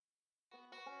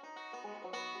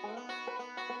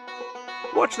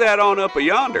What's that on up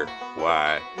yonder?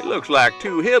 Why, it looks like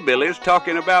two hillbillies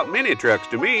talking about mini trucks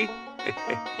to me.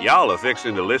 Y'all are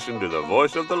fixing to listen to the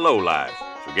voice of the lowlife.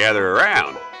 So gather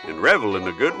around and revel in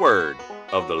the good word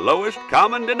of the Lowest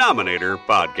Common Denominator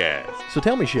podcast. So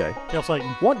tell me, Shay, Tell Satan.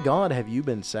 what God have you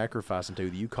been sacrificing to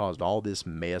that you caused all this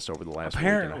mess over the last week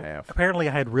and a half? Apparently,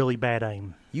 I had really bad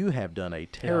aim. You have done a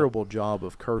terrible job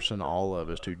of cursing all of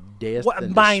us to death What,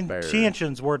 and my despair.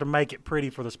 intentions were to make it pretty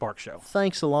for the Spark Show.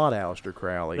 Thanks a lot, Aleister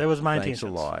Crowley. That was my Thanks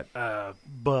intentions. a lot.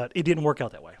 But it didn't work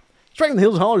out that way. Straight from the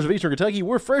hills and hollers of eastern Kentucky,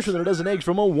 we're fresher than a dozen eggs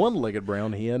from a one-legged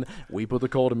brown hen. We put the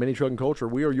coal to mini trucking culture.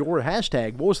 We are your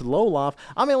hashtag voice of the low life.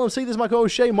 I'm LMC. This is my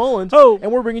co-host Shay Mullins. Oh.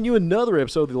 And we're bringing you another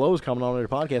episode of the Lowest Common Denominator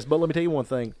podcast. But let me tell you one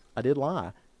thing. I did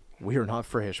lie. We are not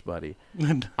fresh, buddy.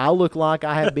 I look like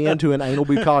I have been to an anal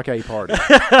bukkake party.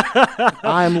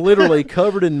 I am literally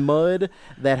covered in mud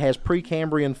that has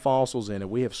Precambrian fossils in it.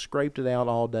 We have scraped it out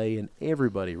all day, and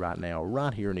everybody right now,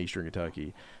 right here in eastern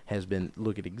Kentucky, has been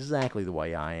looking exactly the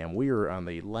way I am. We are on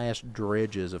the last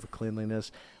dredges of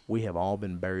cleanliness. We have all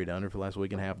been buried under for the last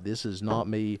week and a half. This is not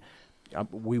me.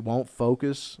 We won't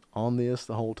focus on this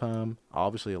the whole time.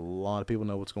 Obviously, a lot of people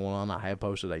know what's going on. I have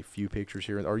posted a few pictures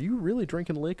here. Are you really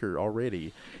drinking liquor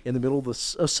already in the middle of the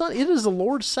sun? It is the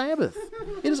Lord's Sabbath.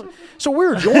 It is. So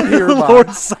we're joined here by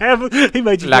Lord Sabbath. He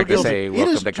made you Like feel to say, It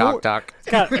welcome is to Cock Talk.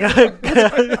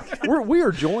 we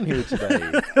are joined here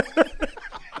today.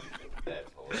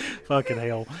 Fucking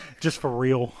hell. Just for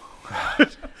real.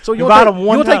 So you Invite want them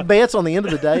one to take time. bets on the end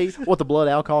of the day what the blood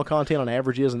alcohol content on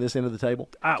average is on this end of the table?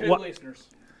 Two What, listeners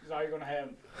is all you're going to have.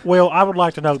 well, I would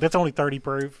like to know. That's only 30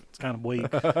 proof. It's kind of weak.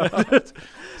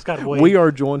 It's kind of weak. We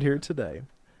are joined here today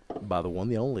by the one,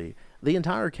 the only, the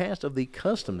entire cast of the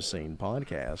Custom Scene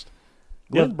podcast.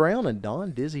 Glenn Yeah. Brown and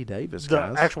Don Dizzy Davis, the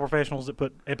guys. actual professionals that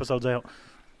put episodes out.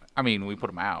 I mean, we put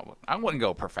them out. I wouldn't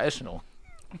go professional.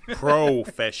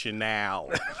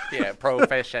 Professional. Yeah,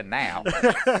 professional.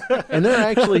 And they're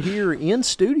actually here in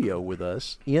studio with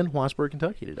us in Whitesburg,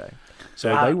 Kentucky today.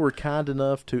 So they were kind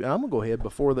enough to. And I'm gonna go ahead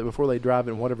before they drive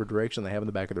in whatever direction they have in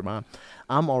the back of their mind.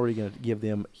 I'm already gonna give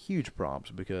them huge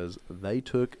props because they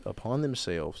took upon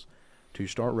themselves to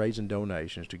start raising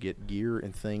donations to get gear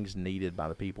and things needed by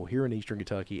the people here in Eastern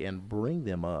Kentucky and bring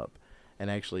them up and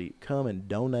actually come and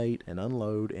donate and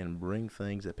unload and bring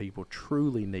things that people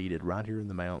truly needed right here in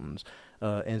the mountains.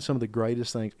 And some of the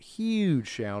greatest things, huge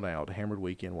shout out to Hammered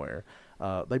Weekend Wear.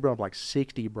 They brought up like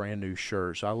 60 brand new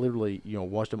shirts. So I literally,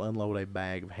 watched them unload a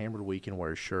bag of Hammered Weekend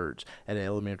Wear shirts at an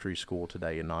elementary school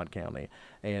today in Knott County.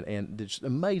 And just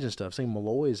amazing stuff. Seeing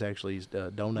Malloy's actually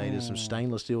donated some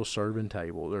stainless steel serving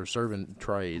tables or serving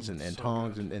trays and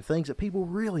tongs and things that people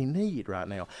really need right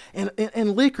now.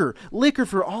 And liquor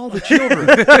for all the children.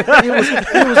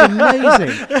 it was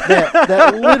amazing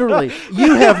that literally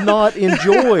you have not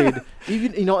enjoyed.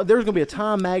 There's going to be a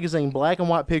Time magazine black and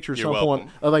white picture at You're some point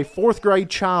welcome. of a fourth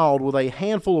grade child with a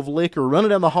handful of liquor running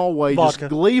down the hallway, Vodka. just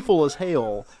gleeful as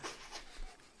hell.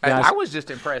 Guys. I was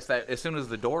just impressed that as soon as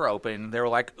the door opened, they were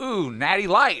like, "Ooh, Natty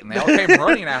Light," and they all came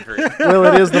running after it. Well,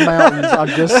 it is the mountains. I'm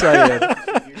just saying.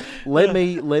 Let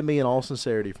me, in all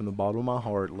sincerity, from the bottom of my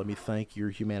heart, let me thank your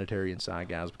humanitarian side,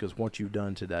 guys, because what you've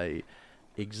done today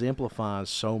exemplifies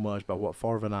so much by what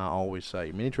Farva and I always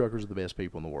say. Many truckers are the best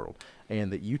people in the world,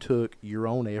 and that you took your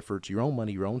own efforts, your own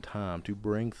money, your own time to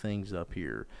bring things up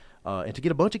here and to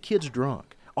get a bunch of kids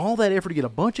drunk. All that effort to get a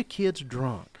bunch of kids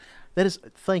drunk. That is,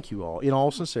 thank you all. In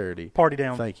all sincerity, Party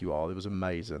down. Thank you all. It was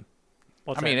amazing.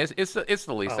 What's I mean, that? it's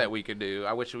the least Oh. that we could do.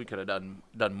 I wish we could have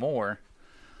done more.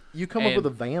 You come up And- with a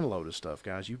van load of stuff,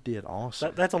 guys. You did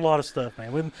awesome. That's a lot of stuff,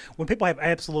 man. When people have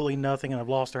absolutely nothing and have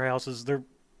lost their houses, they're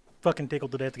fucking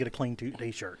tickled to death to get a clean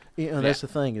T-shirt. Yeah, that's the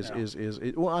thing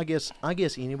well, I guess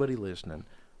anybody listening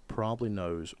probably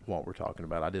knows what we're talking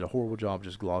about. I did a horrible job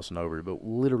just glossing over it, but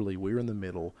literally we're in the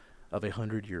middle of a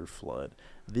 100-year flood.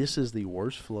 This is the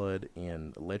worst flood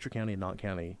in Letcher County and Knott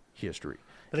County history.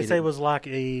 Did they say it was like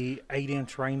a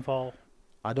 8-inch rainfall?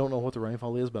 I don't know what the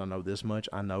rainfall is, but I know this much.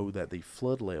 I know that the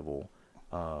flood level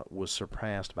was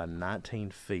surpassed by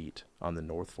 19 feet on the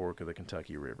North Fork of the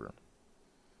Kentucky River.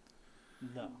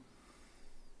 No.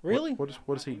 Really?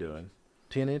 What is he doing?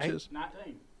 10 inches?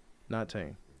 19.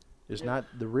 19. It's not.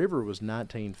 The river was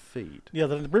 19 feet. Yeah,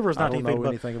 the river's I 19 don't feet know above.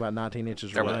 anything about 19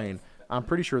 inches There of was- rain. I'm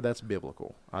pretty sure that's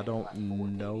biblical. I don't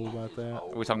know about that. Are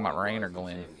we talking about rain or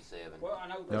Glenn? Well, I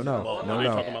know No, this- no, Well, no, are you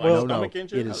no, talking about no, like no. stomach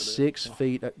inches? It is 6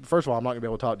 feet. First of all, I'm not going to be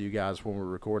able to talk to you guys when we're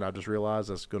recording. I just realized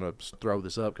that's going to throw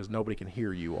this up because nobody can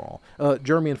hear you all.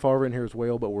 Jeremy and Farver in here as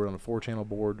well, but we're on a 4-channel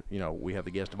board. We have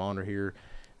the guest of honor here.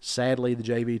 Sadly, the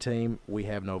JV team, we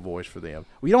have no voice for them.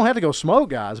 We don't have to go smoke,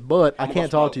 guys, but I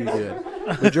can't talk to you good.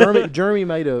 But Jeremy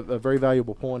made a very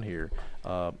valuable point here.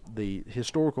 The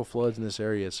historical floods in this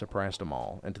area surpassed them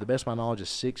all. And to the best of my knowledge, is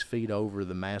 6 feet over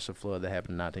the massive flood that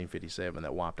happened in 1957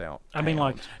 that wiped out I mean,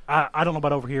 like, towns. I don't know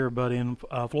about over here, but in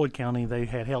Floyd County, they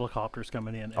had helicopters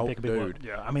coming in and Oh, picking people up. dude.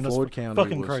 Yeah, I mean, Floyd that's County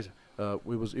fucking was, crazy. It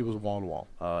was wall to wall.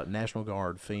 National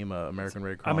Guard, FEMA, American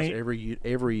Red Cross, I mean,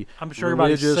 every I'm sure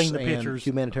everybody's religious seen the and pictures.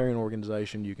 humanitarian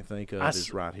organization you can think of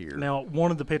is right here. Now, one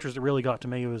of the pictures that really got to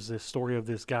me was this story of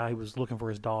this guy who was looking for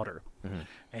his daughter,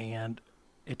 and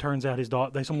it turns out his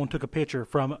daughter. Someone took a picture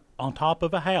from on top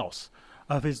of a house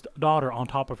of his daughter on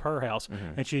top of her house,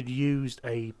 and she had used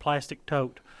a plastic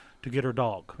tote to get her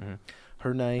dog.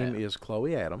 Her name is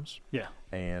Chloe Adams, Yeah.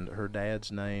 and her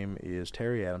dad's name is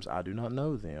Terry Adams. I do not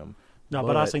know them. No,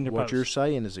 but I seen their what posts. you're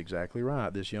saying is exactly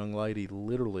right. This young lady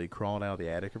literally crawled out of the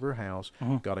attic of her house,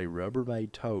 got a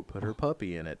Rubbermaid tote, put her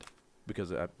puppy in it, because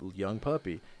a young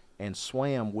puppy, and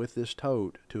swam with this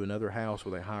tote to another house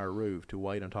with a higher roof to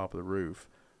wait on top of the roof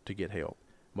to get help.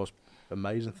 Most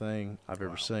amazing thing I've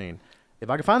ever seen. If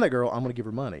I can find that girl, I'm going to give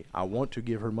her money. I want to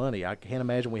give her money. I can't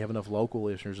imagine we have enough local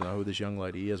listeners to know who this young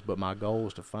lady is, but my goal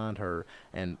is to find her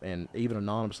and even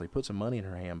anonymously put some money in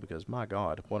her hand, because, my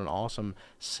God, what an awesome,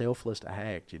 selfless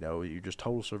act. You know, you're just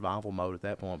total survival mode at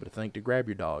that point. But to think, to grab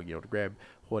your dog, you know, to grab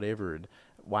whatever, and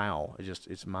wow,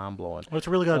 it's mind-blowing. Well, it's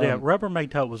a really good idea. Rubbermaid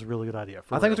tote was a really good idea.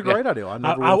 I think it's a great idea.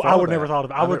 I would never thought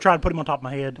of it. I would try to put him on top of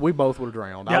my head. We both would have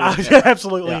drowned. Yeah,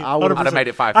 absolutely. Yeah, I would've- I'd have made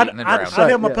it 5 feet and then drowned. I'd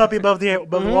have my puppy above the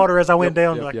water as I went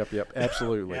down. like, Yep,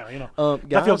 absolutely. Yeah, you know.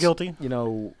 Guys, I feel guilty. You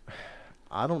know,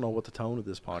 I don't know what the tone of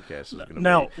this podcast is going to be.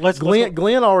 Now, let's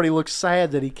Glenn already looks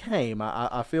sad that he came.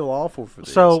 I feel awful for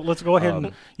this. So let's go ahead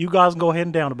and you guys can go ahead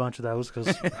and down a bunch of those,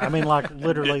 because I mean, like,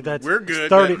 literally, that's We're good.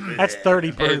 30. That's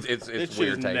 30 proof. It's It's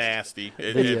weird just taste. nasty.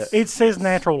 It says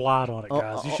natural light on it,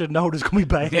 guys. You should know it's gonna be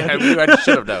bad. Yeah, I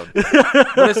should have known.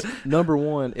 But it's, number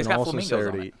one, in got all flamingos on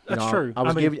sincerity, it. That's you know, true. I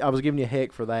was I mean- giving you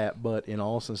heck for that, but in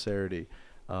all sincerity,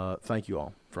 thank you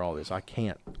all for all this. I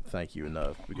can't thank you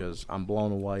enough, because I'm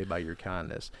blown away by your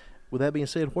kindness. With that being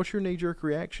said, what's your knee-jerk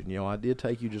reaction? You know, I did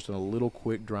take you just on a little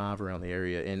quick drive around the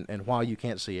area, and while you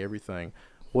can't see everything,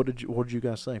 what did you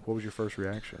guys think? What was your first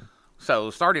reaction? So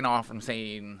starting off from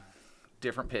seeing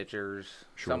different pictures,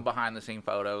 Sure. some behind-the-scene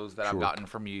photos that I've Sure. gotten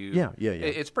from you. Yeah.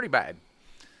 It's pretty bad.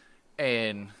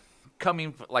 And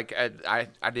coming, like,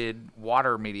 I did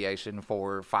water mediation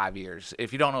for 5 years.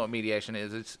 If you don't know what mediation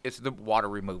is, it's the water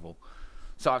removal.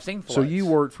 So I've seen floods. So you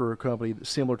worked for a company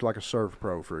similar to like a Surf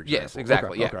Pro, for example? Yes,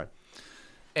 exactly, yeah. Okay.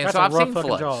 And That's so a I've rough seen fucking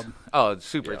floods. job. Oh, it's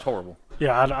super. It's horrible.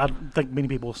 Yeah, I don't think many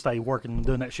people stay working and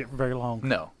doing that shit for very long.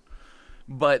 No.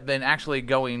 But then actually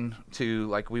going to,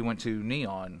 like, we went to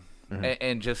Neon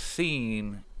and just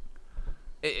seeing,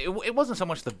 it wasn't so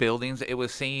much the buildings, it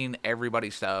was seeing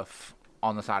everybody's stuff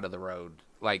on the side of the road.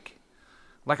 Like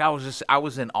I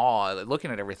was in awe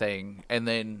looking at everything, and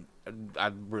then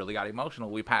I really got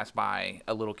emotional. We passed by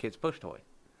a little kid's push toy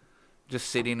just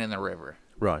sitting in the river.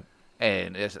 Right.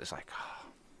 And it's like, oh,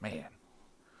 man.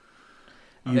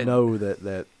 You know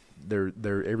that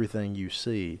they're everything you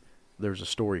see, there's a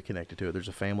story connected to it. There's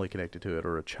a family connected to it,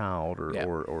 or a child,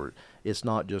 or it's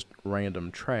not just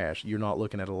random trash. You're not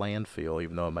looking at a landfill,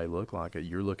 even though it may look like it.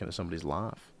 You're looking at somebody's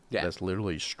life. Yeah. That's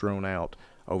literally strewn out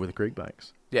over the creek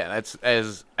banks. Yeah, that's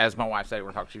as my wife said,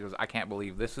 we're talking. She goes, I can't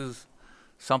believe this is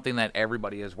something that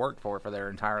everybody has worked for their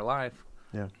entire life.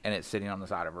 Yeah. And it's sitting on the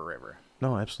side of a river.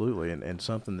 No, absolutely. And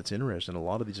something that's interesting, a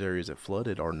lot of these areas that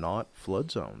flooded are not flood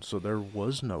zones. So there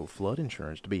was no flood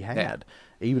insurance to be had,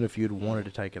 even if you'd wanted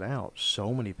to take it out.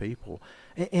 So many people.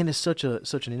 And it's such an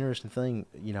interesting thing,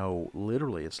 you know,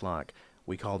 literally it's like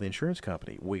we call the insurance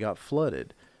company. We got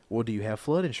flooded. Well, do you have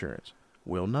flood insurance?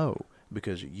 Well, no,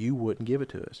 because you wouldn't give it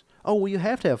to us. Oh, well, you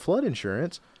have to have flood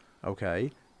insurance.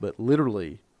 Okay, but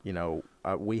literally, you know,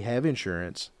 we have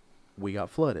insurance. We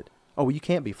got flooded. Oh, well, you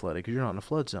can't be flooded because you're not in a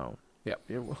flood zone. Yep.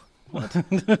 Yeah, what?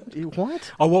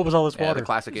 What? Oh, what was all this Yeah, water? the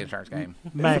classic insurance game.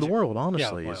 For Magic. the world,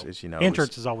 honestly, Yeah, well, is you know,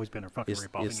 insurance has always been a fucking it's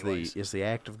ripoff. it's the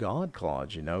act of God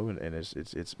clause, you know, and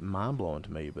it's mind blowing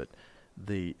to me. But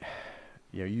the,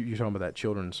 you know, you're talking about that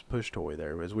children's push toy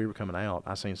there. As we were coming out,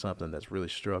 I seen something that's really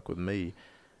struck with me.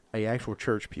 A actual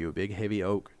church pew, a big heavy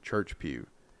oak church pew,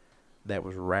 that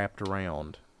was wrapped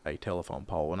around a telephone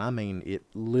pole, and I mean it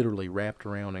literally wrapped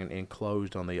around and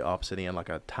enclosed on the opposite end like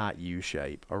a tight U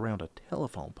shape around a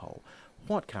telephone pole.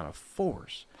 what kind of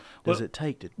force does it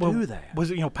take to do that?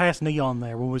 Was it past Neon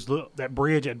there when was that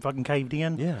bridge had fucking caved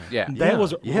in? Yeah. That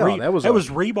was that was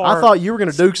rebar. I thought you were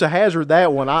going to Dukes of Hazzard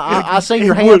that one. I seen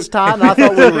your hands tight, and I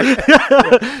thought we were.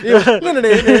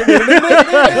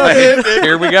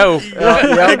 Here we go.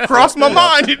 It crossed my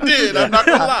mind. It did. I'm not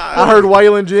gonna lie. I heard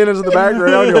Waylon Jennings in the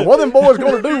background. What are them boys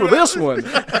going to do with this one?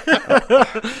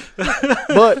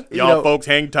 But Y'all folks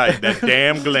hang tight. That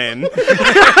damn Glenn.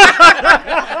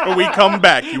 When we come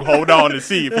back, you hold on to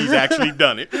see if he's actually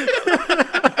done it.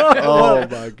 Oh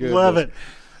my goodness, love it.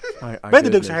 My Man, the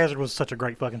Dukes of Hazzard was such a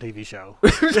great fucking TV show.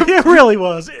 It really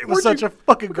was. It was such a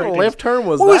fucking What great. kind of left turn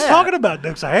was we that? was talking about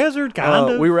Dukes of Hazzard,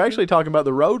 kind of. We were actually talking about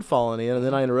the road falling in, and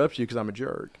then I interrupted you because I'm a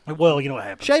jerk. Well, you know what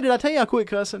happened. Shay, did I tell you I quit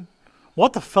cussing?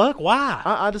 What the fuck? Why?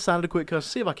 I decided to quit cussing.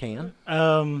 See if I can.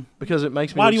 Because it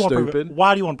makes me Why do you look want to prove stupid. it?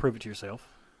 Why do you want to prove it to yourself?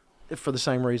 For the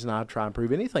same reason I try and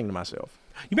prove anything to myself.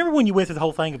 You remember when you went through the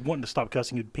whole thing of wanting to stop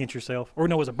cussing, you'd pinch yourself? Or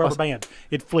no, it was a rubber band.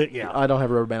 It'd flip, yeah. I don't have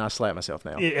a rubber band. I slap myself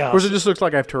now. Yeah. Of course, it just looks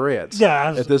like I have Tourette's.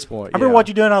 Yeah. At this point. I remember what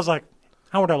you doing. I was like,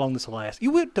 I wonder how long this will last.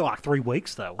 You went to like 3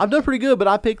 weeks, though. I've done pretty good, but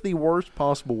I picked the worst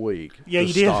possible week. Yeah, to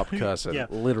you did. Stop cussing. Yeah.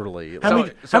 Literally. How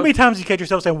many times did you catch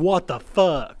yourself saying, what the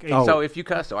fuck? And So if you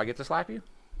cuss, do I get to slap you?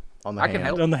 On the I hand. can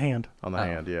help. on the hand. On the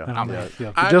hand, yeah. On the Yeah. hand,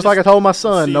 yeah. I Just like I told my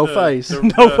son, see no the- face. the-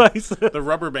 No the- face. The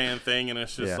rubber band thing, and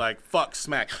it's just Yeah. like, fuck,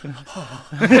 smack.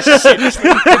 It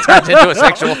turns into a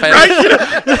sexual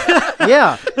fetish.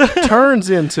 Yeah.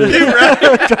 Turns into.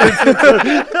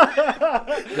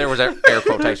 There was air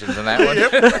quotations in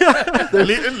that one.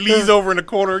 Lee's over in the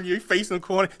corner, you face in the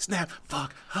corner, snap,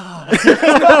 fuck.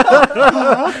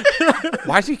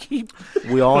 Why does he keep?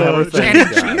 We all have our things,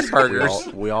 Chicken guys.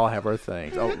 cheeseburgers. We all have our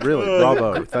things. Oh, really?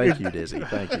 Bravo! Thank you, Dizzy.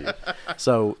 Thank you.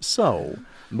 So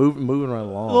moving right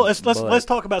along. Well, let's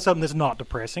talk about something that's not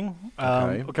depressing.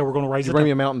 Okay. Okay, we're going to raise Did you it. bring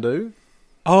me a Mountain Dew?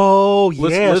 Oh,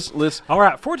 yes. Let's. All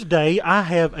right, for today, I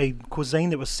have a cuisine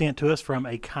that was sent to us from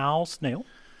a Kyle Snell.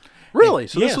 Really?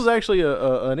 So Yes. this was actually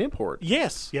an import.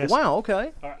 Yes. Wow.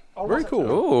 Okay. All right. Oh, Very what's cool.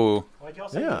 Ooh, that? Wait, y'all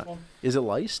see Yeah. this one? Is it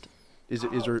laced? Is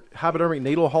there hypodermic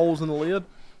needle holes in the lid?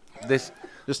 this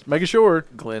Just making sure.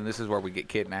 Glenn, this is where we get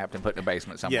kidnapped and put in a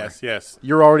basement somewhere. Yes.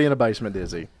 You're already in a basement,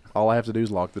 Dizzy. All I have to do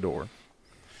is lock the door.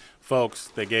 Folks,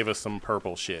 they gave us some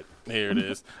purple shit. Here it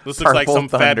is. This looks like Purple some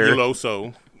Thunder.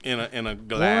 Fabuloso in a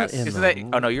glass. What in Isn't that?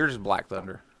 Oh no, yours is Black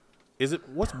Thunder. Is it?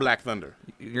 What's Black Thunder?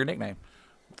 Your nickname.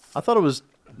 I thought it was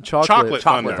chocolate. Chocolate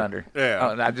Chocolate Thunder. Thunder.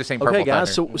 Yeah. Oh, I'm just saying Purple Okay,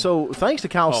 guys. Thunder. So thanks to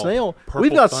Kyle Oh, Snell, Purple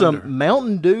we've got Thunder. some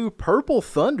Mountain Dew Purple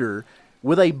Thunder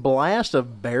with a blast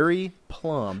of berry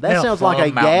plum. That Now, sounds like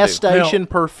a Plum Mountain gas Dew. station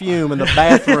perfume in the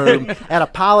bathroom at a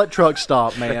pilot truck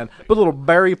stop, man. Put a little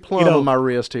berry plum on my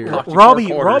wrist here. Cost you Robbie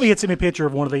 $4. had sent me a picture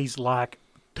of one of these like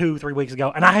 2-3 weeks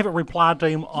ago, and I haven't replied to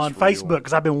him on Facebook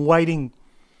because I've been waiting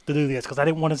to do this because I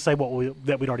didn't want to say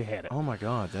that we'd already had it. Oh my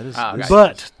God, that is. Oh, this-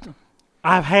 But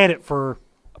I've had it for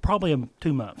probably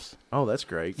 2 months. Oh, that's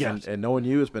great. Yes. And knowing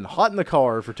you, it's been hot in the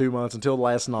car for 2 months until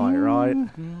last night, right?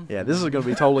 Yeah, this is going to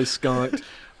be totally skunked.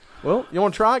 Well, you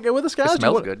want to try it? Go with us, guys? It You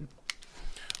smells want- good.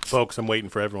 Folks, I'm waiting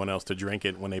for everyone else to drink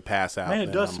it when they pass out. Man, it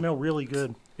and, does smell really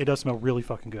good. It does smell really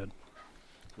fucking good.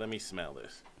 Let me smell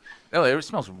this. Oh, it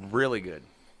smells really good.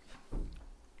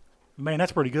 Man,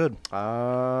 that's pretty good.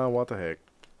 What the heck?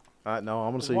 No,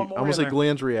 I'm gonna see. one I'm more gonna in see there.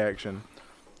 Glenn's reaction.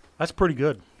 That's pretty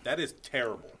good. That is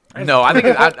terrible. No, I think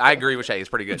I agree with Shay. It's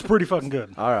pretty good. It's pretty fucking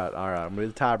good. All right. I'm gonna be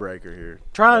the tiebreaker here.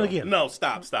 Try it again. No,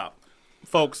 stop.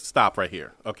 Folks, stop right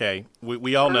here, okay?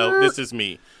 We all know this is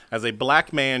me. As a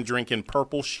black man drinking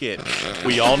purple shit,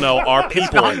 we all know our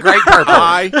people. Great purple.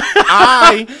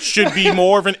 I should be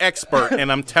more of an expert,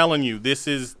 and I'm telling you, this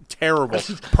is terrible.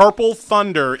 Purple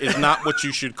Thunder is not what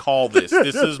you should call this.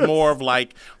 This is more of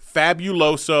like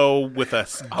Fabuloso with a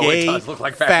gay does look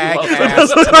like fag Fabuloso.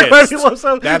 ass look like twist.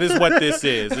 Fabuloso. That is what this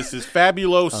is. This is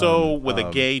Fabuloso with a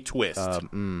gay twist.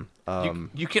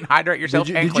 You can hydrate yourself.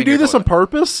 Did and you clean do your this on toilet.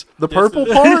 purpose? The purple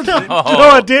part? No,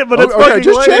 I did, but it's Okay, fucking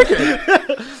just great.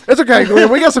 checking. It's okay, Glenn.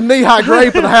 We got some knee-high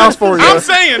grape in the house for you. I'm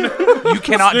saying You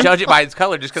cannot judge it by its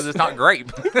color just because it's not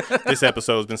grape. this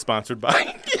episode has been sponsored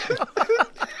by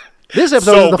This episode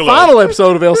Soul is the Glow. final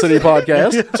episode of LCD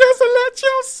Podcast. Just to let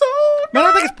your soul. Man,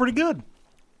 I think it's pretty good.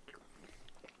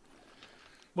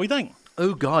 What do you think?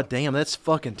 Oh God damn, that's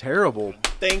fucking terrible.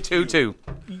 Thank you. 2-2.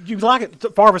 You like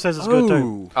it? Farva says it's good too.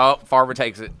 Ooh, Oh, Farver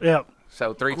takes it. Yeah,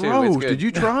 So 3-2. gross. It's good. Did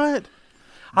you try it?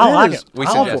 I That like is it. We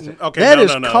awful. suggest it. Okay, That no,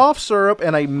 is no, no. cough syrup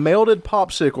and a melted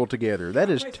popsicle together. That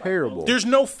is terrible. There's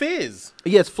no fizz.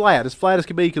 Yeah, it's flat. It's flat as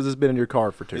can be because it's been in your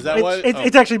car for 2 Is months. that what?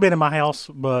 It's actually been in my house,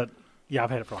 but Yeah, I've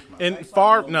had it for Rocky Mountain.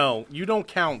 And no, you don't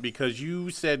count because you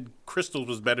said Crystals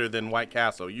was better than White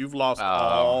Castle. You've lost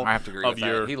all I have to agree of with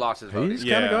your. that. He lost his vote. He's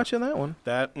Yeah. kind of got you in that one.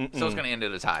 That So it's going to end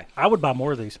at a tie. I would buy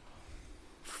more of these.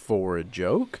 For a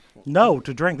joke? No,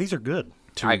 to drink. These are good.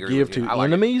 To I agree give with you. to I like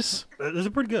it. enemies? These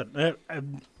are pretty good.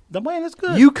 The man is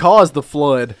good. You caused the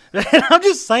flood. I'm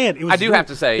just saying. It was I do have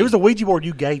to say- it was a Ouija board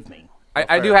you gave me.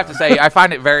 I do have to say, I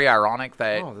find it very ironic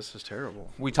that Oh, this is terrible.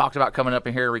 we talked about coming up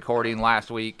in here recording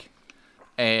last week,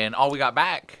 and all we got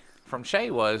back from Shay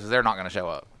was they're not going to show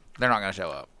up. They're not going to show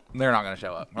up. They're not going to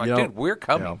show up. We're like, Yep. dude, we're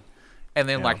coming. Yep. And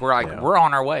then Yeah. we're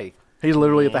on our way. He's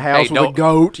literally at the house with a don't-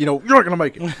 goat. You know, you're not going to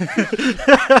make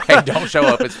it. Hey, don't show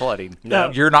up. It's flooding. No.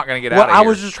 You're not going to get Well, out of I here.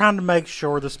 was just trying to make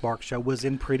sure the Spark Show was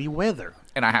in pretty weather.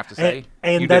 And I have to say, you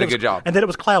that did a it was- good job. And that it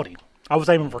was cloudy. I was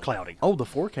aiming for cloudy. Oh, the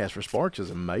forecast for Sparks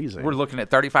is amazing. We're looking at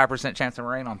 35% chance of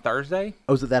rain on Thursday,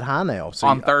 Oh, is it that high now? See,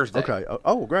 On Thursday. Okay.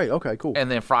 Oh, great. Okay, cool. and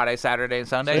then Friday, Saturday, and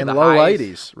Sunday. In the low highs,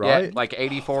 80s, Yeah, right? like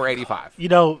 84, 85. You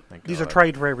know, these are God.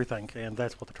 trade for everything, and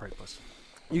that's what the trade was.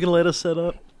 You can let us set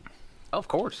up? Of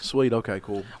course. Sweet. Okay,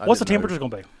 cool. What's the didn't know. temperature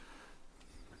going to be?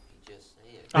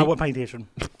 I wasn't paying attention.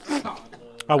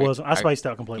 I wasn't. I spaced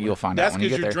out completely. You'll find That's out when you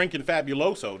because get you're there. drinking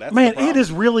Fabuloso. That's Man, the problem. it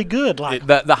is really good. Like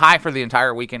The high for the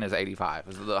entire weekend is 85.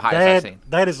 Is the highest I've seen.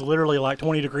 that is literally like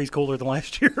 20 degrees cooler than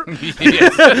last year. Yes.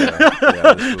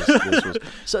 Yeah, this was.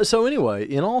 So anyway,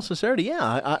 in all sincerity,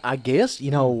 yeah, I guess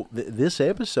this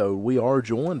episode we are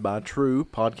joined by true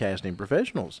podcasting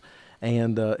professionals,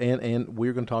 and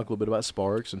we're going to talk a little bit about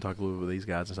Sparks and talk a little bit about these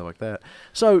guys and stuff like that.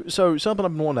 So something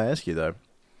I've been wanting to ask you though,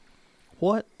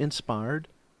 what inspired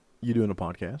you doing a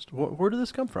podcast? Where did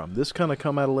this come from? This kind of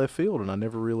come out of left field, and I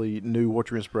never really knew what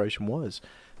your inspiration was.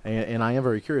 And I am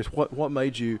very curious. What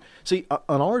made you see?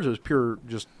 On ours, it was pure.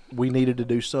 Just we needed to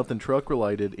do something truck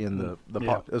related in the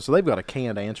Yeah. So they've got a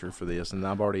canned answer for this, and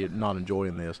I'm already not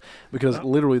enjoying this because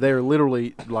literally they're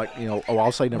literally like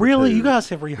I'll say number Really? two. You guys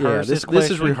have rehearsed Yeah, this this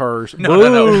is question? rehearsed.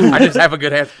 No. I just have a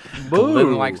good answer. Boo.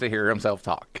 Glenn likes to hear himself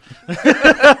talk. And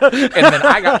then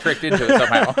I got tricked into it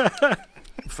somehow.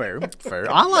 Fair.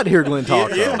 I like to hear Glenn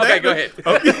talk. though. Okay, go ahead.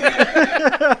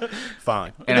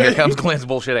 fine. And here comes Glenn's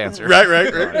bullshit answer. Right. Right,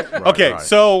 Okay, right.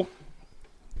 so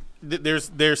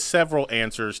there's several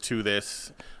answers to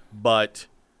this, but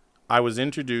I was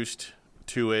introduced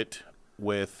to it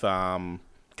with kind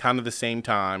of the same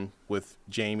time with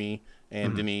Jamie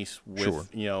and Denise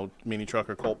with Mini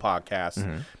Trucker Cult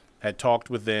podcast. Had talked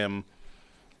with them,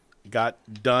 got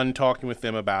done talking with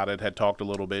them about it. Had talked a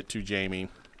little bit to Jamie.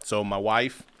 So my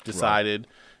wife decided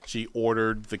she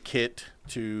ordered the kit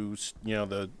to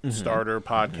the starter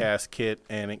podcast kit,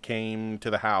 and it came to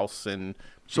the house, and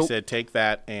she So said take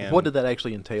that. And What did that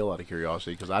actually entail, out of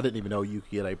curiosity? Because I didn't even know you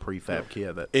could get a prefab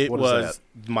kit. it what is was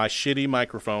that? my shitty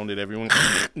microphone that everyone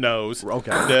knows. Okay.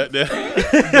 The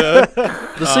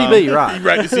CB, right?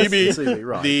 right, the CB, The CB,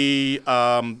 right.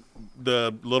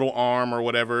 the little arm or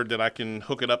whatever that I can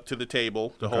hook it up to the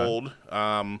table to hold.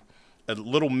 A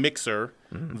little mixer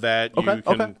that you Okay,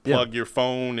 can okay, yeah. plug your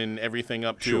phone and everything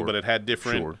up to, Sure, but it had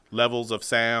different sure. levels of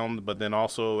sound, but then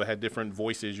also it had different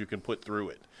voices you can put through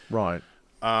it. Right.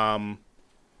 And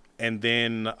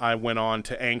then I went on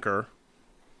to Anchor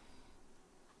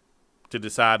to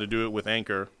decide to do it with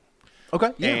Anchor.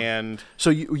 Okay. Yeah. And So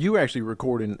you were actually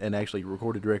recording and actually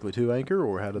recorded directly to Anchor,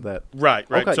 or how did that? right.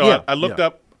 Okay, So yeah, I looked yeah.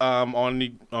 up on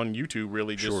YouTube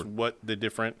really just Sure. what the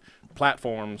different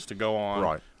platforms to go on.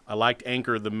 Right. I liked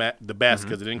Anchor the best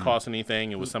because it didn't cost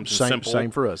anything. It was something simple.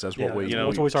 Same for us. That's what Yeah, we. You know,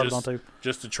 That's what we started just, on, too.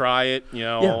 just to try it.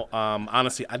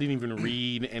 Honestly, I didn't even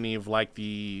read any of like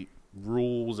the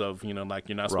rules of like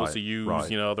you're not supposed Right, to use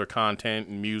right. their content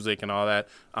and music and all that.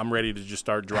 I'm ready to just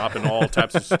start dropping all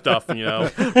types of stuff.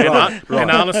 And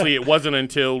honestly, it wasn't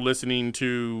until listening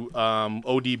to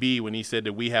ODB when he said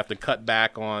that we have to cut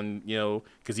back on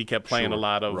because he kept playing Sure, a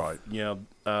lot of right.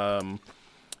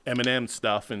 Eminem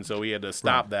stuff, and so he had to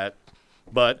stop that.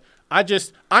 But I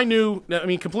knew. I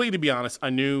mean, completely to be honest, I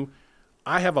knew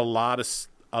I have a lot of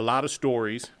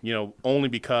stories. Only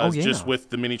because Oh, yeah. just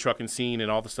with the mini trucking scene and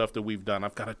all the stuff that we've done,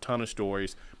 I've got a ton of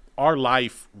stories. Our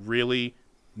life really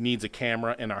needs a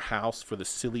camera in our house for the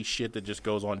silly shit that just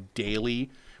goes on daily.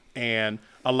 And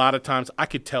a lot of times I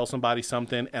could tell somebody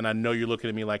something, and I know you're looking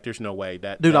at me like there's no way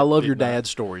that. Dude, that I love did your not- dad's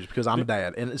stories because I'm a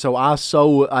dad, and so I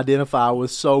so identify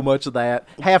with so much of that.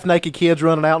 Half naked kids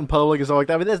running out in public and stuff like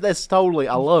that. I mean, that's totally.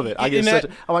 I love it. I get And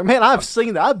such. I'm like, man, I've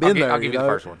seen that. I've been there. I'll give you the know?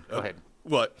 first one. Go ahead.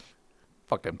 What?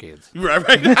 Fuck them kids. Right.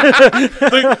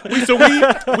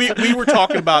 We were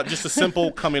talking about just a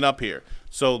simple coming up here.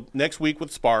 So next week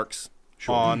with Sparks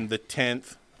on the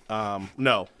 10th.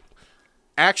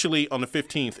 Actually, on the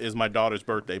 15th is my daughter's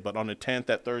birthday, but on the 10th,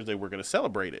 that Thursday, we're going to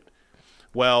celebrate it.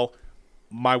 Well,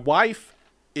 my wife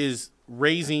is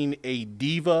raising a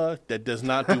diva that does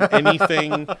not do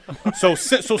anything.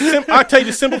 I'll tell you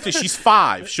the simple thing. She's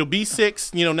 5. She'll be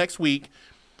 6, next week.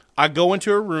 I go into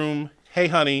her room. Hey,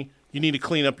 honey, you need to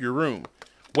clean up your room.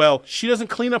 Well, she doesn't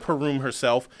clean up her room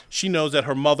herself. She knows that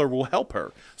her mother will help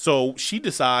her. So she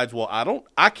decides, well,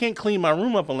 I can't clean my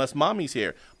room up unless mommy's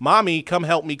here. Mommy, come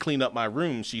help me clean up my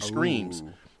room. She screams. Ooh.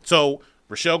 So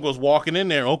Rochelle goes walking in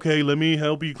there. Okay, let me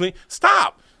help you clean.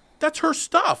 Stop. That's her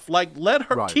stuff. Like, let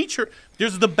her teach her.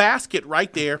 There's the basket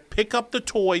right there. Pick up the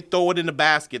toy, throw it in the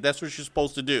basket. That's what you're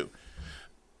supposed to do.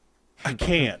 I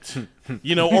can't,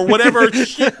 or whatever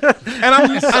shit. And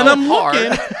I'm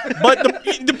looking, but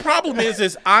the problem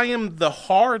is I am the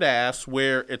hard ass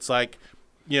where it's like,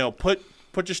 put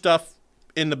your stuff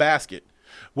in the basket.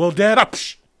 Well, Dad,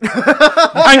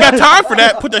 I ain't got time for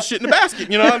that. Put that shit in the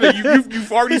basket.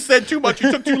 You've already said too much.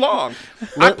 You took too long.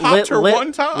 I popped her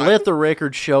one time. Let the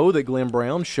record show that Glenn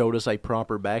Brown showed us a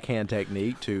proper backhand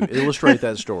technique to illustrate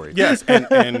that story. Yes,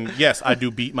 and yes, I do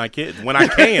beat my kids when I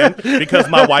can because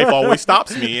my wife always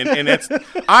stops me, and it's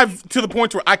I've to the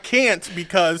point where I can't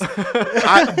because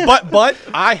but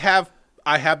I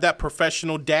have that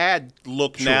professional dad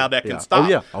look now that can stop.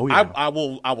 Oh yeah. I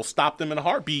will stop them in a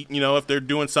heartbeat. If they're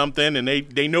doing something and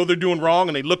they know they're doing wrong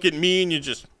and they look at me and you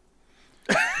just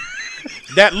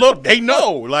that look, they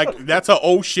know like that's a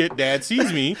oh shit, dad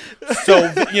sees me.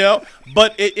 So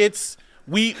but it's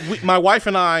we my wife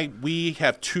and I, we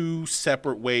have 2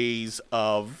 separate ways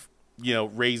of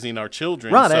raising our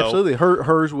children. Right, so, absolutely.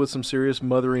 Hers with some serious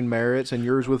mothering merits, and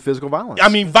yours with physical violence. I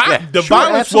mean, the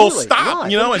violence will stop,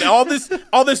 and all this.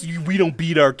 We don't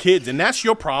beat our kids, and that's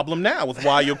your problem now with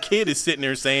why your kid is sitting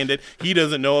there saying that he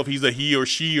doesn't know if he's a he or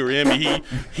she or him.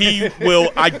 He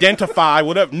will identify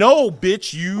whatever. No,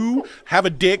 bitch, you have a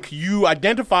dick. You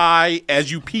identify as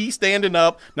you pee standing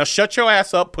up. Now shut your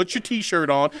ass up, put your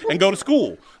T-shirt on, and go to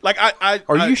school. Like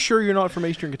Are you sure you're not from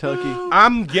Eastern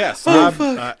Kentucky? Yes.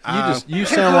 You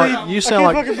sound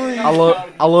like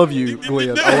I love you,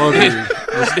 Glenn. I love you.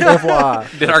 Just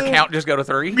FYI. Did our count just go to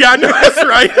 3? Yeah, I know that's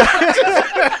right.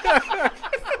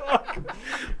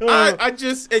 I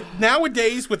just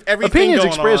nowadays with everything opinions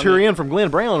going expressed on, herein from Glenn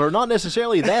Brown are not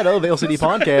necessarily that of LCD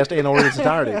Podcast in its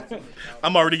entirety.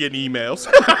 I'm already getting emails.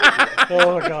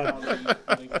 Oh my God!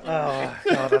 Oh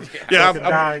God!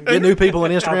 I'm Get new people on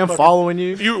Instagram following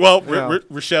you.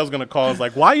 Rochelle's gonna call us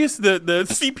like, why is the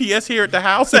CPS here at the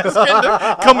house asking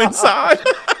to come inside?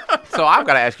 So I've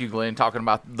got to ask you, Glenn, talking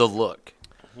about the look.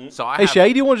 So Hey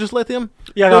Shay, do you want to just let them?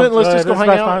 Yeah, let's just go hang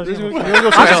out.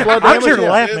 I'm sure to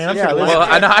laugh, man. Well,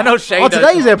 I know Shay. On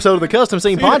today's episode of the Custom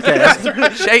Scene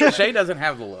Podcast, Shay doesn't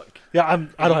have the look. Yeah,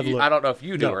 I don't have the look. I don't know if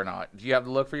you do or not. Do you have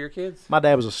the look for your kids? my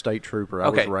dad was a state trooper. I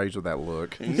was raised with that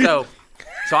look.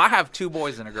 So I have 2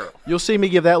 boys and a girl. You'll see me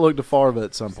give that look to Farva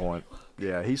at some point.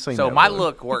 Yeah, he's seen. So that my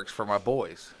look works for my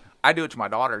boys. I do it to my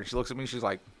daughter, and she looks at me. She's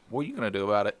like, "What are you gonna do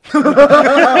about it?"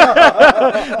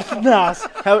 Nice.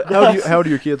 How old are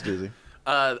your kids, Dizzy?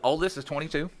 Oldest is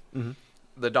 22. Mm-hmm.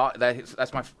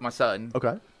 That's my son.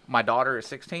 Okay. My daughter is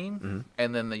 16,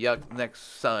 and then the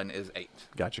next son is 8.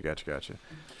 Gotcha.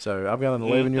 So I've got an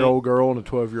 11-year-old girl and a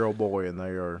 12-year-old boy, and they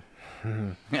are.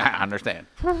 I understand.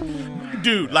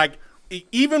 Dude, like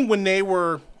even when they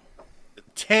were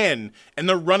 10 and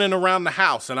they're running around the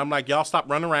house, and I'm like, y'all stop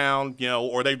running around,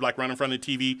 or they like run in front of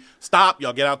the TV. Stop,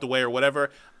 y'all get out the way or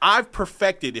whatever. I've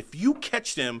perfected, if you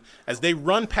catch them as they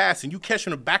run past and you catch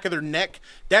them in the back of their neck,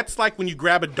 that's like when you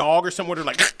grab a dog or somewhere, they're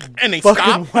like, and they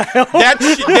stop. Wow.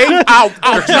 There's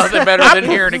nothing better than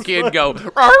hearing a kid go,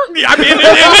 I mean,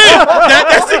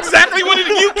 that's exactly what it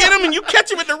is. You get them and you catch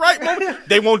them at the right moment,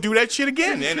 they won't do that shit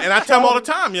again. And I tell them all the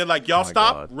time, you're like, y'all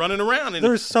stop running around. And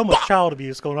there's so much child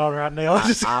abuse going on right now.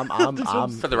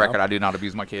 For the record, I do not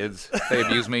abuse my kids. They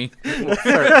abuse me.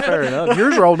 Fair enough.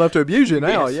 Yours are old enough to abuse you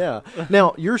now, yeah.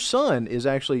 Now, your son is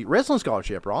actually wrestling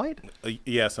scholarship, right?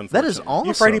 Yes, unfortunately. That is awesome.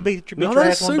 You afraid he beat your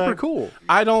that's ass one super day? cool.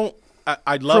 I love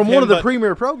From him, one of the but-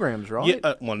 premier programs, right?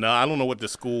 Yeah, well, no, I don't know what the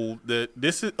school.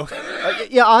 This is.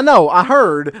 Yeah, I know. I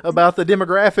heard about the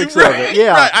demographics of it.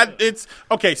 Yeah. Right. It's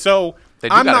okay. So They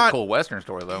do got a cool Western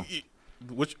story though.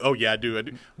 Which? Oh yeah, I do.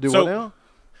 Do so, what now?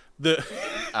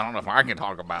 I don't know if I can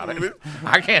talk about it.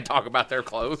 I can't talk about their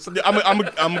clothes. I'm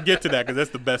gonna get to that because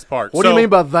that's the best part. What do you mean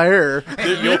by there?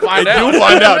 You'll find out.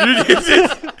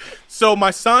 So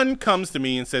my son comes to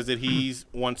me and says that he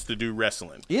wants to do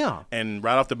wrestling. Yeah. And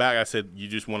right off the bat, I said, "You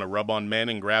just want to rub on men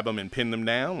and grab them and pin them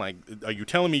down? Like, are you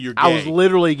telling me you're gay?" I was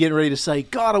literally getting ready to say,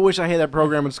 God, I wish I had that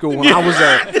program in school when I was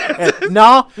there. And,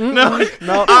 no.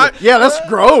 Yeah, that's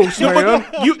gross, No, man.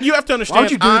 but you have to understand. Why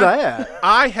don't you do that?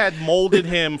 I had molded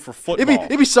him for football.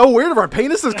 It'd be so weird if our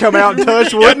penises come out and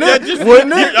touch, wouldn't it?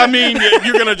 Wouldn't it? I mean,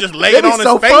 you're gonna just lay it That'd on be his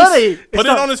so face, funny. put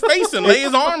it on his face, and lay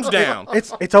his arms down.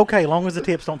 It's okay, long as the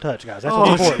tips don't touch, guys. That's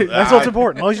what's important. shit. That's what's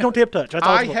important. As long as you don't tip touch. That's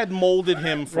all. I had molded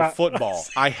him for football.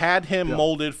 I had him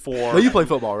molded for. No, you play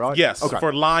football, right? Yes, Okay.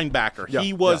 for linebacker. Yeah,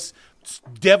 He was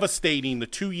devastating the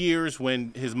 2 years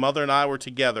when his mother and I were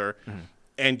together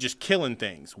and just killing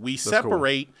things. We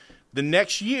separate. The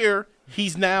next year,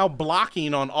 he's now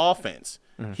blocking on offense.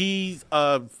 He's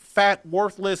a fat,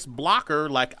 worthless blocker.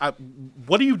 Like,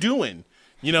 what are you doing?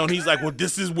 You know, and he's like, well,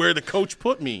 this is where the coach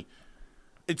put me.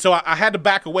 And so I had to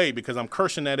back away because I'm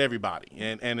cursing at everybody.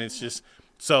 And it's just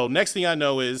 – so next thing I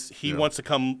know is he wants to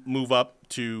come move up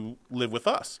to live with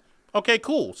us. Okay,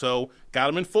 cool. So got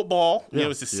him in football. You know,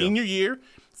 it's his senior year.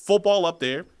 Football up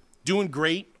there. Doing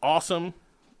great. Awesome.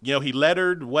 You know, he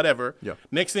lettered, whatever. Yeah.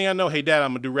 Next thing I know, hey, Dad,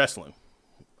 I'm going to do wrestling.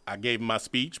 I gave him my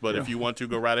speech, but if you want to,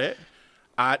 go right ahead.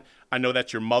 I know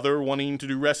that's your mother wanting to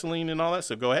do wrestling and all that,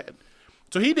 so go ahead.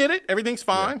 So he did it. Everything's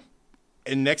fine.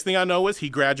 And next thing I know is he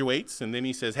graduates, and then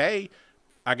he says, hey,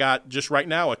 I got just right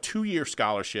now a 2-year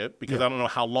scholarship because I don't know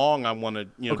how long I want to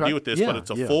deal with this, but it's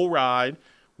a full ride.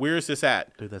 Where is this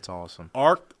at? Dude, that's awesome.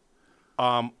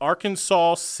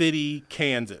 Arkansas City,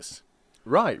 Kansas.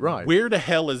 Right. Where the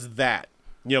hell is that?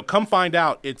 You know, come find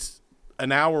out. It's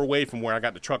an hour away from where I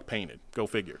got the truck painted. Go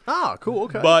figure. Ah, cool.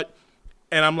 Okay.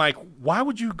 And I'm like, why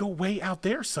would you go way out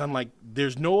there, son? Like,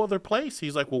 there's no other place.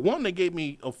 He's like, well, one, they gave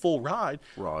me a full ride.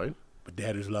 Right. But,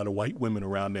 Dad, there's a lot of white women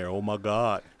around there. Oh, my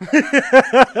God.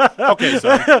 Okay,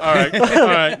 son. All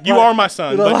right. You are my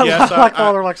son. But yes, like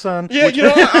father, like son. Yeah, you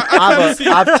know,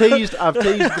 I've teased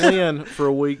Glenn for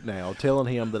a week now,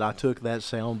 telling him that I took that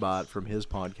soundbite from his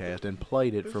podcast and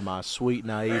played it for my sweet,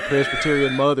 naive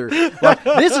Presbyterian mother. Like,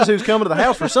 this is who's coming to the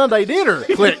house for Sunday dinner.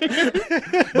 Click.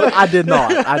 But I did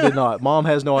not. Mom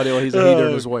has no idea he's a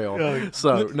heathen as well.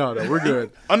 So no, we're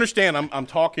good. Understand, I'm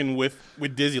talking with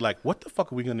Dizzy, like, what the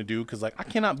fuck are we going to do? Because, like, I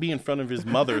cannot be in front of his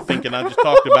mother thinking I just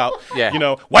talked about,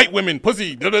 white women,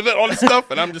 pussy, all this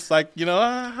stuff. And I'm just like,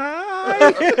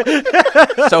 hi.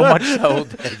 So much so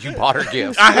that you bought her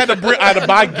gifts. I had to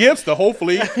buy gifts to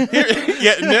hopefully.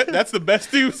 That's the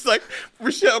best too. It's like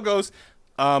Rochelle goes,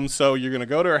 so you're gonna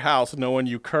go to her house knowing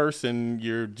you curse and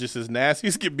you're just as nasty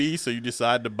as can be, so you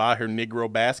decide to buy her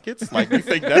Negro baskets. Like, you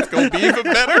think that's gonna be even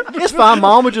better? It's fine.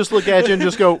 Mom would just look at you and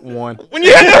just go, one.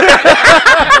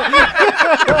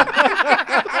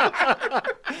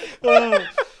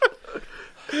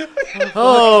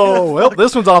 Oh, well,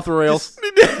 this one's off the rails.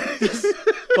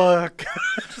 Fuck.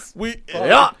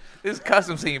 This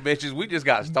custom scene, bitches. We just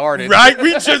got started. Right?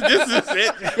 This is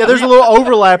it. Yeah, there's a little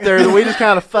overlap there that we just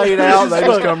kind of fade out and they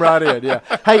just come right in. Yeah.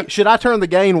 Hey, should I turn the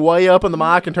gain way up in the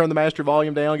mic and turn the master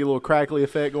volume down, get a little crackly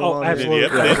effect going on? Absolutely.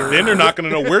 Yep. Then they're not going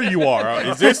to know where you are.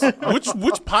 Is this which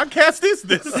podcast is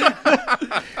this?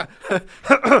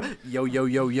 Yo. Yo,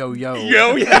 yeah.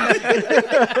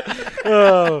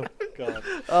 Oh,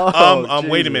 God.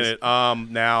 Wait a minute.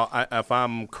 Now, if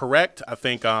I'm correct, I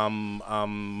think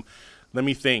let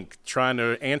me think. Trying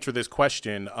to answer this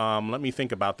question. Let me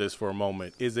think about this for a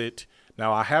moment. Is it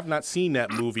now? I have not seen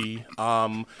that movie.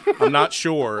 I'm not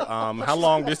sure. How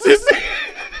long this is?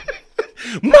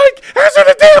 Mike, answer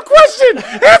the damn question.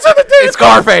 Answer the damn. It's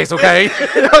Scarface, okay?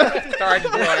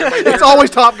 It's always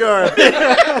Top Gun.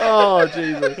 Oh,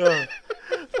 Jesus.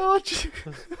 Oh,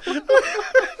 Jesus.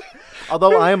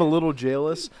 Although I am a little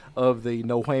jealous of the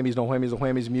no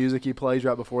whammies music he plays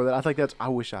right before that. I think I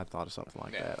wish I'd thought of something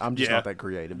like that. I'm just not that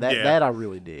creative. That I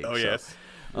really dig. Oh, so. yes.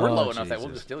 We're low enough that we'll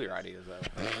just steal your ideas, though.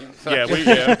 So Yeah, what you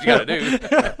got to do.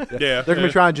 Yeah. They're going to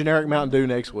be trying generic Mountain Dew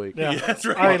next week. Yeah. That's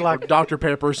right. I mean, like, Dr.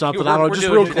 Pepper or something. I We're don't know, just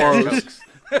doing real generic close.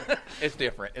 Cokes. It's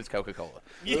different. It's Coca-Cola.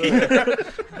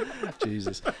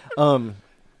 Jesus.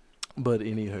 But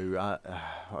anywho,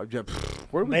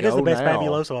 where do we that go is the best now?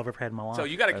 Fabuloso I've ever had in my life. So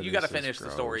you got to is finish the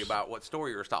story gross. about what store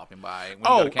you were stopping by when you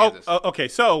go to Kansas. Okay.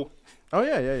 So Oh,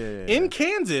 yeah. in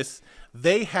Kansas,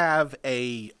 they have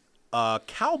a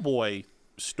cowboy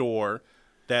store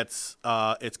that's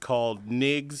it's called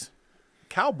Nig's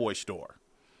Cowboy Store.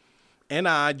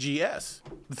 NIGS.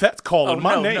 That's calling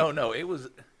my name. No. It was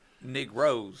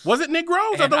Negroes. Was it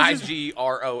Negroes? I thought it was just-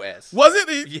 NIGROS. Was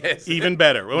it? Yes. Even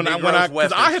better.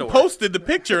 Because I had posted the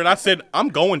picture and I said, I'm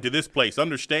going to this place.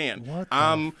 Understand? What the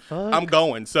I'm fuck?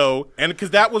 going. So, and because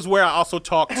that was where I also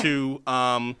talked to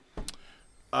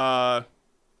the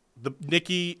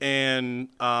Nikki and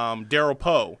Daryl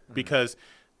Poe, because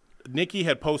Nikki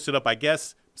had posted up, I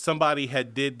guess somebody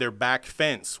had did their back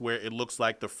fence where it looks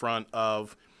like the front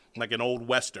of like an old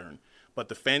Western, but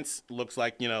the fence looks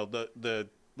like, the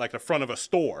like the front of a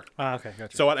store. Okay,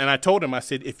 gotcha. So, and I told him, I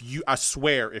said, I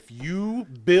swear, if you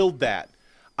build that,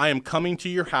 I am coming to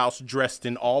your house dressed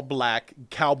in all black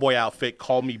cowboy outfit.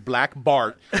 Call me Black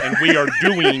Bart, and we are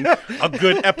doing a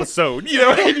good episode.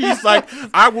 And he's like,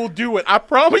 I will do it. I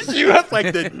promise you. That's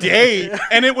like the day.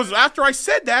 And it was after I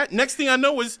said that, next thing I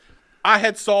know is I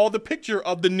had saw the picture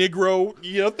of the Negro,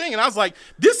 thing. And I was like,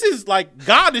 this is like,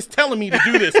 God is telling me to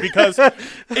do this because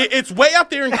it's way out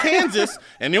there in Kansas.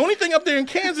 And the only thing up there in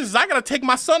Kansas is I got to take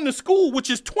my son to school, which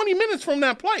is 20 minutes from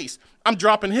that place. I'm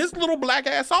dropping his little black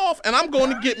ass off, and I'm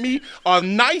going to get me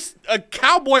a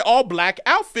cowboy all black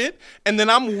outfit. And then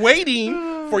I'm waiting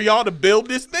for y'all to build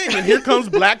this thing. And here comes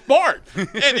Black Bart. And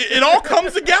it all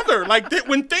comes together. Like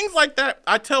when things like that,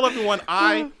 I tell everyone,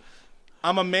 I'm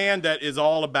a man that is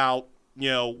all about,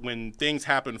 when things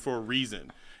happen for a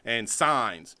reason and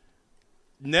signs.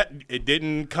 It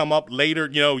didn't come up later,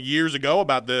 years ago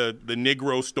about the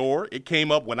Negro store. It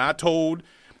came up when I told,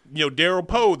 Daryl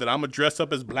Poe that I'm going to dress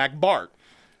up as Black Bart.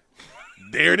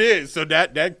 There it is. So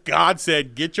that God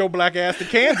said, get your black ass to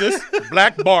Kansas,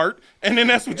 Black Bart, and then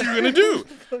that's what you're going to do.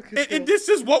 This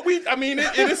is what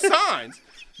it is signs.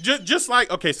 Just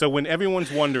like, okay, so when everyone's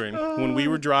wondering, when we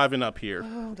were driving up here,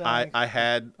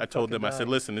 I told them, I said,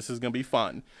 listen, this is going to be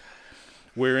fun.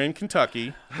 We're in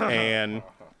Kentucky, and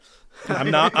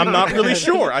I'm not really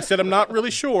sure. I said I'm not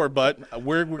really sure, but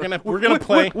we're gonna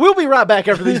play. We'll be right back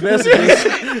after these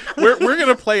messages. we're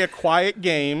gonna play a quiet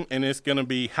game, and it's gonna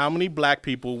be how many black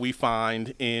people we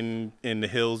find in the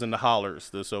hills and the hollers.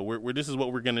 So this is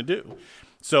what we're gonna do.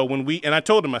 So I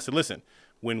told him, I said, listen,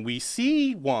 when we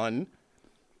see one,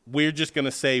 we're just going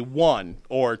to say one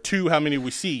or two, how many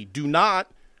we see. Do not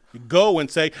go and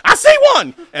say, I see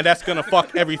one, and that's going to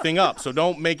fuck everything up. So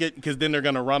don't make it, because then they're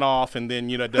going to run off, and then,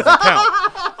 it doesn't count.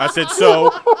 I said, so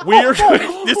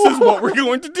this is what we're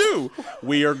going to do.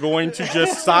 We are going to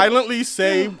just silently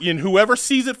say, and whoever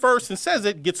sees it first and says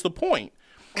it gets the point.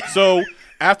 So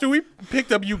after we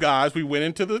picked up you guys, we went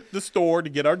into the store to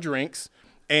get our drinks,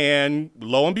 and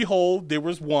lo and behold, there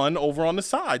was one over on the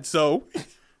side. So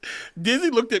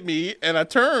Dizzy looked at me, and I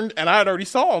turned, and I had already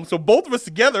saw him. So both of us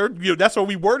together, that's what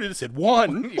we worded it. Said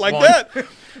one, like one.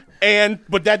 That.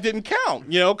 But that didn't count,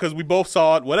 because we both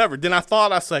saw it, whatever. Then I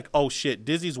was like, oh, shit,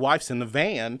 Dizzy's wife's in the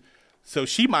van, so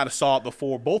she might have saw it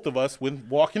before both of us when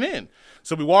walking in.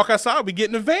 So we walk outside, we get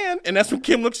in the van, and that's when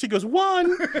Kim looks, she goes,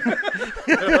 one.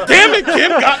 Damn it, Kim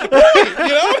got the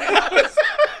point,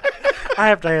 I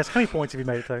have to ask, how many points have you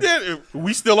made it to? Yeah,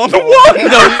 we still on the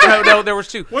one? No, there was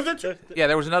two. Was there two? Yeah,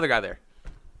 there was another guy there.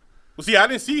 Well, see, I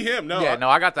didn't see him. No. Yeah,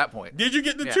 I got that point. Did you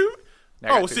get the Yeah. two?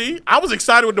 Yeah, I got two. See, I was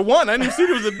excited with the one. I didn't see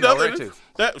there was another. No,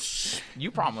 two.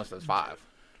 You You promised us 5.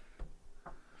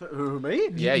 Who, me?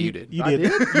 Yeah, you did. You I did.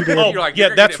 did? You did. Oh, You're like, yeah,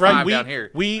 you're gonna that's get right. 5 down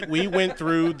here. We went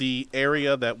through the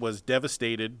area that was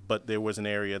devastated, but there was an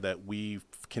area that we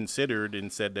considered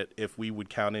and said that if we would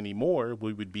count any more,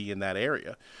 we would be in that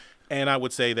area. And I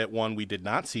would say that, one, we did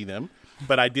not see them,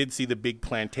 but I did see the big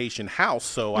plantation house.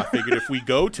 So I figured if we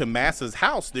go to Massa's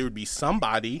house, there would be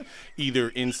somebody either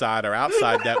inside or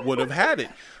outside that would have had it.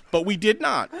 But we did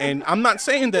not. And I'm not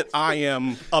saying that I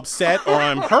am upset or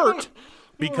I'm hurt,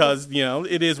 because,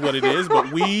 it is what it is.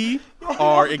 But we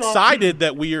are excited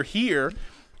that we are here,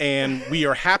 and we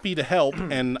are happy to help.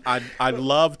 And I'd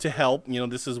love to help.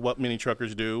 This is what mini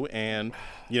truckers do. And,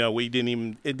 we didn't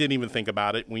even think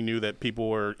about it. We knew that people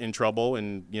were in trouble.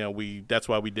 And, that's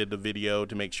why we did the video,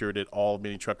 to make sure that all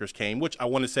mini truckers came, which I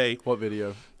want to say. What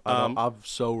video? I'm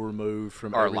so removed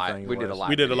from Our everything. live. We did a live.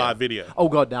 We did a video. live video. Oh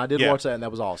God, now I did Yeah. watch that, and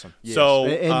that was awesome. Yes. So,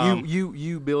 and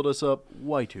you build us up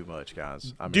way too much,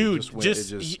 guys. I mean, Dude,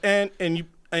 just and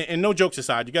no jokes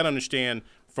aside, you got to understand,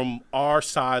 from our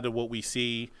side of what we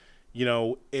see,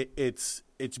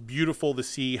 it's beautiful to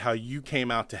see how you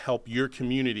came out to help your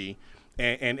community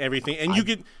and everything. And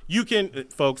you can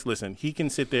folks, listen, he can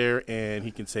sit there and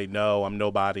he can say, no, I'm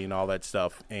nobody and all that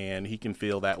stuff, and he can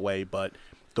feel that way, but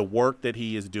the work that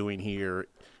he is doing here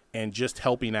and just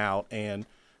helping out, and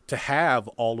to have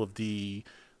all of the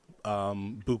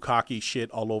bukkake shit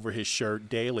all over his shirt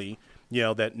daily,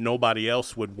 that nobody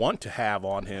else would want to have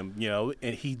on him,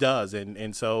 and he does.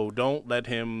 And so don't let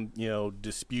him,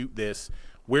 dispute this.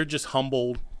 We're just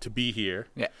humbled to be here.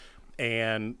 Yeah.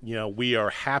 And, we are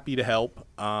happy to help.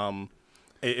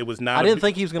 It was not. I didn't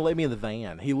think he was going to let me in the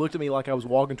van. He looked at me like I was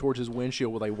walking towards his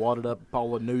windshield with a wadded up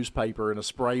ball of newspaper and a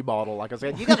spray bottle. Like I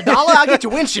said, "You got $1? I'll get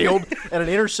your windshield," at an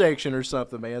intersection or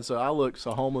something, man. So I look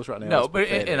so homeless right now. No, It's but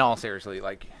pathetic. in all seriously,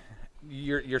 like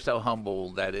you're so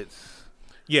humble that it's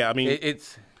Yeah, I mean,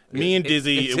 it's me and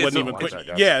Dizzy, it's it wasn't even like quick. that,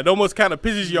 guys. Yeah, it almost kind of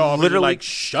pisses you off. Literally, Literally- like,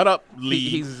 shut up, Lee.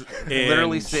 He's And-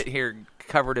 literally sitting here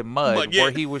covered in mud But, yeah.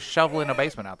 where he was shoveling a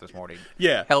basement out this morning.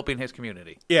 Yeah. helping his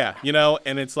community. Yeah,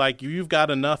 and it's like you've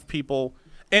got enough people,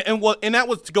 and that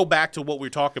was to go back to what we were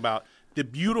talking about. The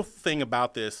beautiful thing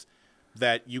about this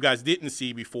that you guys didn't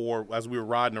see before as we were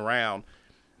riding around.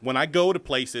 When I go to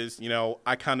places,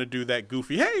 I kind of do that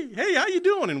goofy, hey, how you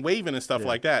doing, and waving and stuff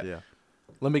like that. Yeah.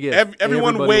 Let me guess.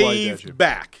 Everyone everybody waved at you. waved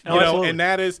back, Oh, absolutely. and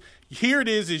that is here. It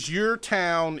is your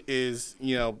town is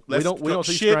Let's we don't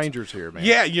see shit. strangers here, man.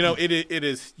 Yeah, it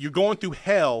is. You're going through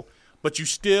hell, but you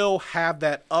still have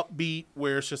that upbeat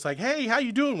where it's just like, hey, how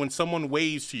you doing when someone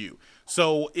waves to you.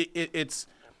 So it's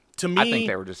to me. I think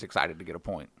they were just excited to get a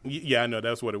point. Yeah, I know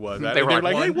that's what it was. They They were were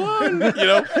like, like, "Hey, won!"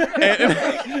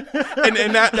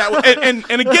 and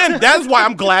and again, that's why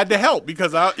I'm glad to help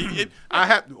because I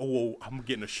have. Oh, I'm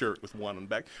getting a shirt with one on the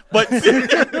back, but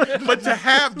but to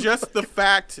have just the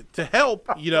fact to help,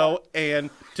 and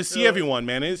to see everyone,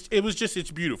 man, it's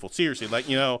beautiful. Seriously,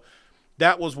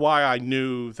 that was why I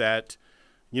knew that.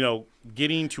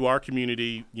 Getting to our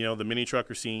community, the mini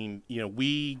trucker scene,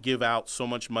 we give out so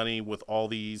much money with all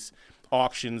these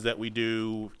auctions that we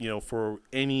do, for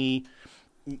anything.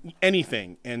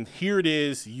 And here it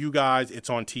is, you guys, it's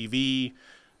on TV,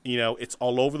 it's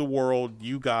all over the world.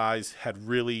 You guys had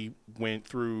really went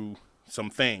through some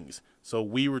things. So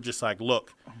we were just like,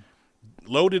 look,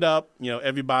 load it up,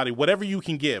 everybody, whatever you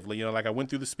can give. Like I went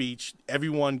through the speech,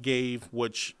 everyone gave,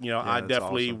 which, I that's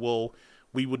definitely awesome.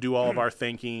 we will do all of our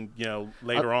thinking,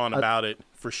 later on about it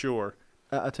for sure.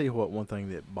 I tell you what, one thing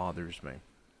that bothers me,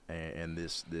 and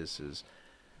this is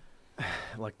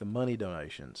like the money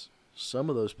donations. Some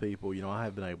of those people, I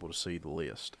have been able to see the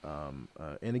list.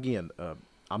 And again,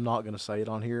 I'm not going to say it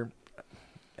on here.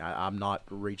 I'm not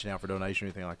reaching out for donation or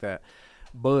anything like that.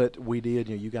 But we did,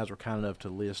 you guys were kind enough to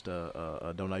list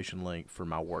a donation link for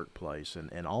my workplace,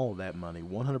 and all of that money,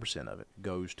 100% of it,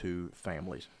 goes to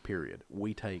families, period.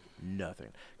 We take nothing.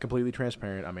 Completely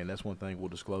transparent. I mean, that's one thing. We'll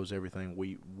disclose everything.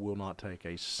 We will not take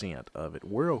a cent of it.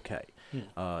 We're okay.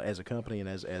 As a company and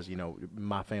as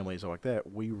my family is like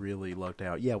that, we really lucked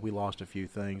out. Yeah, we lost a few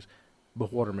things,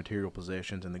 but what are material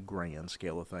possessions in the grand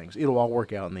scale of things? It'll all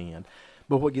work out in the end.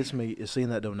 But what gets me is seeing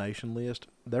that donation list.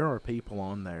 There are people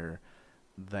on there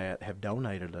that have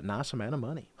donated a nice amount of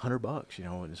money,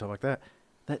 $100, and stuff like that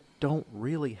don't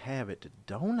really have it to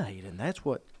donate, and that's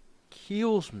what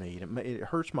kills me. It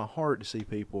hurts my heart to see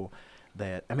people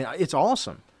that, it's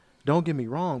awesome. Don't get me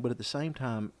wrong, but at the same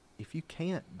time, if you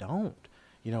can't, don't.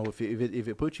 If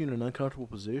it puts you in an uncomfortable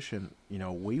position,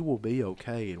 we will be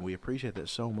okay, and we appreciate that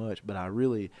so much. But it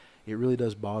really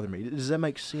does bother me. Does that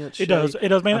make sense? It does. It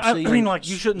does, man. I'm I seeing mean, like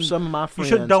you shouldn't. Some of my You friends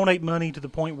shouldn't donate money to the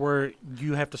point where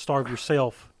you have to starve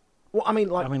yourself. Well,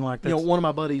 like that's- one of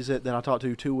my buddies that I talked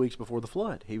to 2 weeks before the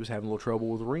flood, he was having a little trouble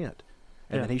with rent.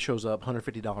 And Yeah. then he shows up,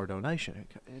 $150 donation.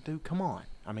 Dude, come on.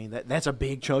 That's a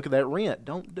big chunk of that rent.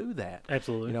 Don't do that.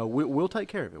 Absolutely. We'll take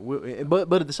care of it.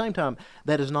 But at the same time,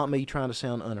 that is not me trying to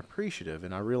sound unappreciative.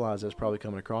 And I realize that's probably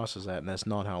coming across as that, and that's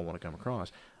not how I want to come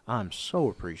across. I'm so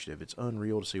appreciative. It's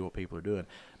unreal to see what people are doing.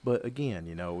 But again,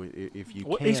 if you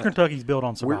can't, East Kentucky's built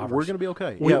on we're survivors. going to be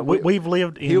okay. We've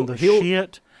lived in the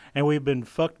shit, and we've been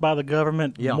fucked by the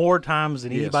government Yeah. more times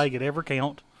than Yes. anybody could ever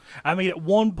count. At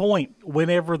one point,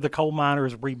 whenever the coal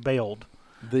miners rebelled,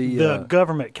 the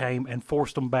government came and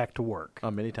forced them back to work.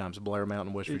 many times Blair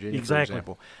Mountain, West Virginia, Exactly. for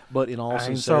example. But in all And so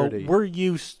sincerity, we're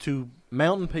used to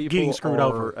mountain people getting screwed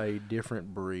are over. a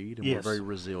different breed, and Yes. we're very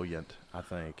resilient, I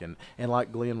think. And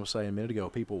like Glenn was saying a minute ago,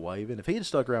 people waving. If he had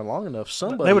stuck around long enough,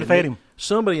 somebody would've fed him.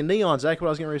 Somebody in neon, exactly what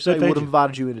I was getting ready to say, They'd feed would have you.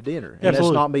 invited you into dinner. And Absolutely.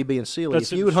 that's not me being silly.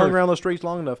 That's if you had hung true. around those streets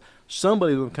long enough,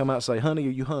 somebody would come out and say, "Honey,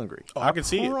 are you hungry?" Oh, I can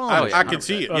see it. promise I you. can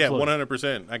see it. Yeah, Absolutely.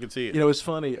 100%. I can see it. It's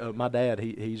funny. My dad,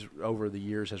 he's over the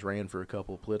years has ran for a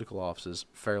couple of political offices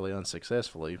fairly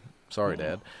unsuccessfully. Sorry,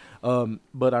 Dad.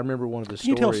 But I remember one of his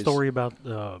Can you stories. tell a story about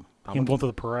him going through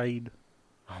the parade?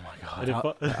 Oh my I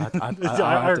God! didn't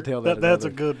I have to tell that. That's a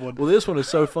another- good one. Well, this one is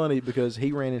so funny because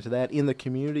he ran into that in the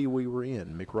community we were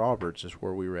in. McRoberts is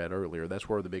where we were at earlier. That's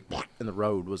where the big in the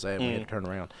road was at. We had to turn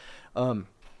around.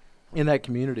 In that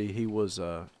community, he was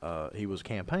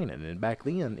campaigning, and back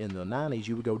then in the 90s,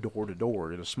 you would go door to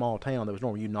door in a small town. That was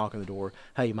normal. You knock on the door.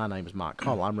 Hey, my name is Mike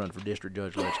Connell. I'm running for District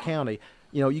Judge, Letts County.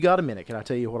 you got a minute? Can I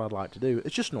tell you what I'd like to do?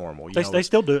 It's just normal. They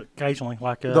still do it occasionally.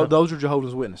 Like those are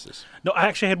Jehovah's Witnesses. no, I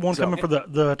actually had one coming for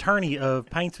the attorney of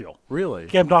Paintsville. Really? He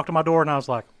came knocked on my door, and I was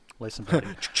like, "Listen, buddy,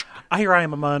 I hear I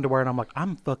am in my underwear," and I'm like,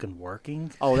 "I'm fucking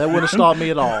working." Oh, that wouldn't have stopped me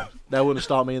at all. That wouldn't have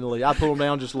stopped me in the least. I'd pull them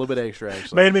down just a little bit extra,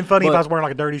 actually. Man, it'd been funny if But- I was wearing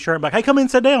like a dirty shirt and be like, "Hey, come in,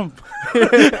 sit down."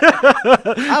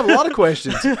 I have a lot of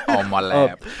questions. On my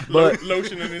lap. But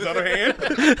Lotion in his other hand.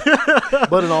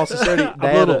 But in all sincerity,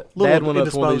 little Dad went up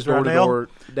to one of these indisposed right now. door-to-door.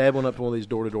 Dad went up to one of these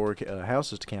door-to-door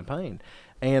houses to campaign,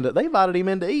 and they invited him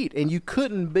in to eat. And you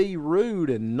couldn't be rude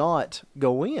and not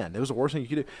go in. It was the worst thing you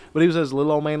could do. But he was this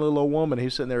little old man, little old woman. He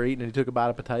was sitting there eating, and he took a bite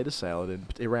of potato salad.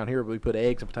 And around here, we put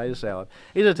eggs in potato salad.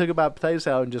 He just took a bite of potato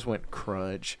salad and just went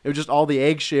crunch. It was just all the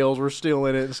eggshells were still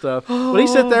in it and stuff. But he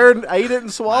sat there and ate it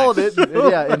and swallowed it,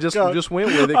 and just went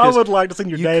with it. I 'cause would like to see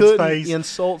your you dad's couldn't face.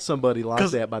 insult somebody like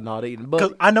 'Cause- that by not eating. Because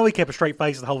But I know he kept a straight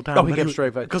face the whole time. Oh, he kept a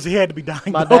straight face. because he had to be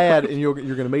dying. my dad, and you're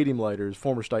going to meet him later, is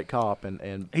former state cop, and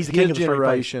He's the his king of the straight face.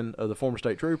 generation of the former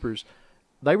state troopers,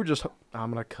 they were just,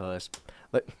 I'm going to cuss,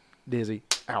 Dizzy,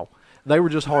 ow. They were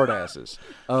just hard asses,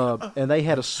 and they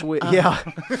had a switch. Yeah,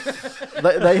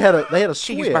 they had a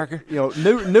switch.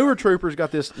 Cheeseburger. Newer troopers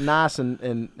got this nice and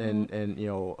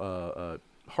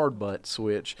hard butt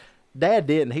switch. Dad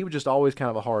didn't. He was just always kind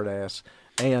of a hard ass.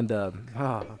 And sorry,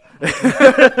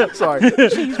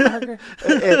 cheeseburger.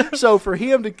 And so for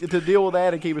him to deal with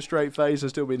that and keep a straight face and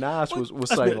still be nice was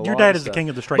saving a lot Your dad of is the stuff. king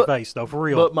of the straight But- face, though, for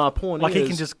real. But my point like is, he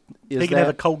can just is he can have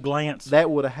a that- cold glance. that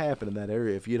would have happened in that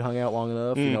area if you'd hung out long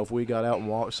enough. If we got out and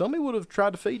walked, somebody would have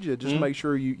tried to feed you just to make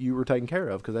sure you were taken care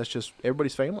of, because that's just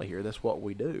everybody's family here. That's what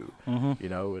we do,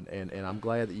 and I'm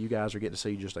glad that you guys are getting to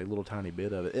see just a little tiny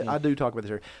bit of it. I do talk about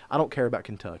this area. I don't care about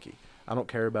Kentucky. I don't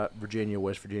care about Virginia,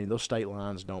 West Virginia. Those state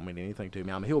lines don't mean anything to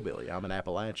me. I'm a hillbilly. I'm an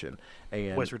Appalachian,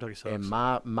 and West Virginia sucks. and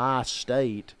my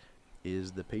state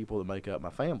is the people that make up my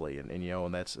family, and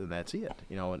that's it.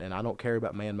 And I don't care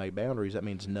about man-made boundaries. That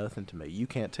means nothing to me. You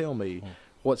can't tell me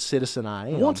what citizen I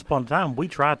am. Once upon a time, we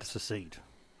tried to secede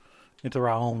into our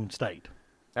own state.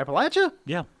 Appalachia?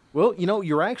 Yeah. Well,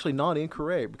 you're actually not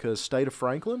incorrect, because state of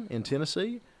Franklin in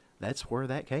Tennessee, that's where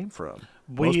that came from.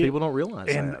 Most people don't realize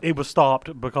and that. it was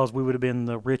stopped because we would have been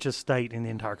the richest state in the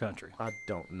entire country. I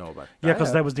don't know about that. Yeah,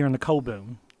 because that was during the coal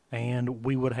boom, and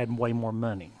we would have had way more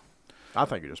money. I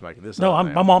think you're just making this No, up.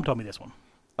 my man. mom told me this one.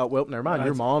 Oh, well, never mind.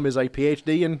 Your That's- mom is a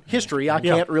PhD in history. I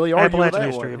Yeah, can't really argue with Appalachian that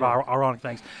history one. of ironic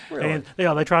things. Really? And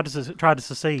they tried to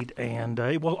secede, and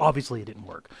obviously it didn't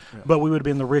work. But we would have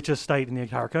been the richest state in the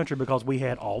entire country because we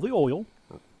had all the oil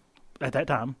at that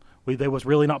time. There was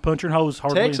really not punching holes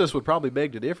hardly. Texas would probably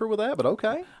beg to differ with that, but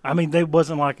okay. I mean,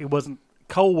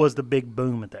 coal was the big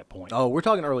boom at that point. Oh, we're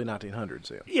talking early 1900s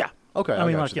then. Yeah. Okay, I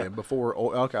mean, got like, you yeah. then. Before,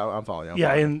 okay, I'm following you. I'm Yeah,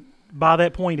 following you. and by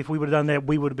that point, if we would have done that,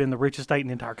 we would have been the richest state in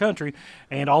the entire country,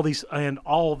 and all these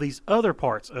other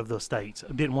parts of the states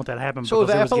didn't want that to happen. So if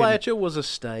because it was getting- Appalachia was a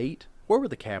state, where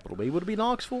would the capital be? Would it be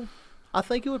Knoxville? I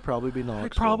think it would probably be Knoxville.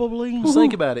 probably Just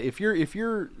think about it. If you're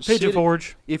Pigeon sitting-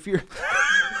 Forge. If you're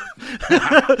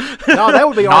no, that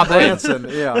would be Not Art then. Branson.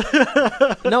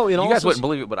 Yeah. No, in You all guys sinc- wouldn't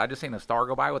believe it, but I just seen a star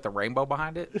go by with a rainbow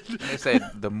behind it. And they said,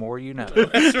 "The more you know."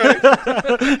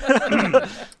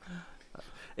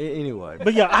 Anyway,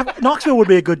 But yeah, Knoxville would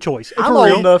be a good choice. I'm For old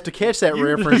real. enough to catch that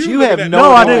reference. You look have at that. no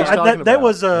No, I idea do. what he's talking That about.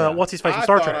 was what's his face from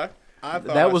Star Trek. I thought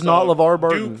That I was saw not LeVar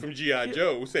Burton. Duke from G.I.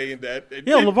 Joe saying that. And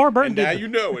Yeah, LeVar Burton And now did. you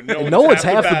know, and And no one's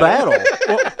half the battle.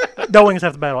 Knowing is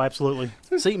half the battle, absolutely.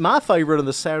 See, my favorite of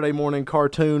the Saturday morning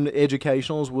cartoon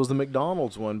educationals was the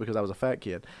McDonald's one, because I was a fat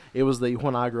kid. It was the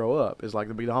When I Grow Up. It's like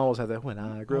the McDonald's had that When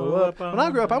I Grow Up. When I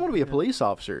grow up, I want to be a police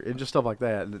officer and just stuff like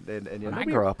that. And When I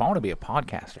grow up, I want to be a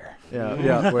podcaster.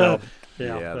 Yeah. Well.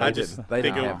 Yeah. Yeah. I they just didn't, they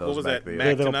think didn't of- have those what was back that, then. Mac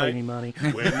Yeah, they don't pay tonight? any money.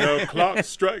 When the clock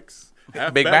strikes,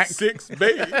 half Big past Mac? 6,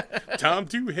 babe, time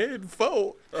to head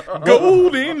for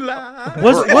golden line.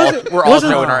 Was We're all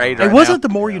wasn't- showing our age It right wasn't now.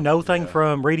 the more you know thing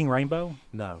from Reading Rainbow.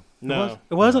 No. No.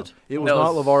 It wasn't. It was No,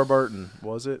 not it was- LeVar Burton,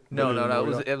 was it? No.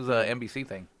 Maybe It was a NBC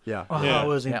thing. Yeah. Oh, Yeah. it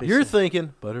was Yeah. NBC. You're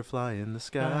thinking, butterfly in the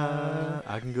sky,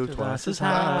 I can go twice as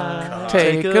high.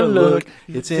 Take a look.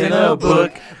 It's in a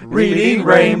book, Reading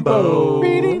Rainbow.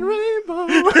 Reading Rainbow.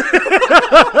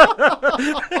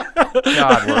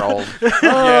 God, we're old.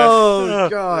 Oh,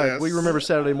 God. Yes. We remember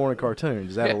Saturday morning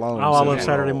cartoons. That Yeah. alone. Oh, I says love we're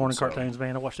Saturday old, morning so. cartoons,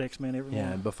 man. I watched X-Men every Yeah,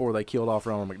 morning. and before they killed off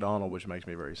Ronald McDonald, which makes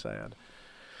me very sad.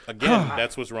 Again,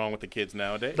 that's what's wrong with the kids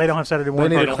nowadays. They don't have Saturday They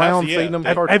morning. need a don't clown have to- yeah. feeding them.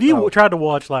 Have you Oh. tried to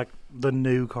watch like the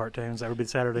new cartoons that would be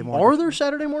Saturday morning? Are there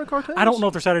Saturday morning cartoons? I don't know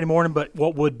if they're Saturday morning, but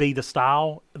what would be the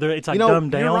style? It's like You know,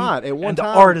 dumbed down. you're right. At one and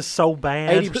time, the art is so bad.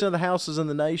 80% of the houses in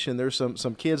the nation, there's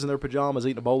some kids in their pajamas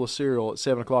eating a bowl of cereal at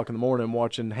 7 o'clock in the morning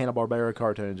watching Hanna-Barbera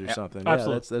cartoons or something. Yeah,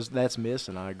 absolutely. that's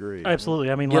missing. I agree. Absolutely.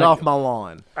 I mean, Get like, off my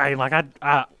lawn.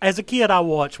 I as a kid, I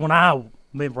watched when I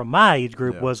from my age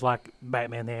group Yeah. was like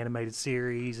Batman the Animated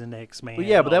Series and X-Men. But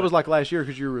yeah, and but all that was like last year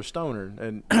because you were a stoner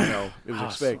and it was I'd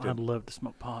expected. love to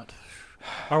smoke pot.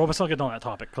 All right, let's not get on that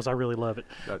topic because I really love it.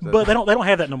 That- But they don't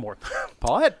have that no more.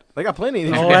 Pot? They got plenty.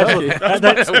 In Oh, Kentucky.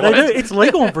 absolutely. They do. It's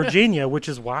legal in Virginia, which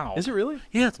is wild. Is it really?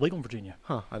 Yeah, it's legal in Virginia.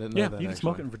 Huh? I didn't know Yeah, that. you can actually.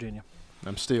 smoke it in Virginia.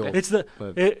 I'm still. It's the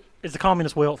but- it's the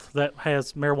communist wealth that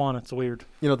has marijuana. It's weird.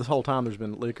 this whole time there's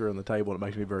been liquor on the table, and it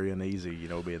makes me very uneasy. Being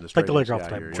the Take the straight liquor edge off guy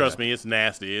the here, table. Trust me, it's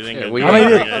nasty. It ain't Yeah, gonna we, do I mean,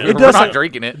 anything. it we're does- not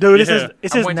drinking it. Dude, it Yeah. says I'm waiting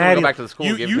till we natty. go back to the school.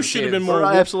 and give it You to the should have kids. been more.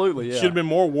 Absolutely, yeah. Should have been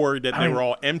more worried that they mean- were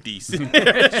all empty.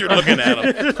 As you're looking at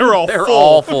them, they're all They're full.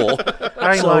 all full.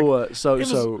 I ain't like, it's so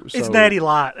natty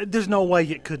light. There's no way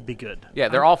it could be good. Yeah,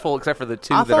 they're all full except for the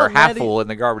two I that are thought half Natty- full in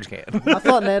the garbage can. I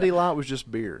thought Natty Light was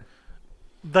just beer.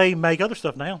 They make other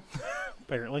stuff now,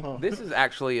 apparently. This is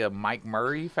actually a Mike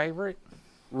Murray favorite.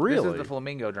 Really? This is the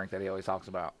flamingo drink that he always talks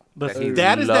about. That's- he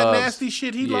That is that loves. nasty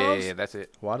shit he yeah, loves. Yeah, that's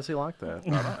it. Why does he like that?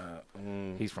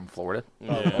 He's from Florida.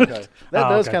 Okay, that Oh,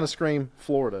 does okay. kind of scream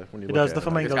Florida when you It look does. at The it.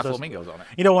 flamingo It's got does. flamingos on it.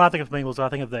 You know, when I think of flamingos, I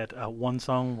think of that one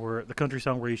song where the country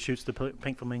song where he shoots the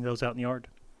pink flamingos out in the yard.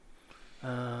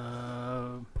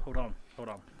 Hold on. Wait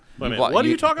a You've minute, lo- what are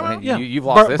you- you talking about? Yeah, You've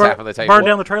lost this half of the table. Burn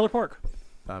down the trailer park.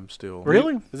 I'm still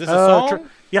Really? Is this a song?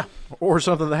 Yeah. or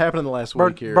something that happened in the last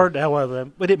Burned. week here. Burned. Well,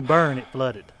 it didn't burn. It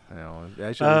flooded. Actually,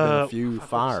 there's been a few fuck,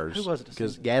 fires who was it that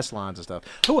because sang gas lines and stuff.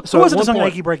 Who So was at it that sung one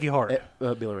point- "Achy Breaky Heart"?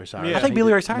 Billy Ray Cyrus. Yeah. I think He Billy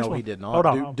did- Ray Cyrus No, won. he did not. Hold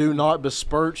on. Do not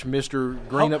besmirch Mr.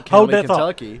 Greenup Hold County, that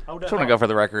thought. Kentucky. Hold Just that want to go thought. for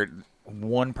the record.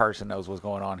 One person knows what's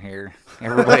going on here.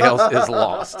 Everybody else is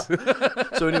lost.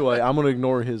 So anyway, I'm going to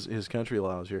ignore his country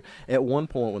laws here. At one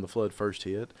point, when the flood first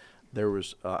hit, there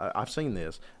was I've seen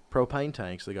this propane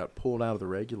tanks that got pulled out of the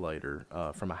regulator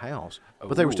from a house,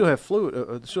 but they were still have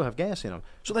fluid, still have gas in them.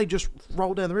 So they just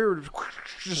rolled down the river,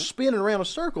 just spinning around a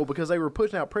circle because they were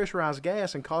pushing out pressurized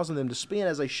gas and causing them to spin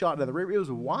as they shot down the river. It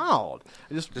was wild.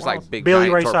 Just wild. like big Billy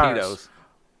giant Ray Cyrus. torpedoes.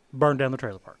 Burned down the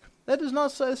trailer park. That does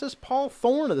not say. It says Paul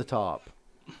Thorne at the top.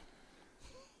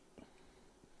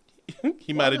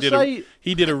 He might have to did say- a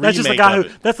he did a That's just the remake guy of who.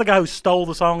 it. That's the guy who stole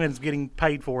the song and is getting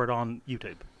paid for it on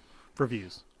YouTube for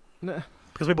views. Nah.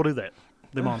 Because people do that.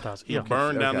 They monetize it. He Yeah.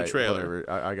 burned down the Okay, trailer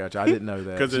whatever. I got you. I didn't know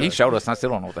that. 'Cause He showed us. And I still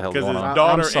don't know what the hell's because going his on.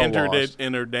 daughter I'm so entered lost. it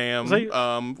in her damn See?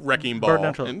 wrecking Burned ball.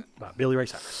 down trailer. And By Billy Ray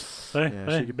Cyrus. Hey,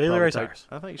 Yeah, she could Billy probably Ray take- Cyrus.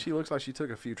 I think she looks like she took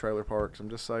a few trailer parks. I'm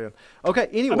just saying. Okay,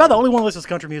 anyway. I'm not the only one that listens to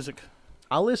country music.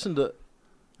 I listen to.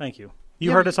 Thank you. You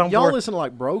Yeah, heard the song Y'all before? listen to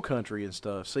like bro country and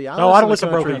stuff. See, I No, I don't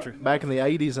listened listen to bro country. back in the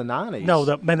 80s and 90s. No,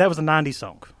 man, that was a 90s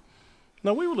song.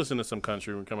 no, we were listening to some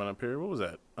country when coming up here. What was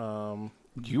that?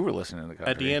 You were listening to the country.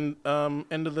 At the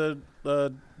end of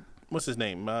the what's his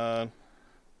name?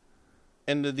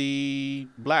 End of the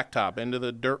blacktop, end of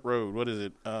the dirt road. What is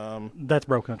it? That's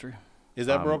bro country. Is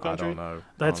that bro I country? don't know.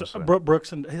 That's honestly.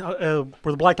 Brooks and where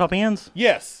the blacktop ends.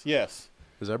 Yes, yes.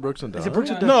 Is that Brooks and Dunn? Is it Brooks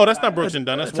and Dunn? No, that's not Brooks and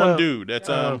Dunn. That's it's, one dude. That's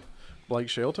Blake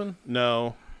Shelton?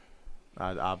 no.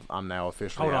 I'm now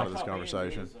officially Hold out on. of this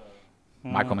conversation.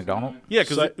 Michael McDonald. Yeah,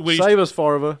 because Save us,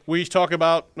 Farva. we talk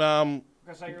about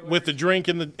Say your with the drink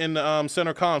in the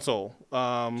center console.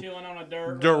 chilling on a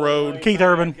Dirt road. lake Keith back,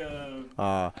 Urban.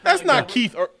 That's not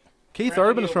Keith. Keith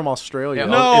Urban is from Australia. Yeah,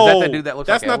 No, is that the dude that looks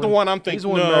that's like not the Edwin? one I'm thinking. He's the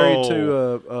one no. married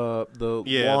to the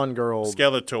Yeah, blonde girl.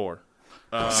 Skeletor.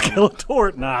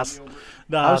 Skeletor. Nice.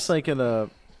 I was thinking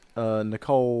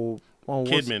Nicole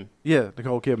Kidman. Yeah,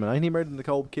 Nicole Kidman. Ain't he married to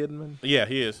Nicole Kidman? Yeah,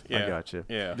 he is. Yeah. I got you.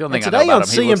 Yeah, The only And thing I know today on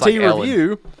about him, he looks like CMT Ellen.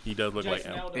 Review. he does look like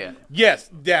Jason him. Aldean. Yeah. Yes,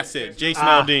 that's it. Jason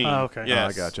Aldean. okay.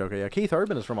 Yes. I got you. Okay, yeah. Keith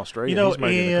Urban is from Australia. You know, He's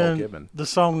married to in Nicole Kidman. the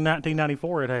song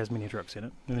 1994, it has mini trucks in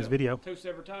it in his video. Two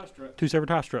separate tie strips. 2 separate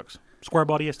tie trucks, square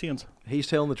body S10s. He's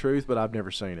telling the truth, but I've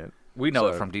never seen it. We know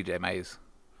it So- from DJ Mays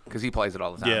because he plays it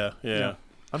all the time. Yeah, yeah.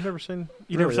 I've never seen.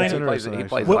 You never Really, seen that's it? Plays it- he interesting,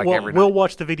 plays actually. it like every We'll night.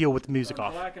 watch the video with the music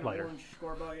off Black and later. orange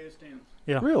square body S10.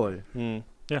 Yeah, Really? yeah.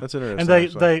 That's interesting. And they,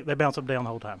 actually. they bounce up and down the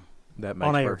whole time that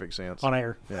on makes air. perfect sense. on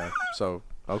air. Yeah. So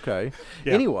okay.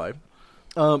 Yeah. Anyway,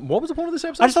 what was the point of this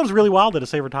episode? I just thought it was really wild that a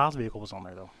Saber Ties vehicle was on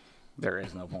there though. There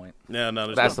is no point. No,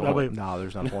 there's That's no the point. point. No,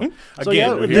 there's no point.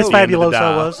 Again, we're here This at the end of the Fabuloso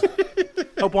dial. was.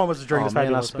 Whole point was to drink Oh this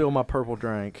man, I Fabuloso. spilled my purple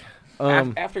drink.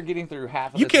 After getting through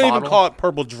half of You this can't even bottle, call it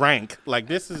purple drank. Like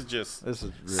this is just. This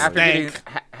is really after getting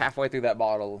Stank. halfway through that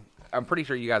bottle, I'm pretty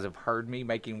sure you guys have heard me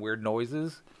making weird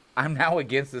noises. I'm now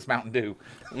against this Mountain Dew.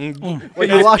 Well,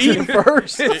 you watched it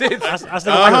first. I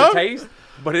still I like like the taste,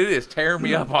 but it is tearing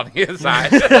me up on the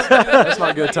inside. That's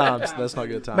not good times. That's not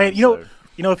good times. Man, so.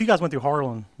 you know, if you guys went through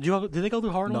Harlan, did they go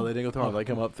through Harlan? No, they didn't go through Harlem. They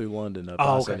come up through London up Oh,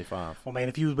 I okay. 75. Well, man,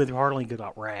 if you went through Harlan, you could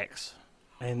like Rax,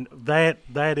 and that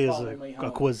is Follow me a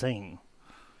home. cuisine.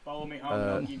 Follow me home.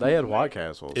 I'll give They you had the White map.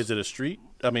 Castles. Is it a street?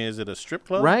 I mean, is it a strip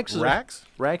club? Rax?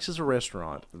 Rax? Is a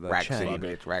restaurant. The Rack chain. City,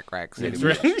 bitch. Rack City. It's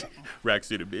bitch. Rack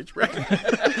City, bitch. Rack.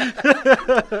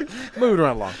 Moving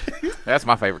right along. That's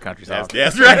my favorite country song.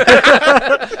 That's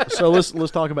right. So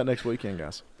let's talk about next weekend,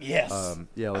 guys. Yes.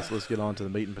 Yeah, let's get on to the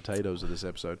meat and potatoes of this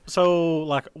episode. So,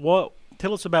 like,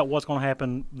 tell us about what's going to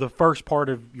happen. The first part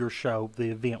of your show,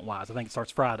 the event wise, I think it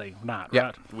starts Friday night, Yeah.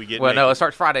 right? We get Well, no, naked. it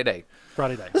starts Friday day.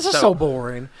 Friday day. This is so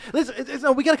boring.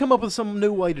 We got to come up with some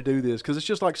new way to do this because it's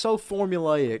just like so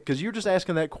formulaic. Because you're just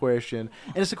asking that question,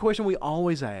 and it's a question we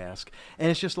always ask,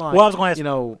 and it's just like, Well, I was going to ask you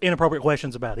know, inappropriate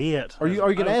questions about it. are you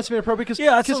going to ask me inappropriate? Cause,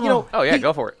 Yeah, I 'cause, just you know, wanna- Oh, yeah, he-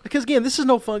 go for it. Because again, this is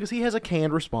no fun because he has a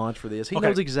canned response for this. He Okay.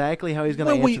 knows exactly how he's going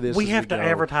to Well, answer this. we as have to go.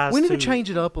 advertise We need to to- change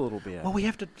it up a little bit. Well, we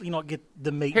have to, get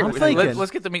the meat. Here, I'm let's thinking-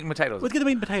 let's get the meat and potatoes. get the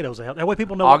meat and potatoes out. That way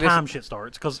people know August- what time shit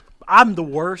starts. Because I'm the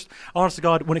worst. Honest to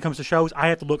God, when it comes to shows, I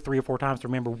have to look 3 or 4 times to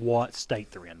remember what state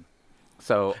they're in.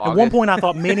 So At one point, I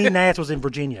thought Mini Nats was in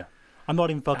Virginia. I'm not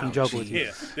even fucking joking with you.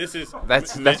 Yeah, this is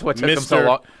That's what took him so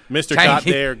long. Mr. Shane, got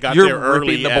there you're early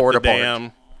ripping the at board the apart.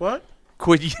 damn what?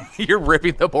 Quit! You're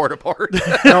ripping the board apart.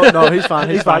 no, he's fine.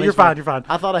 He's fine. You're fine. You're fine.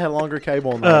 I thought I had longer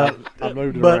cable on that. I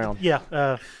moved it But around. yeah,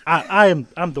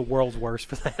 I'm the world's worst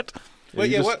for that. Well,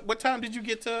 you yeah. just- What time did you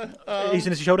get to? East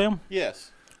Tennessee Showdown.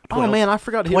 Yes. Oh man, I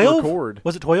forgot to hit 12? record.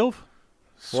 Was it 12?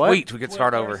 Sweet, we could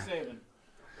start over. 12:37.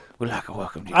 We'd like to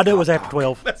welcome you. I knew it was after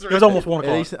 12. It was almost 1 At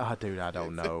o'clock. least- oh, dude, I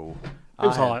don't know. It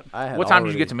was hot. What time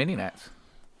did you get to Mini Nats?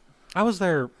 I was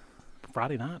there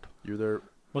Friday night. You're there.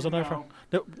 Was I there? Friday?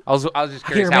 No, I was just can't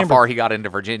curious how remember. far he got into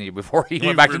Virginia before he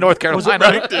went back to North was it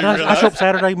Carolina. right? Did I show up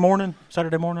Saturday morning.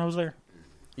 Saturday morning, I was there.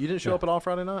 You didn't show up at all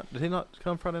Friday night? Did he not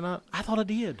come Friday night? I thought I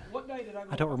did. What day did I go?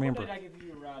 I don't remember. What day did I give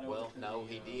you a ride over Well, to no,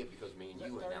 the, he did because me and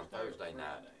you went down Thursday night.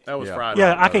 That was Yeah. Friday.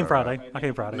 Yeah, I came Friday. I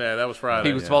came Friday. Yeah, that was Friday.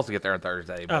 He was supposed to get there on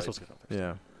Thursday. I But was supposed to get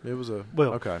there. Yeah, it was a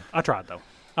Well, okay. I tried though.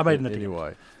 I made it in the deal.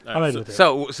 Anyway, I made it in the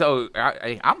deal. So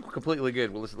I'm completely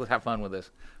good. Well, let's have fun with this.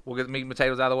 We'll get the meat and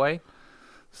potatoes out of the way.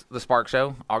 The Spark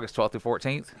Show, August 12th through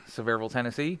 14th, Sevierville,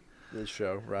 Tennessee. this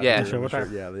show, right? Yeah. here, Show, what the shirt-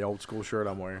 time? yeah, the old school shirt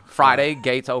I'm wearing. Friday,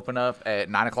 gates open up at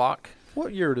 9 o'clock.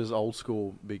 What year does old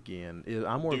school begin?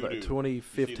 I'm wearing a Doo-doo.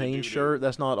 2015 doo-doo. shirt.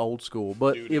 That's not old school,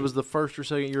 but Doo-doo. it was the first or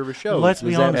second year of a show. Let's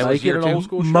be Does that honest. make it an Year two. old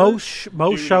school shirt?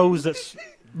 Most shows that's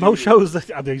most shows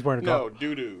that I think he's wearing a No, coat.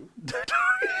 doo doo.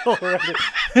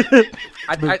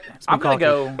 I'm gonna cocky.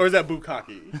 go. Or is that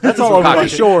bukkake? That's all over my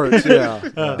Bukkake. shorts.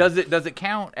 Yeah. Does it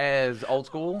count as old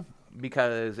school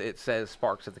because it says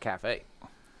Sparks at the cafe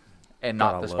and God, not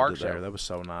I the loved Spark it there. Show? That was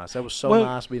so nice. That was so Well,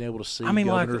 nice being able to see I mean,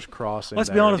 like, Governor's Crossing. let's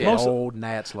be there, honest, the most of- old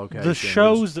Nats location. The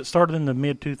shows that started in the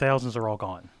mid 2000s are all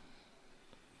gone.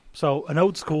 So an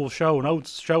old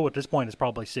show at this point is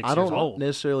probably 6 I years don't old.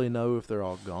 necessarily know if they're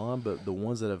all gone, but the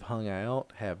ones that have hung out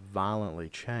have violently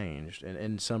changed,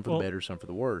 and some for Well- the better, some for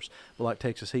the worse. But like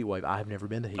Texas Heat Wave, I have never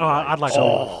been to Heat Oh, Wave. I'd like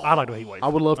to heat wave. I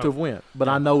would love to have went, but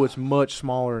I know it's much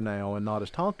smaller now and not as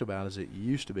talked about as it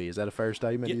used to be. Is that a fair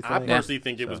statement? do you I think? personally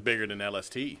think it was bigger than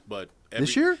LST, but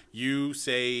This year? you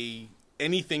say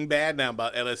anything bad now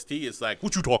about LST, it's like,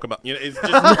 what you talking about? You know, it's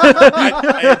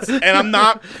just, and I'm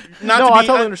not. No, to I be-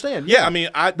 totally understand. Yeah, Yeah. I mean,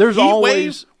 There's Heat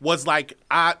always- Wave was like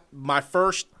my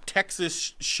first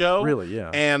Texas show. Really, yeah.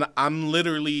 And I'm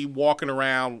literally walking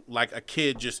around like a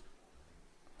kid, just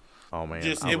Oh man,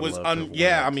 just I it would was love to have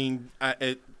yeah. I went. mean,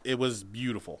 it was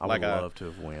beautiful. I like would love to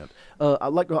have went. I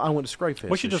went to Scrape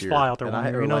Fest. We should this just year, fly out there and one I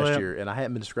had year, you know last that? year, and I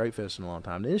hadn't been to Scrape Fest in a long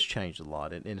time. And it's changed a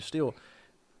lot, and it's still.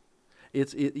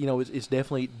 It's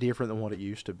definitely different than what it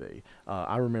used to be.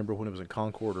 I remember when it was in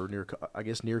Concord or near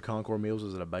Concord Mills,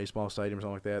 was it a baseball stadium or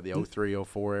something like that? The 03,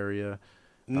 04 area.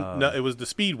 no, it was the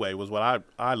Speedway was what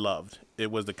I loved. It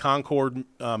was the Concord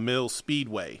Mills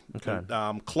Speedway. Okay.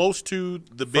 Close to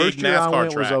the big First year I NASCAR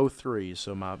went track. was 03,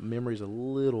 so my memory's a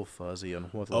little fuzzy on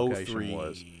what the location 03.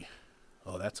 was.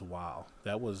 Oh, that's a while.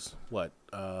 That was what?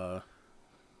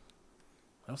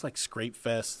 That was like Scrape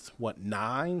Fest. What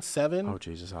 9, 7? Oh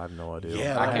Jesus, I have no idea.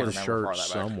 Yeah, I I have can't a remember shirt far that back.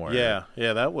 somewhere.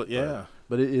 Yeah, that was yeah.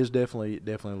 But it is definitely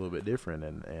a little bit different,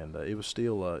 and it was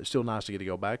still nice to get to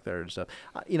go back there and stuff.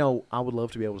 I would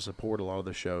love to be able to support a lot of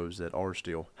the shows that are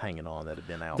still hanging on that have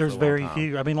been out. There's for a long very time.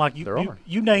 few. I mean, like There are.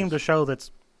 you named a show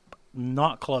that's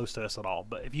not close to us at all.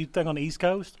 But if you think on the East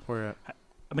Coast, Where at?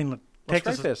 I mean, Well,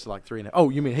 Texas. Straight Fest is like 3.5. Oh,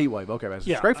 you mean Heat Wave? Okay, man. So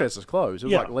Yeah, Straight Fest is closed. It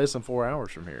was yeah. like less than 4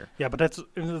 hours from here. Yeah, but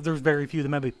there's very few. There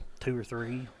may be 2 or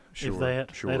 3, Sure, if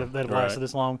that. sure. That have Right. lasted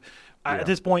this long. Yeah, At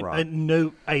this point, right.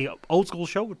 a old school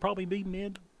show would probably be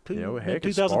mid You know, heck,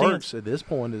 2010s. Sparks at this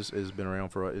point has been around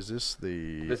for. Is this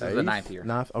the? This is the 9th year.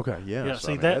 Ninth. Okay, yeah. Yeah, so,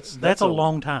 see I mean, that's a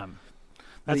long time.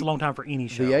 That's The- a long time for any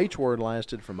show. The H word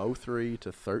lasted from 03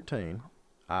 to 13.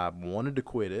 I wanted to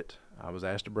quit it. I was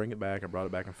asked to bring it back. I brought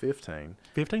it back in 15.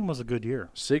 15 was a good year.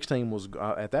 16 was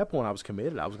at that point I was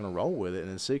committed. I was going to roll with it, and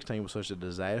then 16 was such a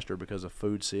disaster because of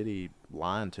Food City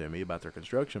lying to me about their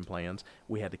construction plans.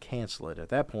 We had to cancel it. At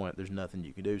that point, there's nothing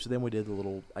you can do. So then we did the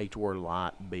little H-word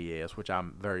light BS, which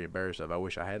I'm very embarrassed of. I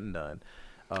wish I hadn't done.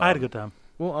 I had a good time.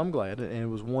 Well, I'm glad, and it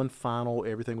was one final.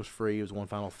 Everything was free. It was one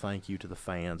final thank you to the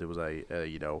fans. It was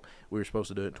we were supposed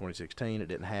to do it in 2016. It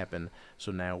didn't happen,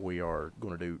 so now we are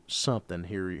going to do something.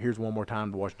 Here's one more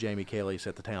time to watch Jamie Kelly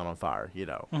set the town on fire.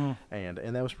 Mm-hmm.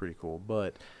 And that was pretty cool.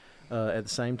 But at the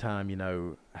same time,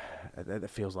 that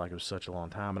feels like it was such a long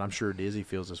time, and I'm sure Dizzy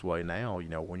feels this way now.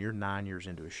 When you're 9 years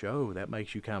into a show, that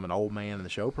makes you kind of an old man in the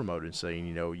show promoting scene.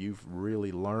 You've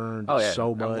really learned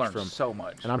so much I've learned from so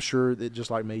much. and I'm sure that just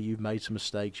like me, you've made some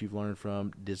mistakes you've learned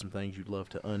from, did some things you'd love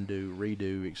to undo,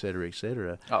 redo, et cetera, et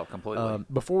cetera. Oh, completely.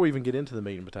 Before we even get into the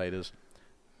meat and potatoes,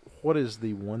 what is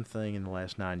the one thing in the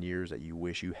last 9 years that you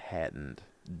wish you hadn't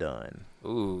done?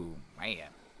 Ooh, man.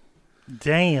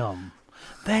 Damn.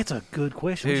 That's a good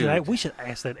question. Dude. We should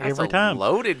ask that That's every a time.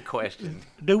 loaded question.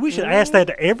 Dude, we should ask that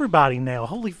to everybody now.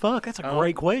 Holy fuck, that's a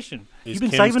great question. Is You've been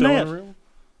Kim saving still that. in the room?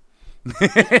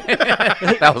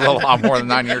 That was a lot more than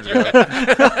 9 years ago.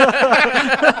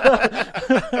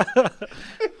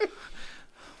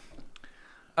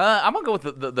 I'm going to go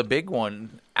with the big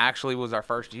one. Actually was our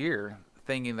first year,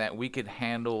 thinking that we could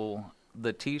handle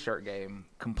the T-shirt game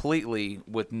completely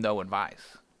with no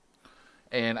advice.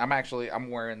 And I'm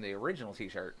wearing the original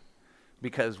T-shirt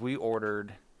because we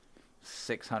ordered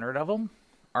 600 of them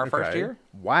our first Okay. year,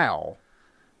 Wow.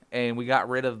 and we got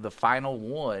rid of the final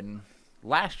one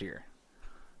last year.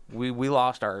 We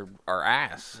lost our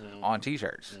ass on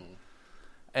T-shirts.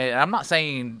 And I'm not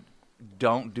saying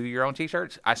don't do your own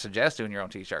T-shirts. I suggest doing your own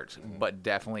T-shirts, but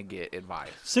definitely get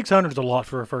advice. 600 is a lot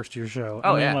for a first year show.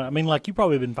 Oh, I mean, yeah. I mean, like, you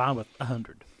probably been fine with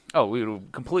 100. Oh, we were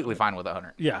completely fine with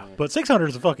 100. Yeah, but 600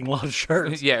 is a fucking lot of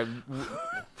shirts. Yeah,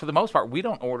 for the most part, we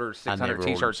don't order I 600 never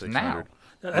ordered T-shirts 600. now.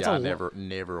 That's I a lot.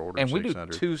 never ordered And we do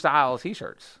 600. 2 styles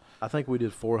T-shirts. I think we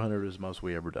did 400 is the most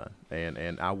we ever done.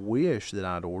 And I wish that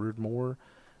I'd ordered more.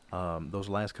 Those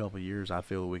last couple of years, I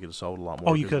feel that we could have sold a lot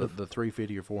more. Oh, you 'cause could've. The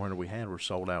 350 or 400 we had were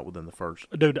sold out within the first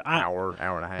Dude, hour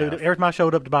and a half. Dude, every time I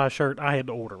showed up to buy a shirt, I had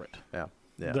to order it. yeah.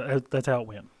 That's how it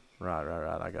went. Right.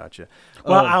 I got you.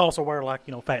 Well, I also wear, like,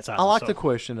 fat sizes. I like so the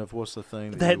question of what's the thing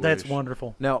that you that's wish.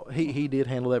 wonderful. Now he did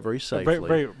handle that very safely.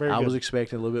 very I was good.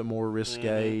 expecting a little bit more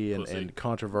risque We'll see. and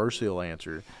controversial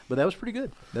answer, but that was pretty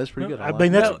good. That's pretty good. I like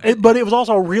mean, that. but it was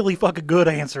also a really fucking good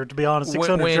answer, to be honest.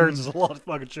 600 When- shirts is a lot of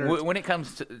fucking shirts. When it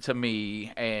comes to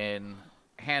me and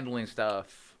handling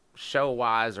stuff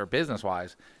show-wise or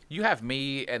business-wise, you have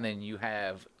me and then you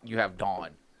have Dawn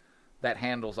that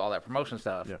handles all that promotion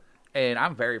stuff. Yeah. And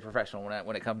I'm very professional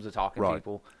when it comes to talking to Right.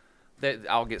 people. That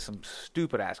I'll get some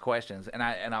stupid ass questions, and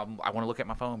I want to look at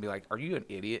my phone and be like, "Are you an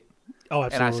idiot?" Oh,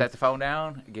 And absolutely. I set the phone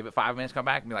down, give it 5 minutes, come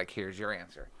back, and be like, "Here's your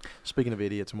answer." Speaking of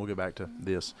idiots, and we'll get back to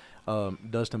this.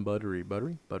 Dustin Buttery. I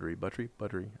never Buttery.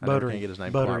 can't get his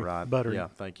name Buttery. quite right. Buttery. Yeah,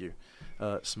 thank you.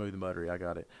 Smooth and buttery. I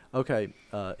got it. Okay.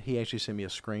 He actually sent me a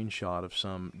screenshot of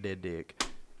some dead dick.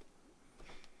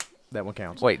 That one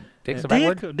counts. Wait, Dick's a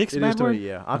bad word? Dick's a It is bad to me, word?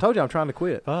 yeah. I told you I'm trying to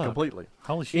quit Fuck. completely.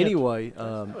 Holy shit. Anyway, Dick?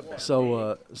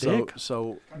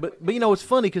 but it's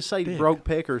funny because say Dick. broke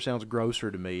pecker sounds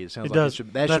grosser to me. It sounds It like does.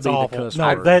 that That's should be awful. the cuss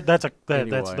No, word. that's Anyway.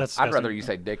 that's I'd disgusting. rather you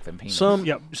say dick than penis. some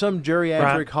Yep. some geriatric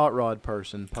Right. hot rod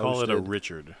person Call it a posted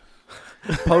Richard.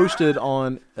 posted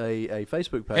on a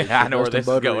Facebook page. I for know where Dustin this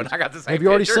is going. Buttery's. I got the same Have you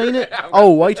already picture. seen it?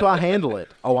 Oh, wait till I handle it.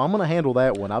 Oh, I'm going to handle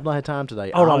that one. I've not had time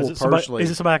today. Hold I on. will Is it personally.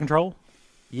 somebody I control?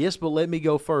 Yes, but let me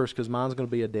go first because mine's going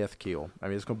to be a death kill. I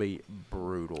mean, it's going to be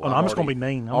brutal. Oh, no, I'm just gonna be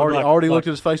mean. I'm Already, gonna be like- already like- looked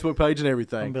at his Facebook page and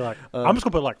everything. I'm gonna be like, Uh, I'm just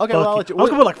gonna put like, okay, fuck well, I'll you. let you- I'm just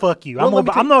gonna be like, fuck you. well, let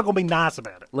me I'm not gonna be nice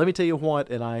about it. Let me tell you what,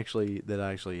 and I actually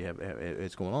have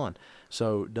it's going on.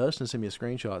 So Dustin sent me a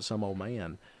screenshot of some old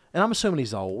man, and I'm assuming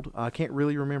he's old. I can't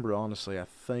really remember honestly. I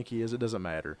think he is. It doesn't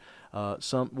matter.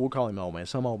 We'll call him old man.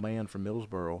 Some old man from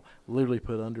Middlesboro literally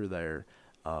put under there.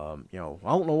 I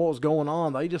don't know what was going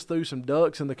on. They just threw some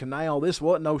ducks in the canal. This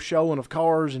wasn't no showing of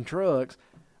cars and trucks.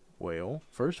 Well,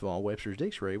 first of all, Webster's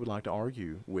Dictionary would like to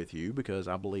argue with you because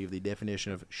I believe the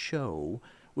definition of show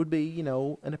would be, you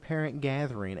know, an apparent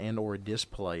gathering and or a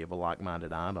display of a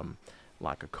like-minded item,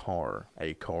 like a car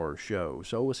show.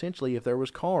 So essentially, if there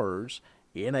was cars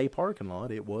in a parking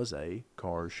lot, it was a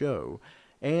car show.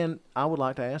 And I would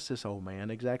like to ask this old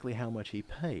man exactly how much he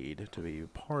paid to be a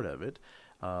part of it.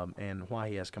 And why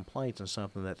he has complaints on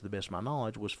something that, to the best of my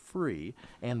knowledge, was free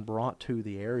and brought to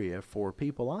the area for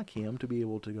people like him to be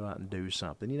able to go out and do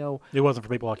something. You know, It wasn't for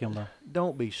people like him, though.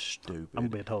 don't be stupid. I'm gonna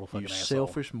be a total fucking You asshole.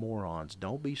 selfish morons.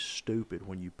 Don't be stupid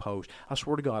when you post. I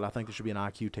swear to God, I think there should be an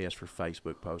IQ test for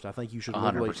Facebook posts. I think you should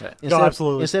literally 100%.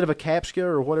 Absolutely. Instead of a CAPTCHA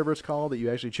or whatever it's called that you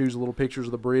actually choose the little pictures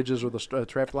of the bridges or the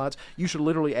traffic lights, you should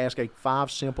literally ask 5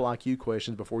 simple IQ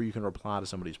questions before you can reply to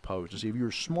somebody's post to see if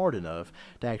you're smart enough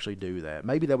to actually do that.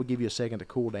 Maybe that would give you a second to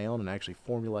cool down and actually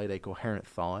formulate a coherent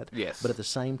thought. Yes. But at the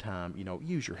same time, you know,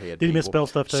 use your head. Did he people. misspell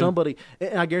stuff too? Somebody,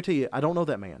 and I guarantee you, I don't know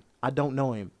that man. I don't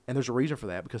know him, and there's a reason for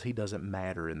that because he doesn't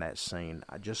matter in that scene.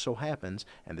 It just so happens,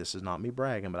 and this is not me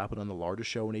bragging, but I put on the largest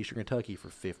show in Eastern Kentucky for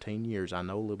 15 years. I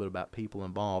know a little bit about people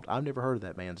involved. I've never heard of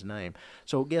that man's name.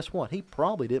 So guess what? He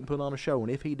probably didn't put on a show,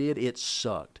 and if he did, it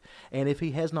sucked. And if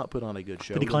he has not put on a good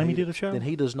show, Did he then claim he did a show? Then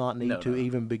he does not need No, to no.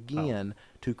 even begin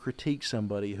to critique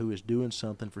somebody who is doing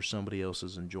something for somebody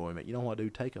else's enjoyment. You know what,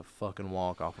 dude? Take a fucking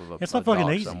walk off of a, It's not a fucking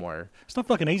dock easy. somewhere. It's not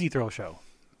fucking easy throw show.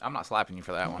 I'm not slapping you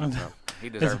for that one. So he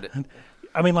deserved it.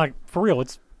 I mean, like, for real,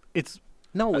 it's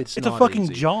No, it's It's a not fucking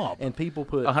easy. job. And people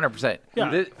put 100%.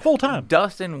 Yeah, full-time.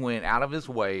 Dustin went out of his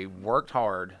way, worked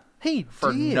hard he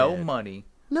for did. no money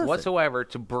Nothing. whatsoever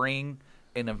to bring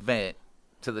an event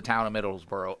to the town of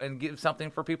Middlesboro and give something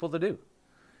for people to do.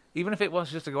 Even if it was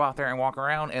just to go out there and walk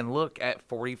around and look at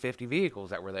 40, 50 vehicles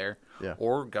that were there, Yeah.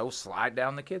 or go slide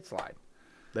down the kid slide.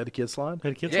 That a kid slide?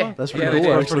 Had a kid Yeah. slide? That's Yeah, pretty they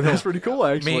cool, did. actually. That's pretty cool,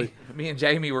 actually. Me and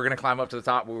Jamie were going to climb up to the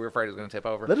top, but we were afraid it was going to tip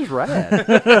over. That is rad.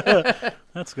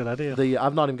 That's a good idea.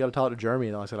 I've not even got to talk to Jeremy,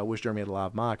 and like I said, I wish Jeremy had a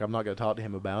live mic. I'm not going to talk to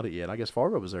him about it yet. I guess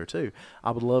Fargo was there, too.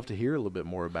 I would love to hear a little bit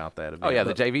more about that event. Oh, yeah,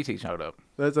 the But JVT showed up.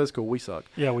 that's cool. We suck.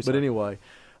 Yeah, we But suck. anyway,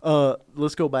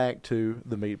 let's go back to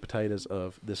the meat and potatoes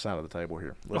of this side of the table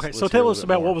here. Okay, so tell us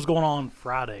about what was going on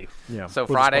Friday. Yeah. So With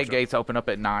the Friday, sports show. gates open up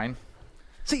at 9.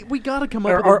 See, we got to come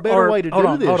up with a better way to hold do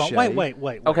on, this, hold on. Shay.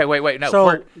 Wait. Okay, wait. No.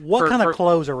 So, what kind of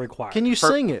clothes are required? Can you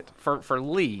sing it? For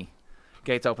Lee,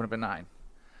 gates open up at 9.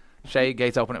 Shay,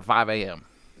 gates open at 5 a.m.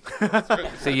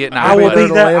 See you at 9. I will there be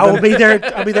at there. I 11. will be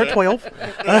there. I'll be there at 12.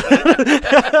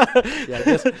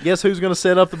 Yeah, guess who's going to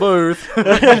set up the booth?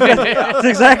 That's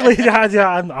exactly. Yeah,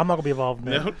 I'm not gonna be involved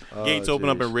in that. Gates open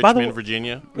up in jeez. By the Richmond, way-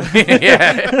 Virginia.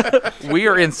 Yeah. We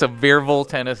are in Sevierville,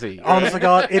 Tennessee. Honest to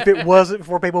God, if it wasn't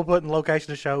for people putting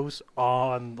location of shows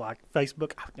on like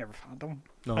Facebook, I'd never find them.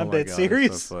 Oh I'm my dead God, serious.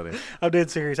 that's so funny. I'm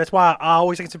dead serious. That's why I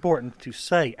always think it's important to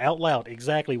say out loud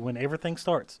exactly when everything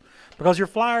starts, because your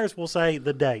flyers will say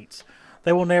the dates.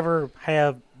 They will never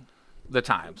have The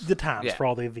times. the times Yeah. for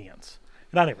all the events,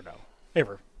 and I never know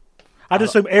ever. I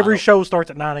just assume every show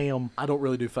starts at 9 a.m. I don't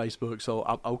really do Facebook,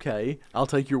 so okay. I'll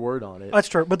take your word on it. That's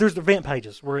true, but there's event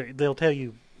pages where they'll tell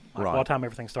you like, Right. what time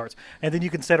everything starts, and then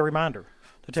you can set a reminder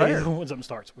to tell Fair. you when something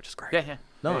starts, which is great. Yeah.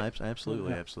 No, Yeah.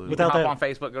 absolutely, Yeah. absolutely. Without Hop that- on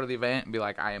Facebook, go to the event, and be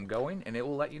like, I am going, and it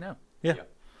will let you know. Yeah.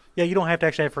 Yeah, you don't have to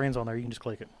actually have friends on there. You can just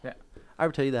click it. Yeah. I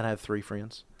ever tell you that I have 3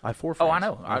 friends? I have 4 friends. Oh, I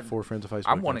know. I have 4 friends on Facebook.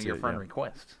 I'm one of that's your it, friend yeah.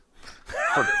 requests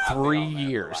for 3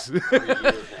 years. 3 years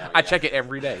now. I check it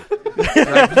every day.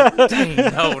 Like, dang,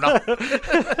 no.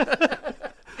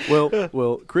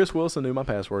 Well, Chris Wilson knew my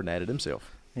password and added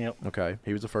himself. Yep. Okay,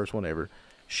 he was the first one ever.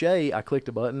 Shay, I clicked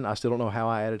a button. I still don't know how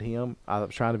I added him. I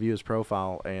was trying to view his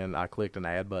profile, and I clicked an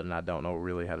add button. I don't know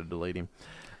really how to delete him.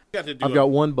 Got to do I've got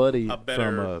one buddy a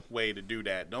better from way to do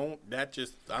that.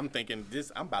 I'm thinking this.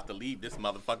 I'm about to leave. This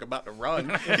motherfucker about to run.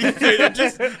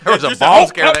 There was a ball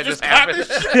scare that just happened.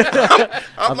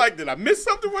 I'm like, did I miss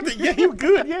something with it? Yeah, he was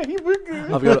good. Yeah, he was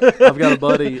good. I've got a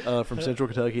buddy from Central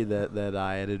Kentucky that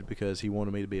I added because he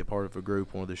wanted me to be a part of a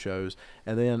group, one of the shows.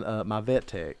 And then my vet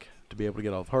tech, to be able to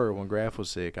get off her when Graf was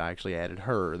sick, I actually added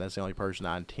her. That's the only person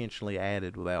I intentionally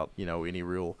added without any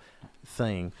real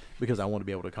thing because I want to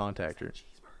be able to contact her.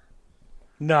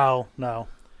 No.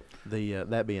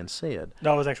 That being said,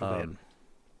 No, it was actually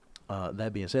bad.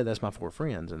 that being said, that's my 4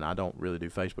 friends, and I don't really do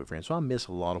Facebook friends, so I miss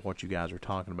a lot of what you guys are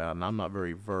talking about, and I'm not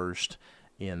very versed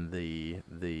in the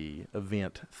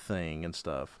event thing and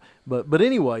stuff. But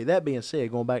anyway, that being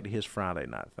said, going back to his Friday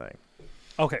night thing.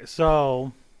 Okay,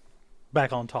 so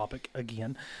back on topic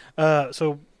again.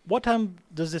 So what time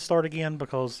does this start again?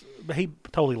 Because he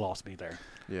totally lost me there.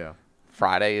 Yeah.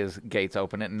 Friday is gates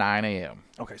open at 9 a.m.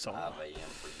 Okay, so 5 a.m. for you.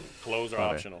 Clothes are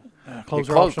optional. clothes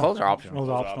are Clothes optional. are optional. Clothes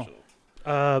are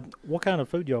optional. What kind of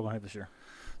food y'all gonna have this year?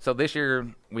 So this year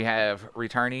we have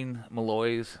returning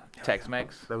Malloy's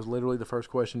Tex-Mex. That was literally the first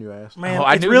question you asked. Man, Oh,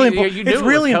 I it's knew really you- important. you knew It's it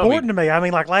was really coming. important to me. I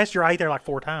mean, like last year I ate there like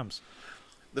 4 times.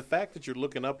 The fact that you're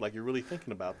looking up like you're really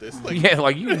thinking about this. Like, Yeah,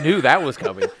 like you knew that was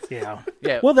coming. Yeah.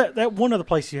 Yeah. Well, that one other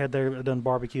place you had there that done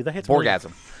barbecue, they had some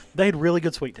Borgasm. They had really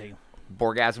good sweet tea.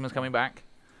 Borgasm is coming back.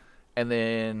 And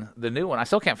then the new one, I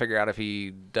still can't figure out if he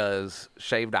does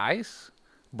shaved ice,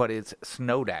 but it's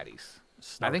Snow Daddies.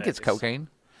 I think it's Daddies. cocaine.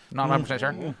 Not 100%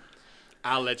 sure.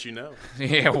 I'll let you know.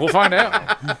 Yeah, we'll find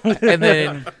out.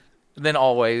 And then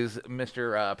always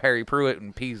Mr. Perry Pruitt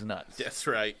and Peas Nuts That's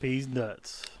right. Peas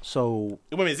nuts. So, Wait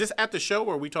a minute, is this at the show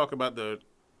or are we talking about the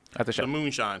at the show.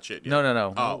 moonshine shit?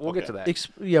 No. Oh, We'll get okay. to that.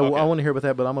 well, Okay. I want to hear about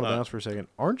that, but I'm going to Uh, bounce for a second.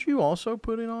 Aren't you also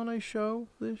putting on a show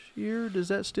this year? Is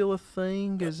that still a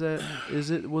thing? Was it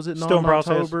not Still in in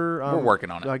process. October? We're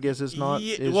working on it. I guess it's not.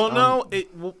 Yeah, it's, well, no.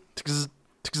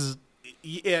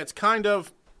 Yeah, it's kind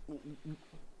of.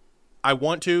 I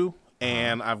want to,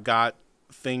 and I've got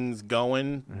things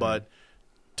going, but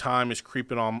time is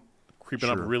creeping up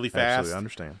really fast. Absolutely, I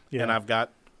understand. Yeah. And I've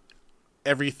got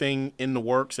everything in the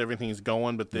works. Everything's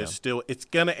going, but there's still. It's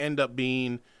gonna end up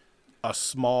being a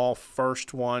small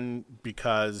first one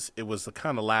because it was the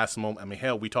kind of last moment. I mean,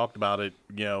 hell, we talked about it.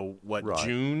 Right.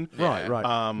 June? Right,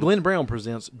 right. Glenn Brown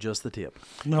presents Just the Tip.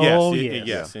 Oh, yes, yes.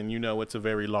 yes, and it's a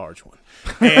very large one.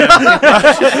 And,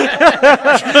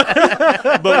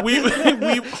 but we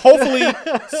hopefully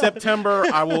September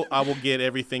I will get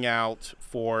everything out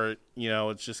for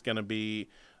it's just going to be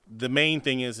the main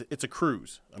thing is it's a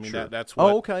cruise. I mean that's what.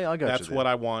 Oh, okay, I got That's you what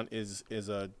then. I want is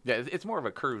a Yeah, it's more of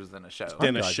a cruise than a show.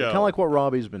 Than a Gotcha. show. Kind of like what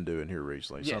Robbie's been doing here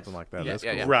recently, Yes. something like that. Yeah, That's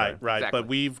yeah, cool. yeah. right, Okay. right. Exactly. But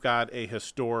we've got a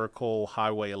historical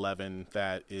Highway 11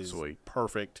 that is Sweet.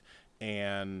 perfect,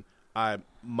 and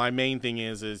my main thing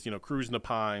is cruising the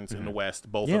pines in the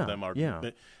West. Both Yeah, of them are. yeah.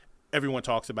 Everyone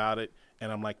talks about it, and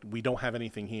I'm like, we don't have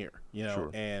anything here,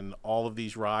 Sure. and all of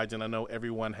these rides, and I know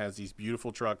everyone has these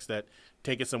beautiful trucks that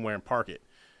take it somewhere and park it.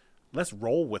 Let's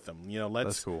roll with them, let's.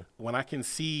 That's cool. When I can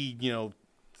see,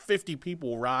 50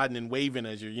 people riding and waving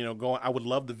as you're, going, I would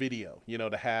love the video,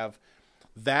 to have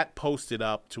that posted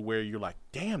up to where you're like,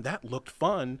 damn, that looked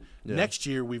fun. Yeah. Next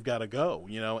year we've got to go,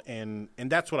 and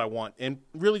that's what I want, and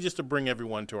really just to bring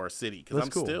everyone to our city because That's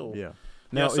I'm cool. still. Yeah.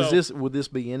 Now, so- would this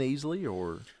be in Easley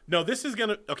or? No, this is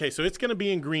gonna. Okay, so it's gonna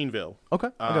be in Greenville. Okay,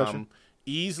 I got you.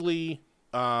 Easley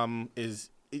is,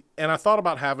 and I thought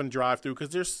about having drive through because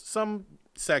there's some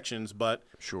sections, but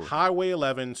Sure. Highway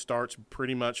 11 starts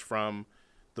pretty much from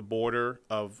the border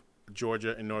of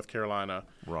Georgia and North Carolina,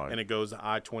 Right. and it goes to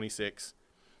I-26,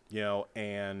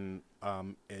 and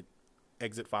it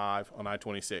exit 5 on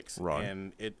I-26, Right.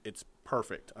 and it's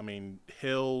perfect. I mean,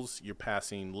 hills, you're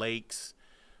passing lakes.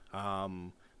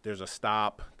 There's a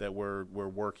stop that we're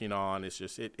working on. It's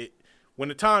just it when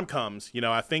the time comes,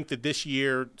 I think that this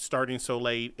year starting so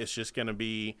late, it's just going to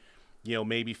be,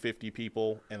 maybe 50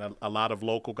 people and a lot of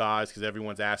local guys because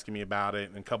everyone's asking me about it,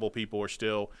 and a couple people are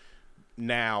still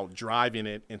now driving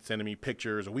it and sending me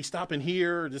pictures. Are we stopping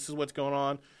here? This is what's going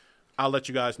on. I'll let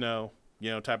you guys know,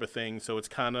 type of thing. So it's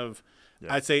kind of,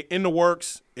 I'd say in the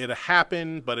works. It'll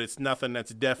happen, but it's nothing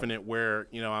that's definite where,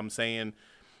 I'm saying,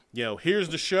 here's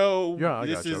the show. Yeah, I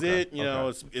this got you. is Okay. it.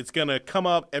 Okay. It's going to come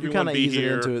up. You Everyone kind of be ease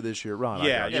here. it into it this year, right? I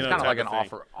Yeah, got you. Yeah, it's know, kind of like type an of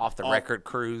thing. off the record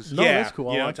cruise. No, yeah, that's cool.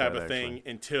 I like type that, of thing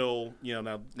actually. until,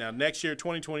 now next year,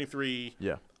 2023,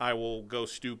 Yeah. I will go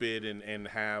stupid and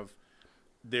have,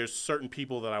 there's certain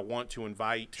people that I want to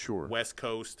invite Sure. West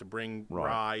Coast to bring Right.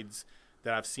 rides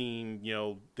that I've seen,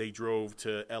 they drove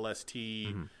to LST,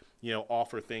 Mm-hmm.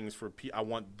 offer things for I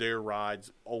want their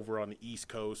rides over on the East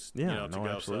Coast, Yeah, to no, go.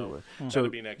 absolutely. So, So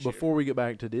that'll be next year. before we get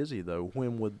back to Dizzy, though,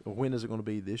 when is it going to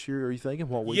be this year? Are you thinking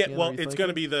what weekend? Yeah, well, it's going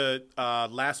to be the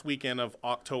last weekend of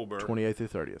October. 28th through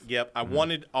 30th. Yep, I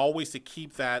wanted always to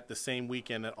keep that the same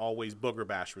weekend that always Booger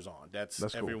Bash was on. That's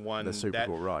That's cool. everyone. That's super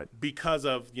cool, right? Because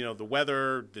of the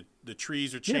weather, the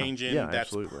trees are changing. yeah, That's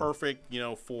absolutely. perfect.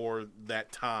 For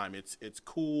that time. It's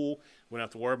cool. We don't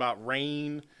have to worry about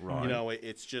rain. Right.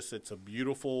 It's a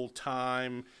beautiful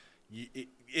time.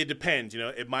 It depends.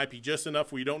 It might be just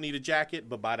enough where you don't need a jacket,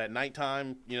 but by that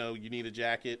nighttime, you need a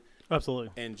jacket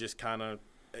Absolutely. and just kind of.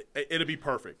 It'll be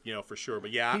perfect, for sure.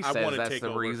 But yeah, He I says want to that's take the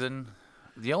over. reason.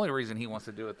 The only reason he wants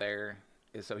to do it there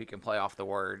is so he can play off the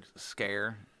word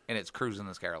scare, and it's cruising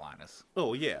the Carolinas.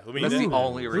 Oh yeah, I mean That's the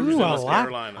only Cruising reason. Ooh, I West like,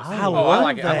 Carolinas. I Oh, love I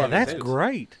like it. I that. love it That's too.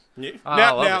 great. Yeah.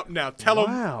 I love Now, it. now, tell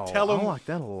him, Wow, tell him I like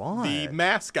that a lot. the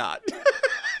mascot that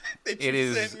It you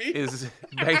is sent me. is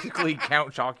basically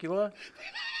Count Chocula,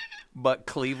 but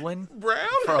Cleveland Brown.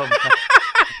 from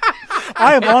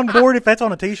I am on board if that's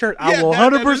on a T-shirt. I Yeah, will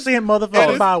that 100% is-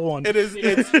 motherfucker buy one. It is.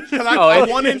 It's because Oh, I it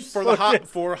wanted is for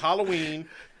for Halloween,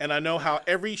 and I know how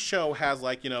every show has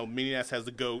like Miniass has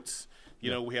the goats. We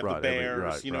have the Right, bears.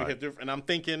 right, We right. have different. And I'm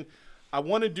thinking, I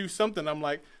want to do something. I'm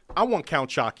like, I want Count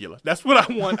Chocula. That's what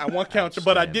I want. I want Count,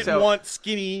 but I didn't So- want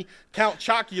skinny Count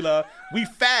Chocula. We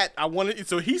fat. I wanted.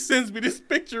 So he sends me this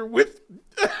picture with.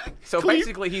 So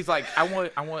basically, he's like, I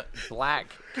want black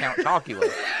Count Chocula.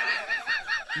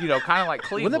 Kind of like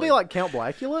Cleveland. Wouldn't that be like Count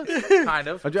Blackula? kind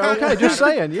of? Okay, just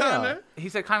saying. Yeah. Kinda. He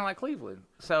said kind of like Cleveland.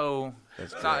 So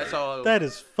That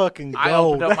is fucking I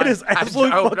gold. opened up That my, is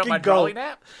absolute I opened up fucking my trolley gold.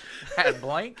 nap, had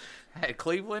blank, had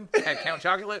Cleveland, had Count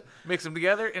Chocolate, mix them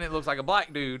together, and it looks like a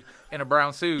black dude in a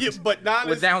brown suit Yeah, but not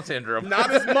with as, Down syndrome.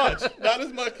 Not as much. Not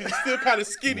as much. 'Cause he's still kind of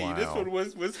skinny. Wow. This one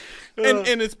was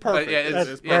and it's perfect. yeah,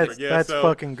 It's perfect. Yeah, That's so,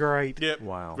 fucking great. Yep.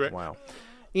 Wow. Great. Wow.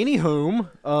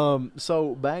 Anywho,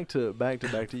 so back to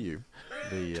you.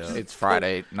 It's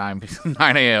Friday, 9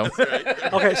 a.m.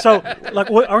 Okay, so like,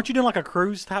 aren't you doing like a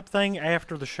cruise type thing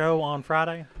after the show on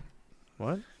Friday?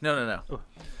 What? No.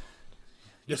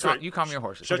 That's right. You calm your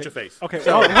horses. Shut your face. Okay,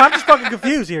 well, I'm just fucking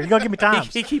confused here. You gotta give me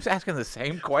times. He keeps asking the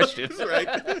same questions.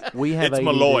 Right. We have It's ADD.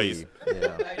 Malloy's. Yeah.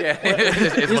 Yeah,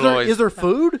 it's Is there, Malloy's. is there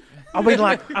food? I mean,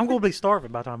 like, I'm gonna be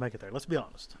starving by the time I make it there. Let's be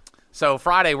honest. So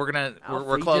Friday we're I'll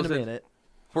we're feed you in a closing. minute.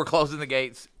 We're closing the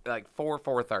gates like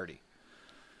 4:30.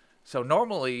 So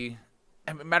normally,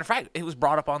 and matter of fact, it was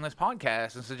brought up on this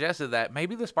podcast and suggested that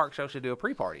maybe the Spark Show should do a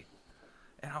pre-party.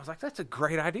 And I was like, that's a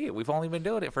great idea. We've only been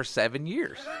doing it for 7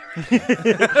 years.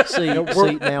 See,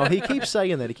 now he keeps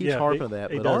saying that. He keeps Yeah, harping he- on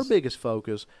that. he But our does. biggest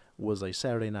focus was a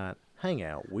Saturday night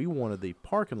hangout. We wanted the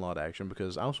parking lot action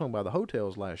because I was talking about the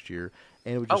hotels last year,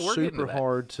 and it was just we're getting to super that.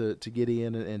 hard to get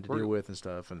in and to We're- deal with and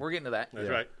stuff. And We're getting to that. That's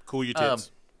right. Cool your Um,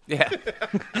 tits. yeah.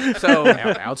 So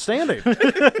outstanding.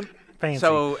 Fancy.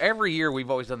 so every year we've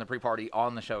always done the pre-party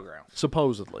on the showground.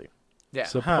 Supposedly. Yeah. Huh.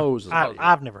 Supposedly.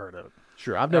 I've never heard of it.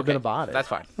 Sure, I've never been Okay, invited. That's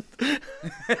fine.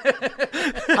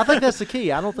 I think that's the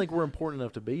key. I don't think we're important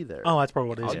enough to be there. Oh, that's probably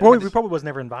what it is. Yeah. Boy, we probably was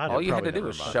never invited. All you had to probably do never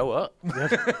was invited. show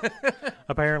up.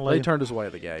 Apparently, They turned us away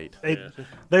at the gate. they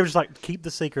were just like, keep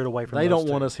the secret away from. They those don't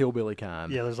two. want us hillbilly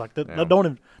kind. Yeah, there's like, Yeah.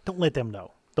 don't let them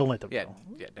know. Don't let them Yeah, know.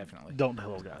 yeah, definitely. Don't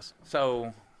tell those guys.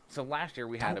 So last year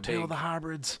we had Don't a tell big the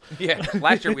hybrids. yeah.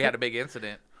 Last year we had a big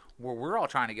incident where we're all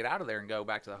trying to get out of there and go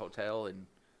back to the hotel and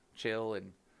chill.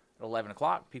 And at 11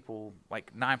 o'clock,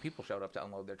 9 people showed up to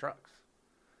unload their trucks.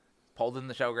 Pulled in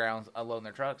the showgrounds, unloading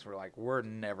their trucks. We're like, we're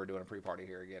never doing a pre-party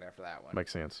here again after that one.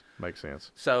 Makes sense. Makes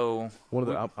sense. So One of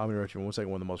the I'm interrupting you 1 second.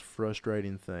 One of the most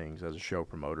frustrating things as a show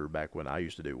promoter back when I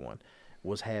used to do one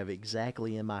was have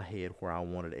exactly in my head where I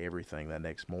wanted everything that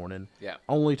next morning. Yeah.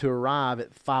 Only to arrive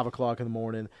at 5 o'clock in the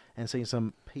morning and see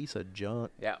some piece of junk,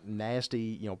 Yeah.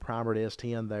 nasty, primered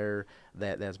S10 there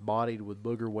that's bodied with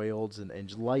booger welds and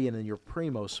just laying in your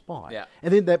primo spot. Yeah.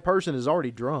 And then that person is already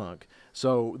drunk,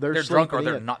 so they're drunk or sleeping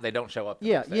they're in. not. They don't show up. the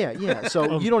Yeah, next day. yeah.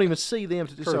 So you don't even see them.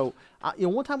 So,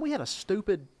 one time we had a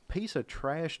stupid piece of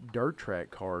trash dirt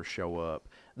track car show up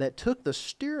that took the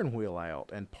steering wheel out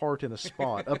and parked in a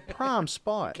spot, a prime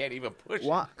spot. Can't even push.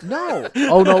 Why? No.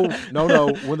 Oh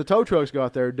no. When the tow trucks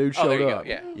got there, dude Oh, showed there you go, up.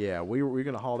 yeah. Yeah. We were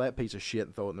gonna haul that piece of shit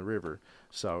and throw it in the river.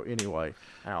 So anyway,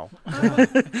 ow.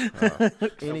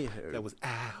 Anywho, That was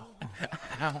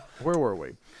ow. where were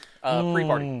we?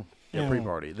 Pre-party. Yeah,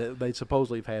 pre-party. They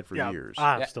supposedly have had for Yeah, years.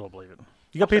 I Yeah. still believe it.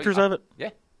 You got pictures of it? Yeah.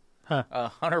 Huh.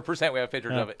 100% we have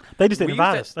pictures Yeah. of it. They just We didn't used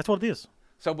invite to- us. That's what it is.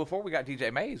 So before we got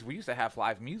DJ Mays, we used to have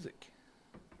live music.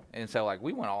 And so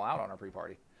we went all out on our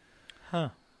pre-party. Huh.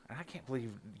 And I can't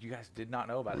believe you guys did not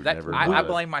know about We it. That, never I knew it.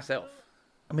 blame myself.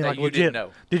 I mean, That like you legit. didn't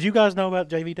know. Did you guys know about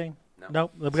JV team? No.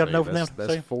 We got to know from them.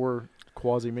 That's See? 4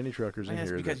 quasi mini truckers in That's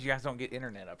here. because you guys don't get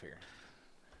internet up here.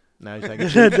 Now he's taking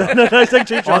cheap shots. No, it's like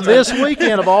cheap On shots. this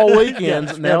weekend of all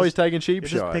weekends, Yeah. now he's taking cheap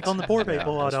Just shots. pick on the poor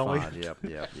people, that's don't we? fine.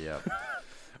 Yep.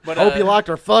 But Hope you liked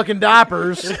our fucking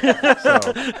diapers.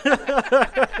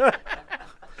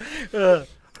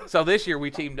 So this year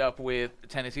we teamed up with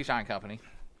Tennessee Shine Company,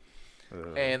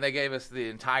 and they gave us the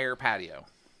entire patio.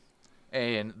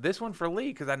 And this one for Lee,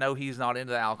 because I know he's not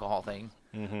into the alcohol thing.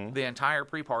 The entire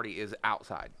pre-party is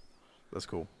outside. That's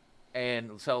cool.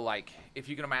 And so, if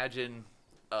you can imagine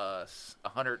a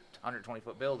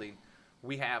 120-foot building,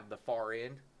 we have the far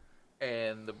end,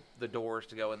 and the doors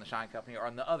to go in the Shine Company are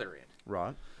on the other end.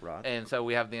 Right. And so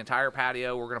we have the entire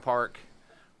patio. We're going to park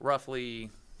roughly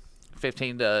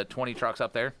 15 to 20 trucks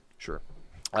up there. Sure.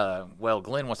 Well,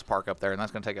 Glenn wants to park up there, and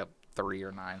that's going to take up 3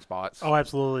 or 9 spots. Oh,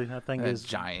 absolutely. That thing That's is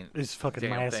giant. It's fucking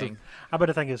damn massive. thing. I bet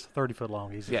the thing is 30 foot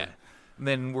long. Easy. Yeah. And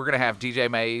then we're going to have DJ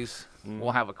Mays.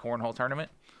 We'll have a cornhole tournament.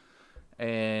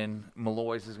 and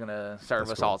Malloy's is going to serve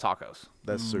That's us cool. all tacos.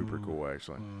 That's super cool,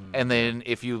 actually. And then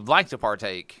if you'd like to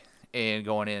partake in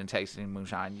going in and tasting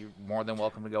moonshine, you're more than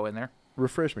welcome to go in there.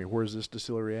 Refresh me. Where's this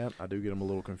distillery at? I do get them a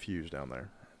little confused down there.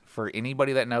 For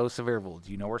anybody that knows Sevierville,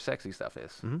 do you know where Sexy Stuff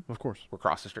is? Of course. We're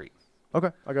across the street. Okay,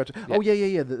 I got you. Oh, yeah.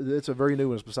 It's a very new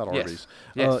one. It's beside Yes. Arby's.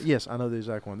 Yes. Yes, I know the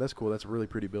exact one. That's cool. That's a really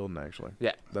pretty building, actually.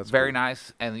 Yeah, That's very cool.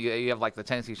 nice. And you have like the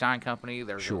Tennessee Shine Company.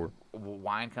 There's Sure. a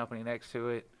wine company next to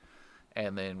it,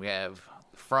 and then we have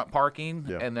front parking,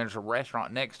 Yeah. and there's a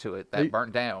restaurant next to it Hey. that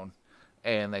burnt down.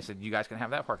 And they said you guys can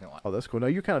have that parking lot. Oh, that's cool. Now,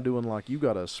 you're kind of doing like you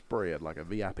got a spread, like a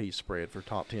VIP spread for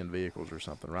top 10 vehicles or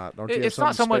something, right? Don't you have It's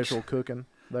not something so much- special cooking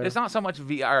there? It's not so much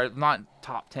not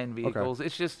top 10 vehicles.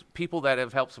 It's just people that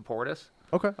have helped support us.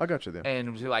 Okay, I got you then.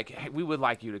 And be like, hey, we would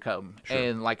like you to come. Sure.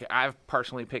 And like I've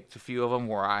personally picked a few of them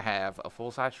where I have a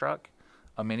full size truck,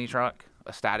 a mini truck,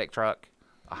 a static truck,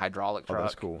 a hydraulic Oh, truck,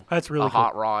 that's cool. That's really a cool.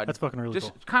 hot rod. That's fucking really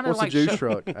just cool. kind of What's like the juice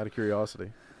truck, out of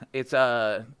curiosity? It's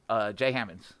Jay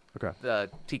Hammond's, Okay. the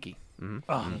Tiki.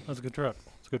 Oh, that's a good truck.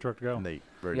 It's a good truck to go. Neat.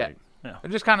 Very Yeah. neat.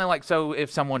 And just kind of like, so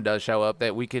if someone does show up,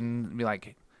 that we can be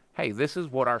like, hey, this is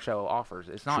what our show offers.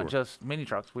 It's not Sure. just mini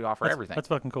trucks. We offer everything. That's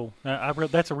fucking cool.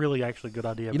 That's a really actually good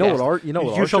idea. You know Yes. what our you know You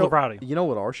what should our show the show variety. You know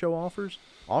what our show offers?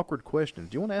 Awkward questions.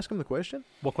 Do you want to ask him the question?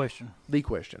 What question? The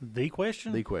question. The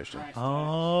question? The question.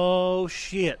 Oh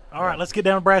shit! All right, let's get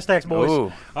down to brass tacks, boys.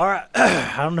 Ooh. All right,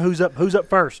 I don't know who's up. Who's up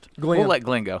first? Glenn. We'll let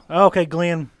Glenn go. Okay,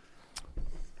 Glenn.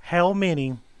 How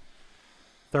many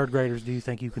third graders do you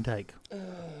think you can take?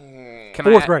 Can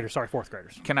Fourth I, graders. Sorry, fourth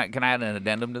graders. Can I add an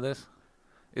addendum to this?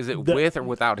 Is it The- with or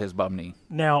without his bum knee?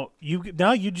 Now you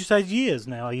just say he is.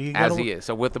 Now you As gotta- he is.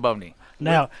 So with the bum knee.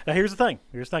 Now here's the thing.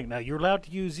 Now you're allowed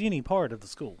to use any part of the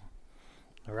school.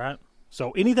 All right.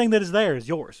 So anything that is there is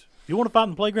yours. If you want to fight in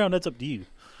the playground, that's up to you.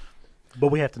 But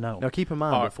we have to know. Now keep in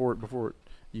mind All right. before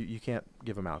you can't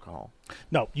give him alcohol.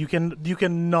 No, you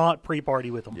cannot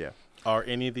pre-party with them. Yeah. Are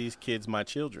any of these kids my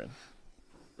children?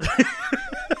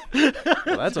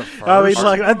 Well, that's a first. I mean,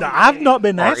 like I've not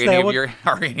been Are asked any that of one.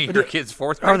 your kids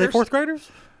fourth Are graders? they fourth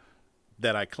graders?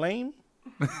 That I claim?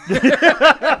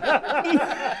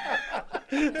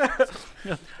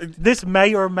 This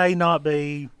may or may not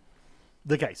be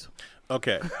the case.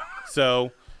 Okay.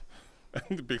 So,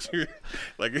 the picture,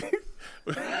 like,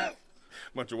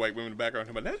 bunch of white women in the background.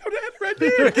 But that's right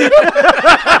there.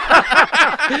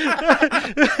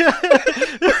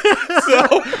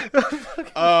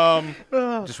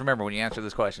 Just remember when you answer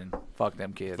this question, fuck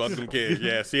them kids. Fuck them kids.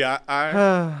 Yeah. See,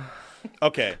 I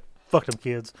okay. Fuck them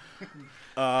kids.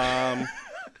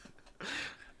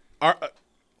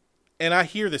 And I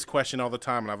hear this question all the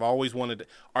time, and I've always wanted to,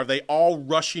 are they all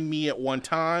rushing me at one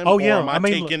time? Oh, yeah. Or am I, I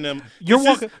mean, taking them? you're This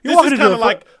walking- is- you're this walking is into kind a of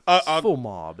like It's full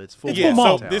mob. It's full yeah. mob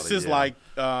So mentality, this is yeah. like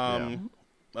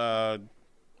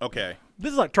okay.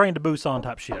 This is like Train to Busan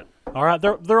type shit. All right,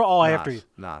 they're all after you.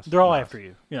 Nice. They're all nice. after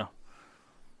you. Yeah.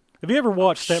 Have you ever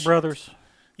watched Step Brothers?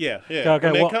 Yeah. Yeah. Okay.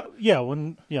 When they Well, come- yeah.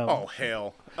 When you know. oh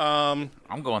hell. I'm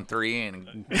going 3 in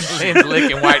and Lynn's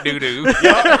licking white doo doo.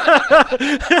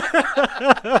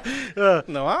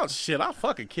 No, I'll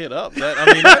fuck a kid up. That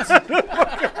I mean, that's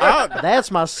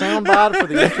That's my soundbite for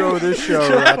the intro of this show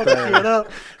right there. that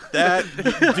That's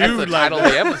the dude. Like title of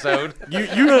the episode.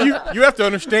 you have to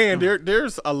understand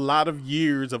there's a lot of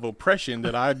years of oppression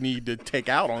that I need to take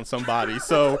out on somebody.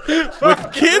 So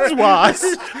with kids wise,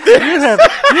 You have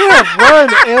run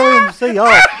LMC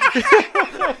off.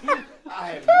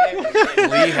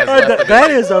 Lee has left the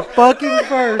That is a fucking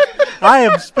first. I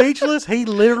am speechless. He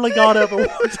literally got up and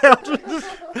walked out.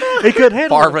 He couldn't handle it.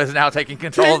 Barbara is now taking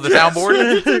control of the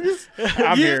soundboard.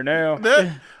 I'm here now.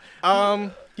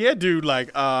 yeah, dude.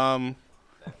 Like,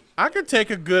 I could take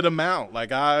a good amount. Like,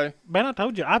 Man, I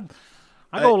told you, I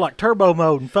go like turbo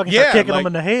mode and fucking start Yeah, kicking like, them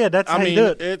in the head. That's I how mean, you do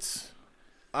it. it's,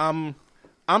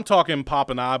 I'm talking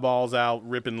popping eyeballs out,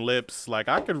 ripping lips. Like,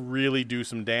 I could really do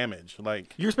some damage.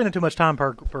 Like, You're spending too much time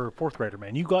per fourth grader,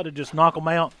 man. You got to just knock them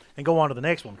out and go on to the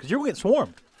next one because you're going to get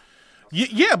swarmed.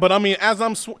 yeah, but I mean, as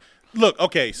I'm, look,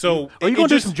 okay, so Are you it going to do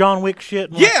just- some John Wick shit?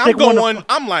 And, Yeah, like, I'm stick one to- going.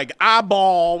 I'm like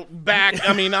eyeball back.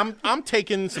 I mean, I'm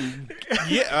taking some.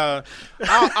 Yeah,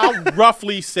 I'll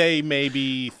roughly say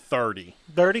maybe 30.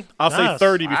 30? I'll say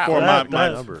 30 before That- my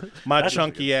that's- my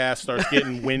chunky ass starts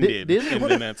getting winded, Did- and what,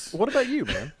 then that's what about you,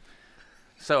 man?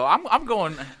 So I'm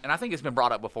going, and I think it's been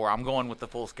brought up before. I'm going with the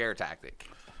full scare tactic.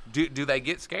 Do they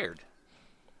get scared?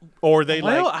 Or they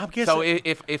Well, like. I'm guessing. So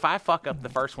if I fuck up the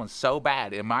first one so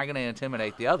bad, am I going to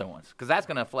intimidate the other ones? Because that's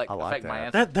going to affect like my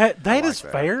that. answer. that is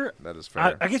that. fair. That is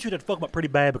fair. I guess you'd have to fuck them up pretty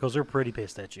bad because they're pretty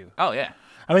pissed at you. Oh yeah.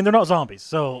 I mean, they're not zombies,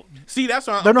 so See, that's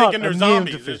what They're I'm not thinking. They're immune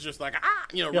to zombies. fear. It's just like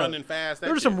yeah, running fast.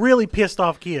 There are some really pissed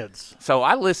off kids. So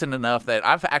I listened enough that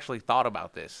I've actually thought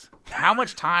about this. How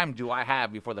much time do I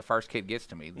have before the first kid gets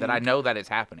to me that I know that it's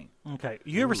happening? Okay,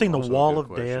 you ever seen the also a Wall good of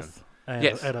question. Death? And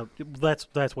Yes.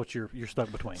 That's what you're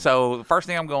stuck between. So the first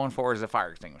thing I'm going for is a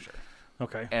fire extinguisher,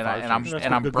 okay, and That's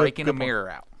I'm good- breaking good a point. mirror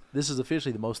out. This is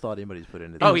officially the most thought anybody's put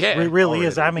into this. Oh, yeah. It really Already,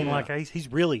 is. I mean, yeah. like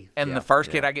he's really. And Yeah, the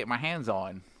first kid yeah. I get my hands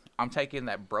on, I'm taking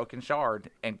that broken shard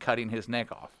and cutting his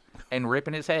neck off and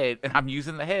ripping his head, and I'm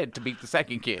using the head to beat the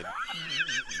second kid.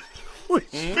 Holy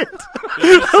shit!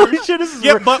 This is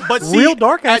Yeah, but see, real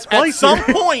dark ass at place. some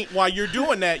here. point while you're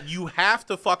doing that, you have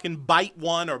to fucking bite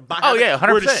one or bite. Oh, yeah,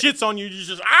 where the 100%. shit's on you, you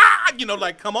just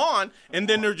like come on, and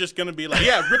then they're just gonna be like,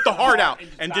 yeah, rip the heart out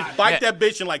and just bite Yeah. that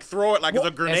bitch and like throw it like it's a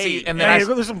And grenade. see, and then Hey,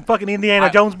 I, there's some fucking Indiana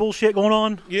Jones bullshit going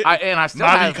on. Yeah. I still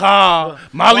have,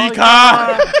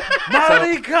 Malika.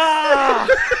 Malika!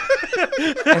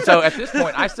 and so at this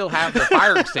point I still have the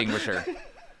fire extinguisher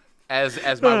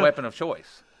as my weapon of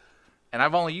choice, and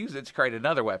I've only used it to create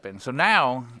another weapon. So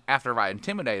now after I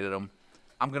intimidated them,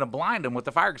 I'm gonna blind them with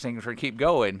the fire extinguisher and keep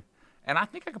going. And I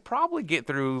think I could probably get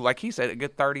through, like he said, a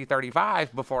good 30,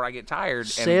 35 before I get tired. And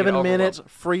get 7 overwhelmed. minutes,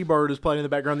 Freebird is playing in the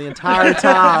background the entire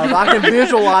time. I can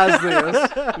visualize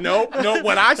this. No,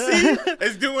 what I see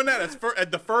is doing that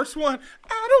at the first one.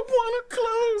 I don't want to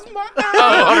close my eyes.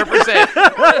 Oh,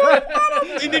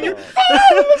 100%. And then you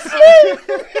fall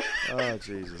asleep. Oh,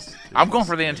 Jesus. I'm going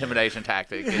for the intimidation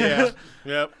tactic. Yeah.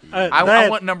 Yep. I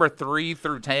want number 3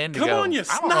 through 10 to Come go. on, you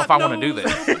I don't know if I want to do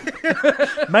snot-nose.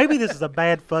 this. Maybe this is a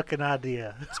bad fucking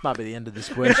idea. This might be the end of this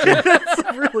question.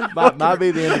 might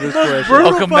be the end of this question.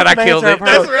 Brutal Welcome that I fucking killed answer it.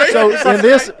 I've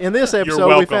heard. So in this episode,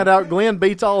 we welcome. found out Glenn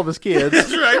beats all of his kids.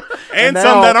 That's right. And now-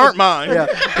 some that aren't mine. Yeah.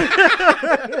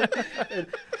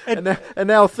 and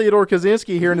now Theodore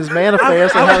Kaczynski here in his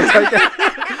manifest on how to take that.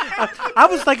 I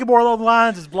was thinking more along the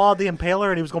lines as Vlad the Impaler,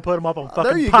 and he was going to put him up on fucking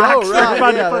There you pikes go. for everybody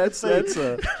Right. to Yeah, fucking see.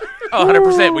 that's Oh,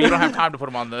 100%, but you don't have time to put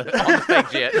them on the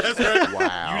stage yet. That's right.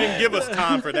 wow. You didn't give us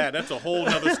time for that. That's a whole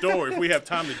other story if we have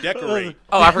time to decorate.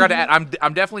 Oh, I forgot to add.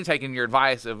 I'm definitely taking your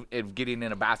advice of getting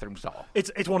in a bathroom stall. It's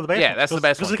one of the best Yeah, ones. that's the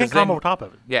best Because one, they can 'cause climb then- over top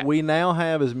of it. Yeah. We now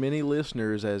have as many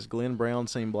listeners as Glenn Brown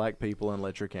seen black people in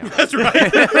Letcher County. That's right.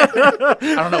 I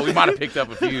don't know. We might have picked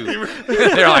up a few.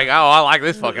 They're like, oh, I like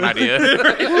this fucking idea.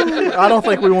 I don't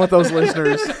think we want those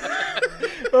listeners.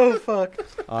 Oh, fuck.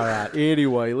 All right.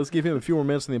 Anyway, let's give him a few more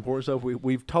minutes on the important stuff.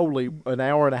 We've totally an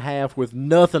hour and a half with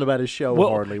nothing about his show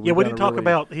hardly. Yeah, We've we done didn't a talk really,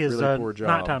 about his really poor job.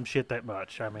 nighttime shit that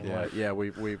much. I mean, Yeah, like, yeah.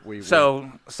 We So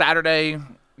Saturday,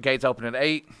 gates open at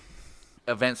 8.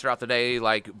 Events throughout the day,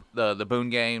 like the Boone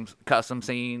Games, custom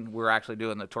scene. We're actually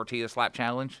doing the tortilla slap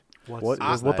challenge. What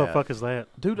is what the that? fuck is that?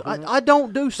 Dude, I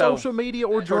don't do So, social media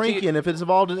or tortilla- drinking. If it's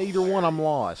involved in either one, I'm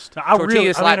lost. I Tortilla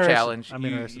really, slap I'm interested. challenge. I'm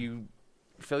interested. You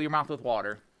fill your mouth with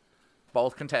water,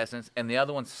 both contestants, and the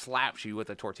other one slaps you with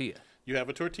a tortilla. You have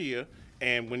a tortilla,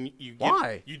 and when you get,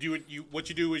 Why? you do it, what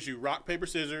you do is you rock paper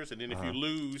scissors, and then if you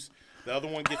lose, the other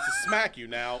one gets to smack you.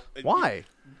 Now, Why?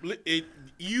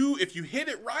 If you hit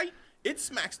it right, it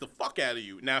smacks the fuck out of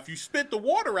you. Now, if you spit the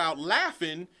water out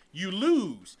laughing, you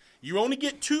lose. You only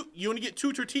get two. You only get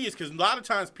 2 tortillas because a lot of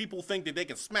times people think that they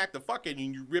can smack the fuck out of you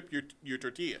and you rip your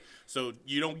tortilla. So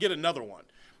you don't get another one.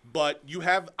 But you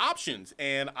have options,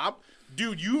 and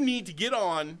dude, you need to get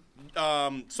on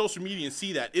social media and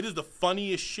see that. It is the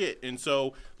funniest shit. And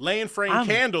so, Laying Frame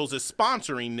Candles is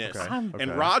sponsoring this,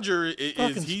 and Roger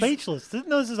fucking he's speechless. Didn't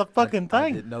know this is a fucking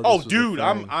thing. Didn't know this Oh, was a dude,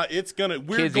 thing. it's gonna.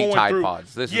 We're Kids eat going Tide through.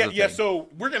 Pods. This is yeah, the yeah. thing. So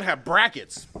we're gonna have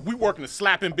brackets. We working to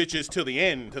slapping bitches till the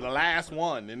end, to the last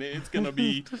one, and it's gonna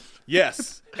be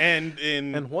yes.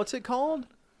 And what's it called?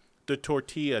 the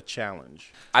tortilla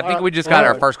challenge. I think we just got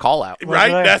our first call out.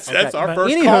 Right. that? That's Okay. our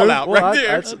first Anywho, call out well, right there.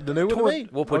 That's the new one to me.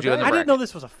 We'll put you in the I didn't bracket. know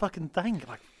this was a fucking thing.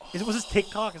 Like, was this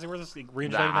TikTok? Is it where this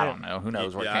originated? I don't know. Who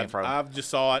knows where it came from? I just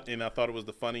saw it and I thought it was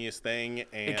the funniest thing.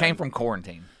 And It came from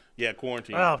quarantine. yeah,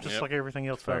 quarantine. Oh, just Yep. like everything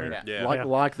else. Funny. Yeah.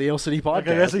 Like the LCD podcast,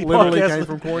 the LCD literally podcast. came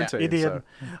from quarantine. It did. So.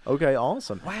 Okay,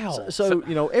 awesome. Wow. So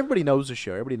you know, everybody knows the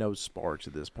show. Everybody knows Sparks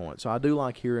at this point. So I do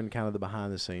like hearing kind of the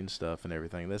behind the scenes stuff and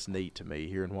everything. That's neat to me.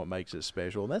 Hearing what makes it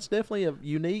special. And that's definitely a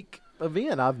unique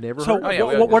event. I've never So, heard. Oh, yeah,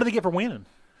 we- what do they get for winning?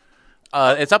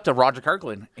 It's up to Roger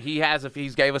Kirkland.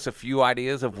 He's gave us a few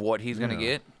ideas of what he's going to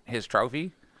get, his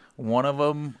trophy. One of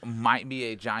them might be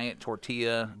a giant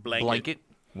tortilla blanket.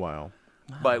 Wow.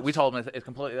 But we told him it's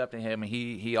completely up to him.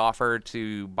 He offered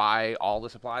to buy all the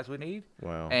supplies we need.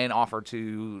 Wow. And offered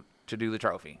to do the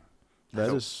trophy. That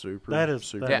is super. That is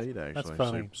super that- neat. Actually, That's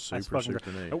funny. Super, That's fucking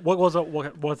super great. neat. What was it?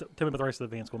 What was it? Tell me about the rest of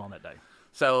the events going on that day.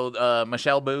 So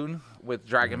Michelle Boone with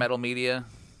Dragon Mm-hmm. Metal Media,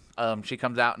 she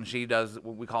comes out and she does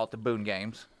what we call it the Boone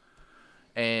Games,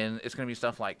 and it's going to be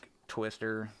stuff like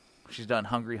Twister. She's done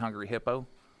Hungry Hippo,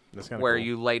 That's kind of where cool.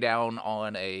 you lay down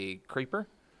on a creeper,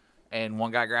 and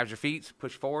one guy grabs your feet,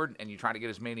 push forward, and you try to get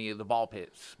as many of the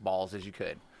balls as you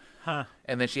could. Huh.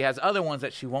 And then she has other ones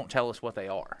that she won't tell us what they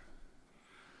are.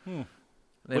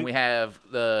 Then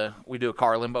we do a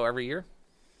car limbo every year.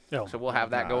 Oh, So we'll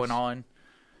have that going on.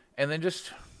 And then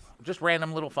just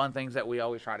random little fun things that we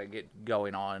always try to get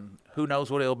going on. Who knows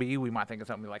what it'll be? We might think of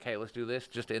something like, hey, let's do this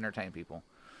just to entertain people.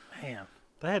 man,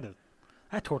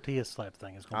 that tortilla slap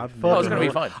thing is going to I've be never fun. it's gonna be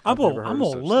fun. I'm never gonna, heard I'm of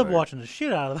gonna such love thing. watching the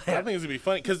shit out of I that. think it's gonna be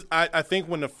funny because I think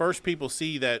when the first people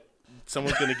see that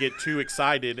someone's gonna get too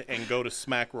excited and go to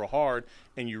smack real hard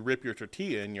and you rip your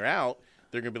tortilla and you're out,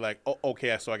 they're gonna be like, oh,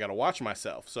 okay, so I gotta watch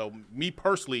myself. So me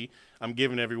personally, I'm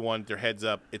giving everyone their heads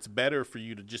up. It's better for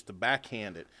you to just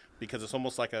backhand it because it's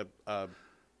almost like a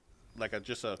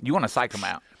You want to psych them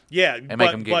out. yeah, make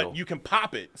 'em giggle. but you can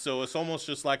pop it, so it's almost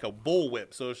just like a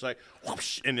bullwhip. So it's like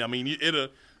whoosh, and I mean it'll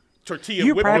tortilla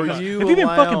You whip practice? around. you Have you been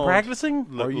fucking allowed- practicing?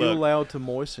 Look, Are you look. allowed to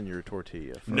moisten your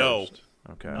tortilla first? No.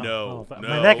 Okay. No, Oh, no.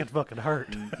 man, that can fucking hurt.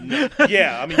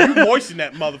 Yeah, I mean, you moisten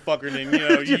that motherfucker, and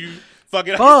then, you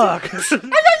fucking... Fuck. You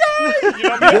know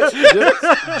what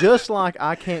I mean? just like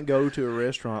I can't go to a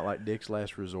restaurant like Dick's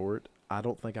Last Resort, I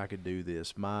don't think I could do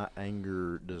this. My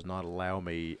anger does not allow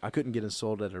me. I couldn't get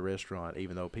insulted at a restaurant,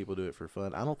 even though people do it for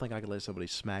fun. I don't think I could let somebody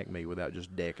smack me without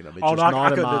just decking them. It's Oh, just no, I not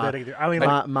in couldn't do my, that either. I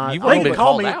mean, my You've they already can been call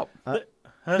called me- out.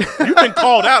 You've been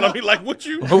called out. I mean, like, what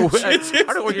you... I don't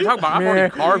know what you're talking about. I've already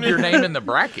carved your name in the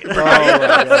bracket. Oh, my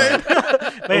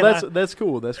God. man, Well, that's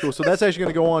cool. That's cool. So that's actually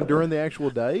going to go on during the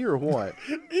actual day, or what?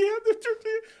 Yeah, the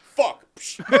tortilla... Fuck.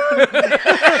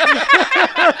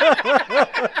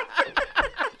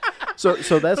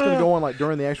 So that's going to go on like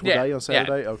during the actual Yeah, day on yeah.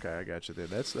 Saturday. Okay, I got you. Then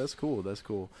that's cool. That's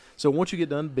cool. So once you get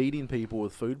done beating people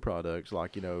with food products,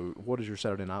 like what does your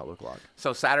Saturday night look like?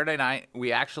 So Saturday night,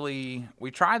 we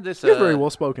tried this. You're very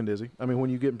well spoken, Dizzy. I mean, when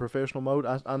you get in professional mode,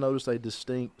 I noticed a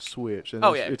distinct switch. And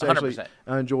Oh, it's, yeah, it's actually 100%.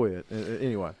 I enjoy it.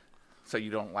 Anyway, So you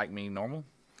don't like me normal?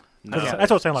 that's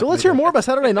what it sounds like. so let's to me. hear more about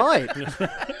Saturday night.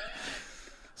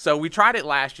 So we tried it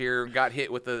last year, got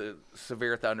hit with the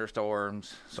severe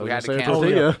thunderstorms, so we had to Say a cancel.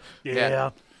 tortilla. Yeah.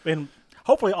 And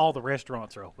hopefully all the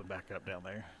restaurants are open back up down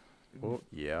there. Well,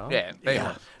 yeah. Yeah, they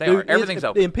are. They Dude, are. Everything's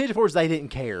open. In Pigeon Forge, they didn't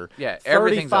care. Yeah,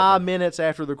 everything's 35 open. minutes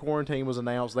after the quarantine was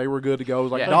announced, they were good to go. It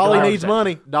was like, Yeah, Dolly 100%. needs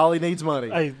money. Dolly needs money.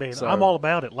 Hey, man, So- I'm all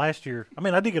about it. Last year, I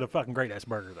mean, I did get a fucking great ass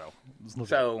burger though. It was legit.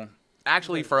 So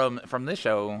actually, from this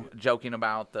show, joking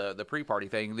about the pre-party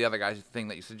thing, the other guy's thing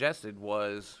that you suggested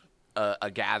was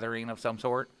a gathering of some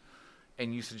sort,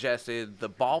 and you suggested the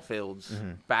ball fields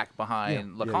back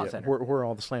behind LeCon Center. Where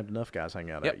all the Slammed Enough guys hang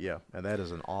out Yep. at. Yeah, and that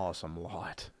is an awesome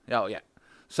lot. Oh yeah.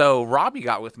 So Robbie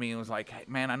got with me and was like, "Hey,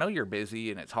 man, I know you're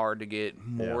busy and it's hard to get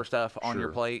more Yeah, stuff on your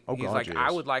sure. plate." Oh, He's God, like, "I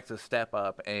yes. would like to step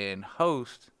up and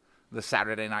host the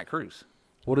Saturday night cruise."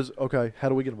 Okay, how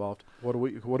do we get involved?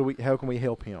 How can we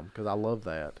help him? Because I love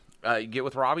that. You get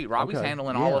with Robbie. Robbie's Okay,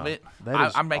 handling all of yeah, it. that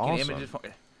is I'm making awesome. images.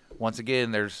 Once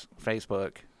again, there's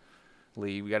Facebook.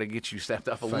 Lee, we got to get you stepped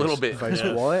up a little bit. Face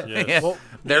Yes, what? yes. Yeah. Well,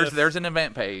 there's an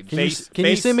event page. Can, Face- you, can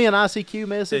you face- send me an ICQ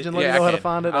message and let Yeah, me know I how to can.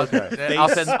 find it? Okay. I'll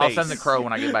send the Space. crow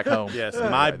when I get back home. Yes,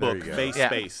 my Okay, there book, you go. Face Yeah.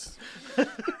 Space.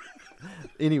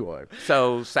 Anyway,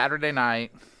 So Saturday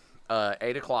night,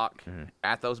 8 o'clock Mm-hmm.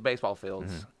 at those baseball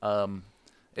fields.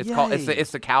 It's called Yay.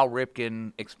 it's the Cal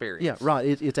Ripken Experience. yeah, right.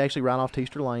 It's actually right off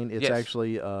Teaster Lane. It's Yes.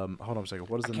 actually hold on a second.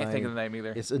 What is I the can't name? think of the name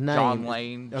either. It's a name. John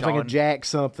Lane. I was thinking John- Jack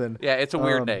something. Yeah, it's a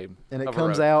weird name And it of a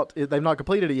comes road. out. They've not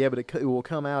completed it yet, but it will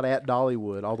come out at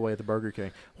Dollywood, all the way at the Burger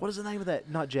King. What is the name of that?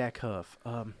 Not Jack Huff.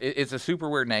 It's a super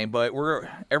weird name, but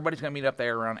everybody's gonna meet up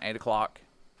there around 8 o'clock,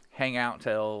 hang out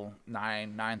till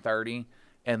 9:30,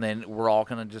 and then we're all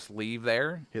gonna just leave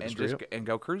there Hit the and just strip. and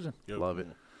go cruising. Love it.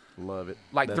 Love it.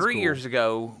 Like That's 3 cool. years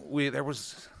ago, it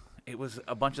was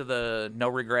a bunch of the No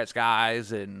Regrets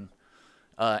guys, and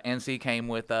NC came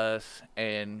with us,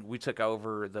 and we took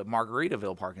over the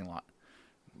Margaritaville parking lot,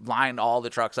 lined all the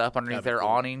trucks up underneath their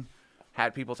awning,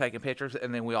 had people taking pictures,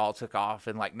 and then we all took off.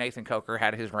 And like Nathan Coker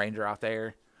had his Ranger out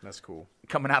there. That's cool.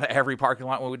 Coming out of every parking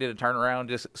lot when we did a turnaround,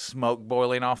 just smoke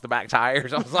boiling off the back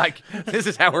tires. I was like, this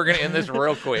is how we're going to end this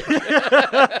real quick.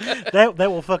 that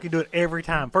will fucking do it every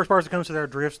time. First person comes to there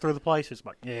drifts through the place. It's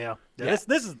like, yeah. This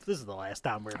is the last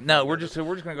time we're. No, we're just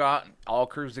going to go out and all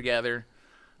cruise together.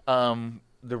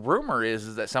 The rumor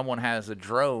is that someone has a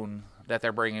drone that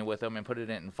they're bringing with them and put it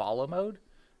in follow mode.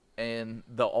 And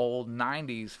the old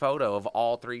 90s photo of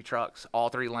all 3 trucks, all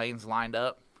 3 lanes lined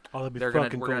up. Oh, that'd be We're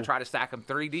fucking going to cool. try to stack them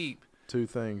 3 deep. 2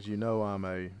 things. You know I'm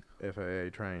a FAA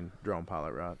trained drone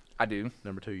pilot, right? I do.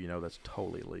 Number 2, you know that's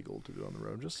totally illegal to do on the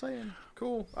road. Just saying.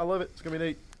 Cool. I love it. It's going to be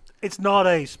neat. It's not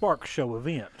a Spark Show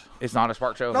event. It's not a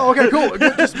Spark Show Oh, event. okay, cool.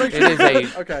 Good, just make sure. It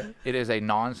is a Okay. It is a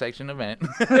non-sanctioned event.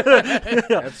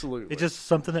 Absolutely. It's just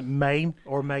something that may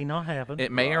or may not happen.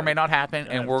 It may or may not happen,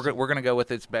 and we're going to go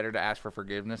with it's better to ask for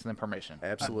forgiveness than permission.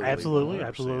 Absolutely. Absolutely, 100%.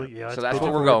 absolutely. Yeah, So it's that's what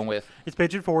Pigeon we're Forge. going with. It's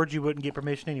Pigeon Forge. You wouldn't get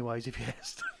permission anyways if you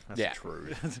asked. That's Yeah. true.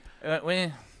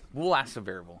 We'll ask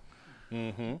Sevierville.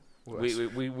 Mm-hmm.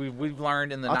 We've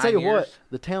learned in the I'll 9 tell you years. what,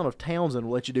 the town of Townsend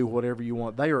will let you do whatever you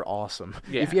want. They are awesome.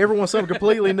 Yeah. If you ever want something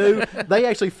completely new, they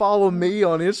actually follow me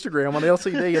on Instagram on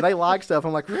LCD, and they like stuff.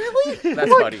 I'm like, really?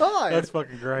 That's Oh my funny. God. That's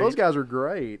fucking great. Those guys are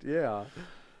great. Yeah.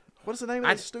 What's the name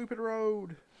of I- that stupid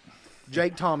road?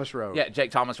 Jake Thomas Road. Yeah, Jake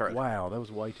Thomas Road. Wow, that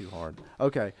was way too hard.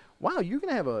 Okay. Wow, you're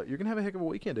gonna have a heck of a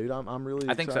weekend, dude. I'm really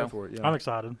I think excited so. for it. Yeah. I'm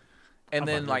excited. And I'm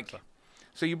then, fine like, with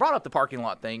so you brought up the parking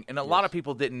lot thing, and a lot of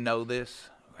people didn't know this.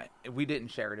 We didn't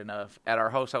share it enough. At our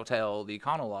host hotel, the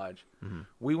Econo Lodge,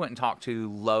 we went and talked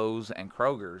to Lowe's and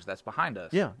Kroger's that's behind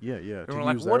us. yeah. And To we're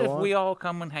like, use what their if lot? we all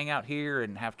come and hang out here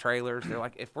and have trailers? They're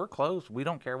like, if we're closed, we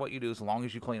don't care what you do as long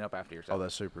as you clean up after Oh, yourself.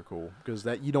 that's super cool because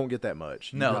that you don't get that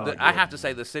much. You No, don't I get- have to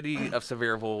say the city of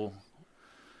Sevierville.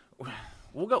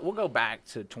 We'll go back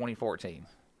to 2014.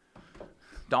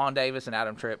 Don Davis and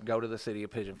Adam Tripp go to the city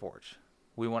of Pigeon Forge.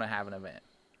 We want to have an event.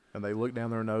 and they look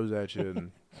down their nose at you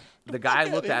and The guy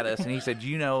looked at us and he said,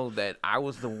 "You know that I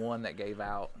was the one that gave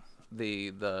out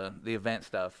the event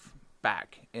stuff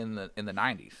back in the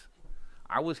 90s.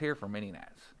 I was here for Mini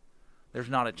Nats. There's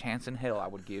not a chance in hell I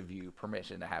would give you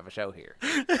permission to have a show here."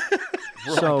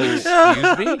 so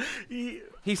Excuse me?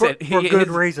 He For, said for he, good his-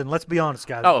 reason. Let's be honest,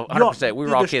 guys. Oh, You all- 100%. We were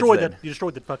you all kids destroyed then. You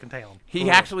destroyed the fucking town. He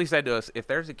actually said to us, if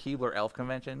there's a Keebler Elf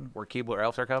convention where Keebler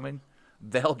Elves are coming,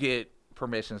 they'll get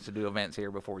permissions to do events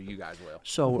here before you guys will.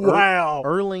 So Wow.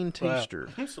 Erlene Teaster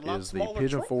It's a lot is the smaller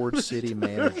Pigeon truck. Forge city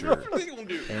manager, What are you gonna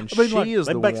do? and I mean, she like, is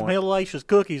they the make some one. hellacious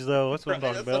cookies, though. That's what I'm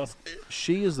talking about.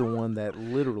 She is the one that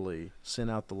literally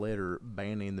sent out the letter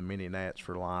banning the Mini Nats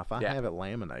for life. I Yeah. have it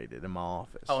laminated in my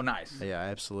office. Oh, nice. Yeah,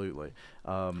 absolutely.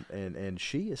 And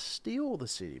she is still the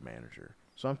city manager.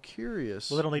 So I'm curious.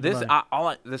 Well, they don't need This the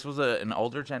money. this was an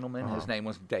older gentleman. His name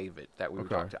was David that we were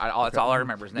Okay. talking to. That's all I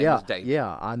remember. His name yeah, was David.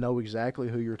 yeah, I know exactly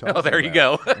who you're talking. Oh, there you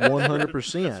about. go.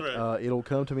 100%. That's right. It'll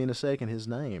come to me in a second. His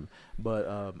name,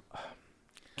 but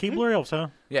Keebler Elves, huh?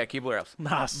 Yeah, Keebler Elves.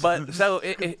 Nice. But so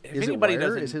if is it anybody Ware?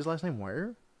 doesn't, Is his last name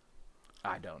Ware?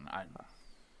 I don't.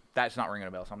 That's not ringing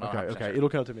a bell. So I'm not. Okay, 100% okay, sure. it'll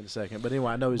come to me in a second. But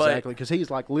anyway, I know But- exactly because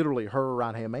he's like literally her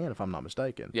right hand man, if I'm not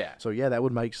mistaken. Yeah. So yeah, that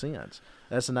would make sense.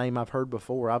 That's a name I've heard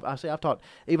before. I've taught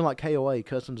even like KOA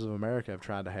Customs of America. I've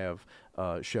tried to have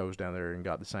shows down there and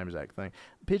got the same exact thing.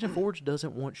 Pigeon Forge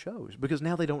doesn't want shows because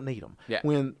now they don't need them. Yeah.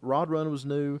 When Rod Run was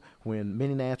new, when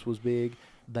Mini Nats was big,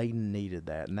 they needed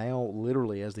that. Now,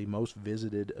 literally, as the most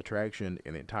visited attraction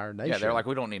in the entire nation. Yeah, they're like,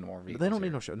 we don't need more vehicles. They don't here.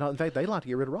 need no show. No, in fact, they like to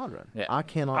get rid of Rod Run. Yeah. I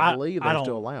cannot I- believe I they don't-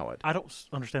 still allow it. I don't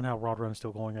understand how Rod Run is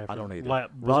still going after. I don't either. Was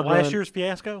Rod it last Run- year's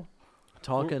fiasco?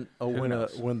 Talking when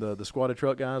the squatted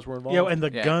truck guys were involved. Yeah, and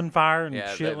the Yeah. gunfire and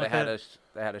Yeah, shit they like had that.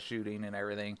 they had a shooting and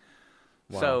everything.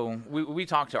 Wow. So we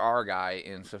talked to our guy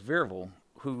in Sevierville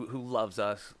who loves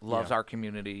us, loves Yeah. our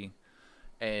community,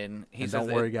 and he And says don't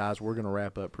that- worry, guys. We're gonna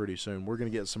wrap up pretty soon. We're gonna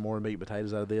get some more meat and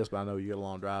potatoes out of this, but I know you got a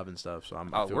long drive and stuff, so I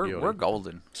Oh, feel we're guilty.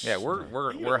 golden. Yeah, we're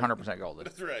 100% golden.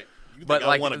 That's right. You But, think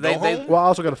like, I want to they- go they- home? Well, I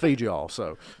also got to feed you all.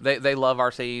 So They love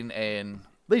our scene, and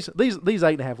these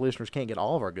 8.5 listeners can't get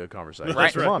all of our good conversations.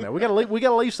 Right. Come on now. We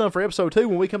gotta leave some for episode 2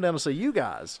 when we come down to see you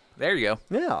guys. there you go.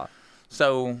 Yeah.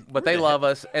 So, but they love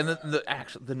us, and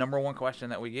the number one question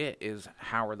that we get is,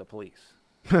 how are the police?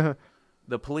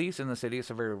 The police in the city of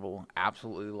Sevierville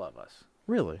absolutely love us.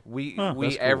 Really? We Huh.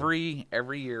 That's cool.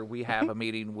 every year we have a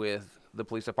meeting with the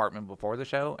police department before the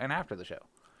show and after the show.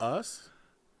 Us?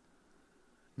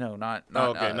 No, not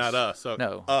Okay, us. not us. Okay.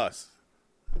 No, Us.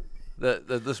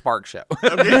 the Spark Show.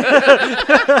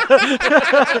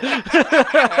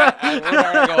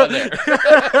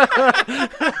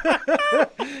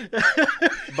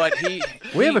 But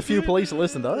We have a few police that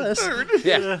listen to us.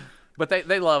 yeah. But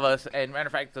they love us. And matter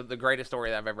of fact, the greatest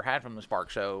story that I've ever had from the Spark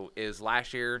Show is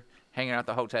last year, hanging out at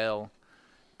the hotel,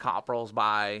 cop rolls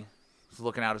by, is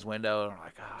looking out his window, and I'm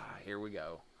like, here we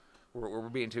go. We're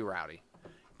being too rowdy.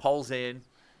 Pulls in,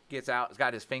 gets out, he's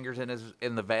got his fingers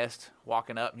in the vest,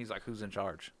 walking up, and he's like, who's in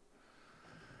charge?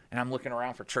 And I'm looking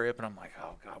around for Trip, and I'm like,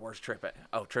 oh, God, where's Trip at?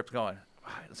 Oh, Trip's going.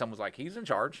 And someone was like, he's in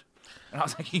charge. And I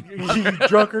was like, You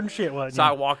drunker and shit, wasn't So you?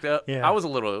 I walked up. Yeah. I was a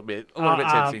little bit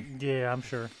tipsy. Yeah, I'm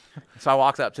sure. So I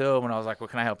walked up to him, and I was like, what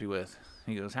can I help you with?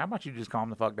 He goes, how about you just calm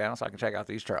the fuck down so I can check out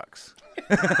these trucks?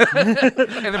 And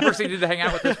then proceeded to hang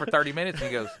out with us for 30 minutes. And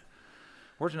he goes,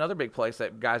 where's another big place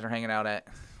that guys are hanging out at?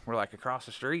 We're like, across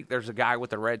the street, there's a guy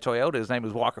with a red Toyota. His name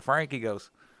is Walker Frank. He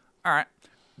goes, all right.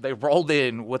 They rolled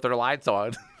in with their lights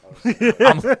on.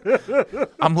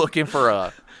 I'm looking for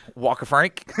a Walker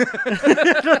Frank.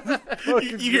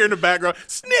 You hear in the background,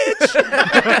 snitch.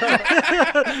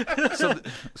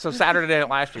 So Saturday night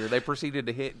last year, they proceeded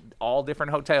to hit all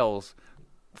different hotels,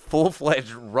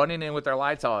 full-fledged, running in with their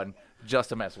lights on just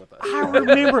to mess with us. I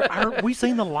remember. We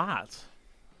seen the lights.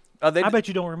 They I bet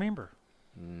you don't remember.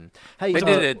 Hey, did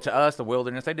it to us, the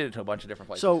Wilderness. They did it to a bunch of different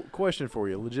places. So, question for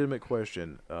you, legitimate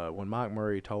question. When Mike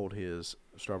Murray told his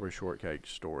strawberry shortcake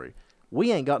story,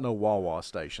 we ain't got no Wawa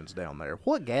stations down there.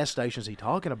 What gas stations he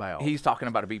talking about? he's talking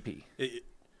about a BP.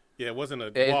 Yeah, it wasn't a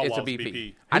It's Wawa's a BP.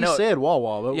 He I know. said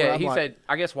Wawa, but Yeah, I'm he like, said,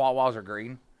 I guess Wawas are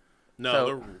green. No, So-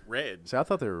 they're red. See, I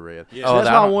thought they were red. Yeah. So Oh, that's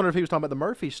I why I don't- wondered if he was talking about the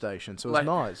Murphy station. So it's Like-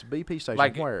 not. It's a BP station.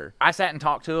 Like, Where? I sat and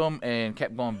talked to him and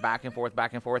kept going back and forth,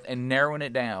 and narrowing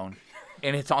it down.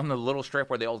 And it's on the little strip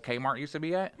where the old Kmart used to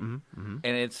be at. Mm-hmm.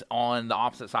 And it's on the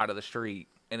opposite side of the street.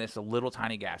 And it's a little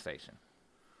tiny gas station.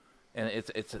 And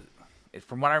it's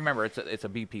from what I remember, it's a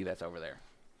BP that's over there.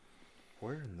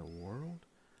 Where in the world?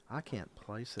 I can't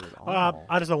place it at all.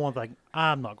 I just know one thing.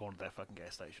 I'm not going to that fucking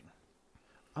gas station.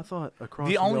 I thought across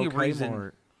The the only old reason-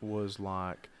 Kmart was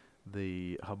like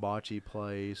the hibachi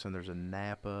place, and there's a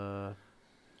Napa.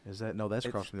 Is that no? That's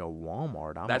across from the old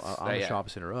Walmart. I'm a yeah. shopping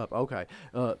center up. Okay,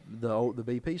 the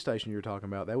BP station you're talking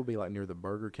about, that would be like near the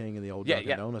Burger King and the old Yeah, Dunkin'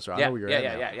 yeah. Donuts. I Yeah, know where you're yeah, at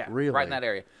yeah, now. yeah, yeah. Really, Right in that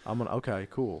area. I'm gonna. Okay,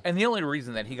 cool. And the only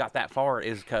reason that he got that far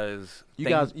is because You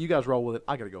guys roll with it.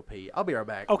 I gotta go pee. I'll be right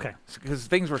back. Okay. because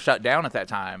things were shut down at that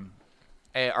time.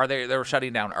 Or they were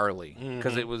shutting down early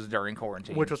because it was during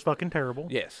quarantine. Which was fucking terrible.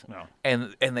 Yes. No.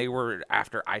 And they were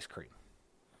after ice cream.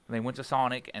 And they went to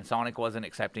Sonic, and Sonic wasn't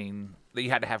accepting that you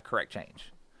had to have correct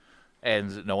change.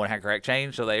 And no one had correct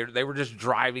change, so they were just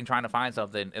driving, trying to find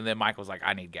something. And then Mike was like,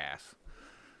 I need gas.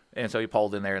 And so he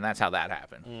pulled in there, and that's how that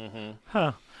happened.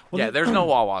 Huh. Well, Yeah, there's no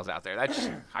Wawas out there.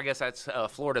 I guess that's a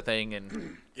Florida thing.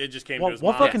 And It just came to What his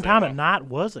what mind. fucking time at night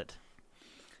was it?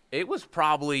 it was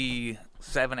probably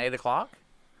 7, 8 o'clock.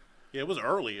 Yeah, it was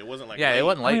early. It wasn't like Yeah, late. it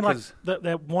wasn't I late mean, like because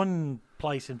that one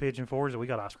place in Pigeon Forge that we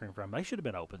got ice cream from, they should have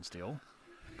been open still.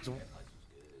 'Cause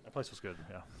that place was good.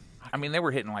 Yeah. I mean, they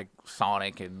were hitting like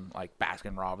Sonic and like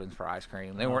Baskin Robbins for ice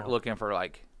cream. They weren't looking for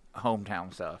like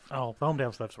hometown stuff. Oh, the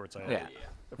hometown stuff's where it's at. Yeah.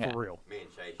 For Yeah. real. Me and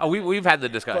Chase. Oh, we've had the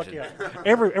discussion. Yeah.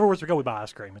 Everywhere we go, we buy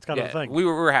ice cream. It's kind of Yeah, a thing. we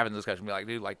were having the discussion. Be like,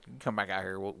 dude, like, come back out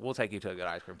here. We'll take you to a good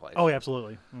ice cream place. Oh, yeah,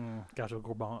 absolutely. Gosh,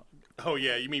 Gourmand. Oh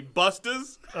yeah, you mean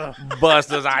Busta's?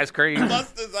 Busta's ice cream.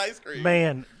 Busta's ice cream.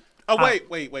 Man, Oh wait,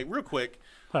 real quick.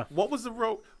 Huh. What was the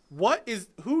road?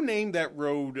 Who named that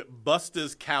road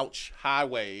Busta's Couch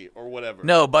Highway or whatever?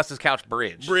 No, Busta's Couch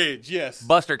Bridge. Bridge, yes.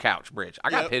 Buster Couch Bridge. I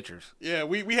got Yep. pictures. Yeah,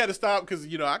 we had to stop because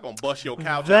I'm gonna bust your couch.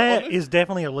 out that on it. is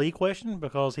definitely a Lee question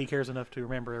because he cares enough to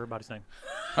remember everybody's name.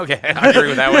 Okay, I agree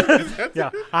with that one.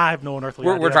 Yeah, I have no unearthly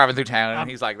We're idea. driving through town, and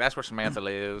he's like, "That's where Samantha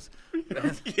lives.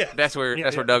 That's where yeah.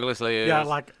 Douglas lives." Yeah,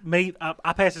 like me,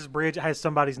 I pass this bridge. It has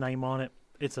somebody's name on it.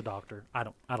 It's a doctor. I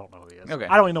don't know who he is. Okay.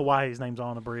 I don't even know why his name's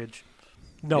on the bridge.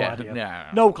 No Yeah, idea. yeah.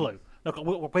 No clue. No clue.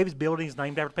 What his building's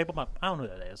named after people? I'm like, I don't know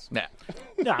who that is. Yeah.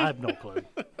 No, I have no clue.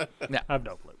 No. I have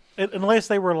no clue. Unless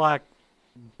they were like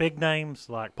big names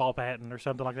like Paul Patton or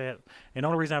something like that. And the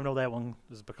only reason I know that one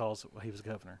is because he was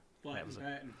governor. Flat and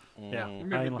Patton. Yeah.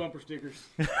 Remember I the ain't bumper stickers?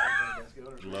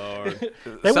 Lord.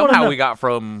 They wanna Somehow know- we got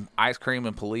from ice cream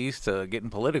and police to getting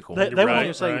political. They Right, wanna- I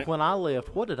was say, right. when I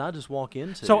left, what did I just walk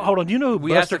into? So hold on. Do you know who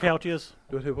We asked Buster the- Couch is?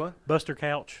 Who what? Buster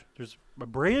Couch. There's a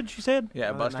bridge. You said. yeah,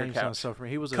 That Buster name sounds Couch. so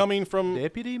familiar. He was Coming a from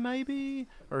deputy, maybe,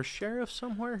 or sheriff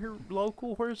somewhere here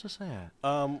local. Where's this at?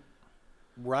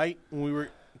 right when we were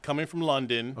coming from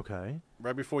London, Okay.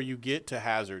 right before you get to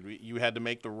Hazard, you had to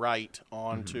make the right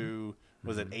onto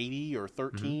was it 80 or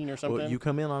 13 or something? Well, you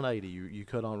come in on 80. You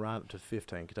cut on right up to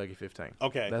 15, Kentucky 15.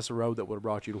 Okay. That's the road that would have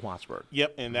brought you to Whitesburg.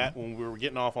 Yep, and that when we were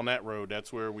getting off on that road,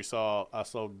 that's where I saw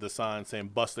the sign saying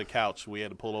 "Bust the Couch." We had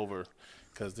to pull over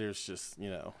because there's just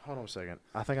Hold on a second.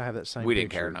 I think I have that same. We didn't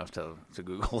care picture. enough to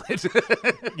Google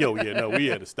it. we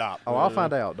had to stop. Oh, I'll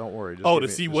find out. Don't worry. Just Oh, give to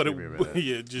me- see just what give it me a minute.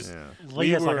 yeah just Yeah. Lee we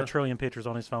has like were- a trillion pictures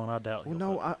on his phone. I doubt. Well, he'll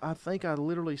no, put- I think I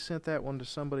literally sent that one to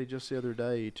somebody just the other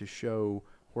day to show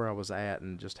where I was at,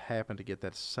 and just happened to get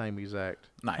that same exact.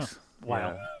 Nice.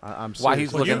 Wow. Yeah, I'm Why he's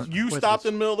serious. looking- You What's stopped this?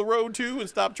 in the middle of the road too and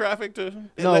stopped traffic to and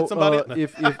No, let somebody.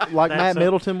 if like That's Matt a-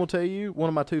 Middleton will tell you, one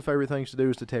of my 2 favorite things to do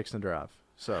is to text and drive.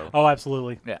 So Oh,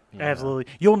 absolutely. Yeah. Absolutely.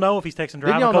 You'll know if he's texting Didn't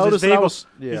driving y'all because notice that I was-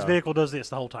 his yeah. vehicle does this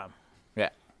the whole time. Yeah.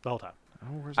 The whole time.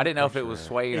 I didn't know if it was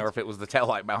swaying or if it was the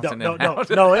taillight No, bouncing no, in no, and out.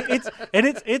 no.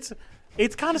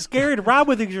 It's kind of scary to ride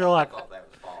with you because you're like,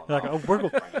 oh, we're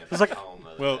going. It's like,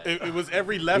 Well, it was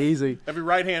every left, Easy. every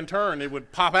right hand turn. It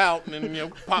would pop out and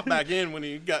then pop back in when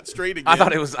he got straight again. I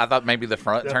thought maybe the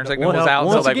front turn signal was Once- out. So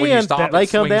once like when you again, stop, they it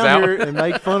come swings down out. here and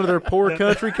make fun of their poor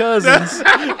country cousins.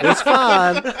 It's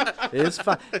fine. It's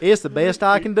fine. It's the best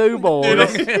I can do, boys.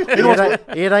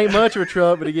 It ain't much of a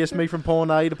truck, but it gets me from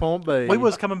point A to point B. we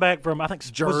was coming back from, I think,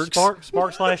 was it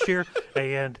Sparks last year,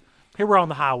 and here we're on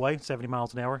the highway, 70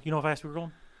 miles an hour. You know how fast we were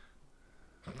going?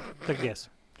 Take a guess.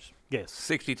 Just guess.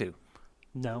 62.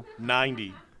 No.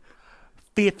 90.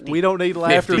 50. We don't need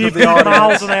laughter from 50 the audience.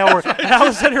 miles an hour. And I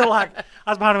was sitting here like,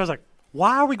 I was behind him. I was like,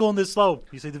 why are we going this slow?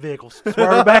 You see the vehicles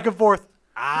swerving back and forth.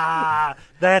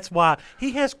 That's why.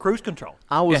 He has cruise control.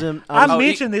 I was Yeah. in. I was-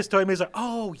 mentioned this to him. He's like,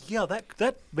 oh, yeah,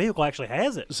 that vehicle actually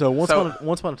has it. So once So-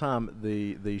 upon a time,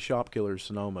 the shop killer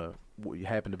Sonoma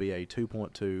happened to be a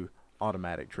 2.2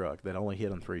 automatic truck that only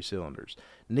hit on 3 cylinders.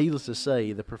 Needless to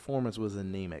say, the performance was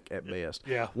anemic at best.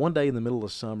 Yeah. One day in the middle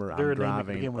of summer, They're I'm anemic to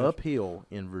driving begin with. uphill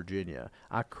in Virginia.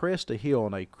 I crest a hill,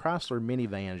 and a Chrysler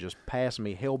minivan just passed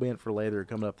me, hell bent for leather,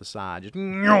 coming up the side, just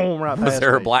right past Was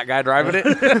there a me. black guy driving it?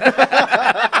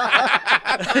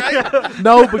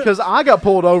 No, because I got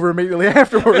pulled over immediately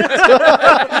afterwards.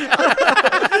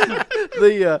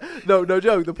 No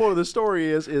joke. The point of the story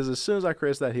is as soon as I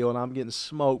crest that hill and I'm getting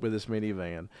smoked by this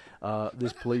minivan,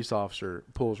 this police officer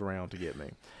pulls around to get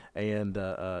me. And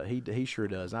he sure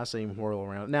does. And I see him whirl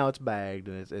around. Now it's bagged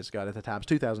and it's got, at the time, it's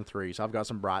 2003, so I've got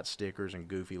some bright stickers and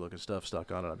goofy looking stuff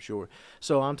stuck on it, I'm sure.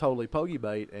 So I'm totally pokey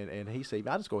bait, and he sees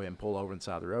me. I just go ahead and pull over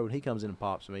inside the road. He comes in and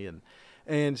pops me, and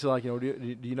it's like,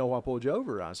 do you know why I pulled you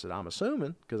over? I said, I'm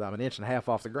assuming, because I'm 1.5 inches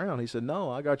off the ground. He said,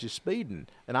 no, I got you speeding.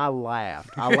 And I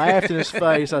laughed. I laughed in his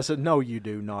face. I said, no, you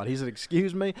do not. He said,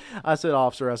 excuse me? I said,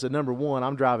 officer, I said, number one,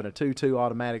 I'm driving a 2.2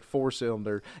 automatic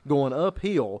 4-cylinder going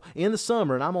uphill in the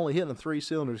summer, and I'm only hitting the 3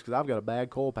 cylinders because I've got a bad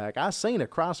coil pack. I seen a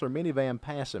Chrysler minivan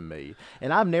passing me,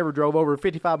 and I've never drove over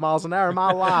 55 miles an hour in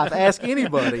my life. Ask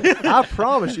anybody. I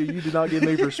promise you, you did not get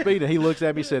me for speeding. He looks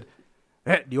at me and said,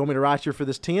 do you want me to write you for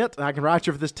this tent? I can write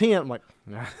you for this tent. I'm like,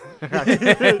 he was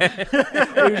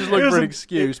just looking for an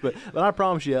excuse, but I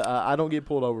promise you, I don't get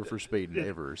pulled over for speeding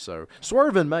ever. So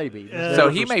swerving maybe. Just So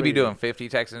never he for may be speeding. doing 50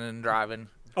 texting and driving.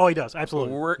 Oh, he does.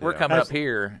 Absolutely. We're Yeah. coming up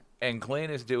here, and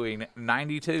Clint is doing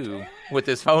 92 with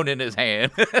his phone in his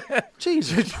hand.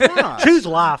 Jesus Christ. Choose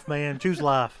life, man. Choose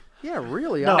life. Yeah,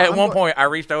 really. No. At one point, I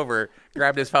reached over,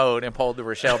 grabbed his phone, and pulled to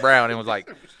Rochelle Brown and was like,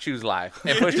 choose life,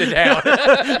 and pushed it down.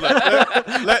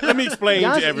 Let me explain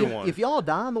Guys, to everyone. if y'all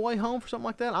die on the way home for something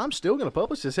like that, I'm still going to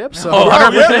publish this episode. Oh,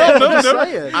 I'm yeah, no, no, just no.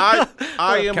 saying. I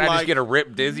am Can I like just get a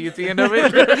rip dizzy at the end of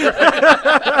it?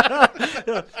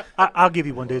 I'll give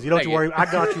you one, Dizzy. Don't Thank you you. worry.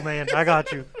 I got you, man. I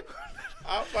got you.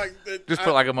 I'm like Just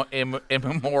put like a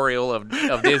memorial of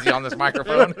Dizzy on this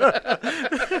microphone.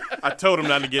 I told him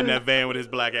not to get in that van with his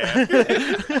black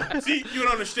ass. See, you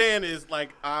don't understand is like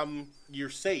you're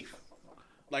safe.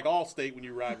 Like Allstate when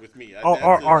you ride with me. Oh,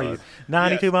 That's are it. you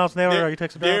 92 miles an hour? Are you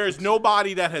texting driving? There is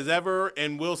nobody that has ever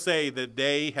and will say that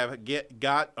they have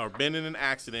got or been in an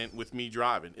accident with me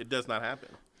driving. It does not happen.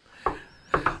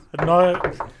 No.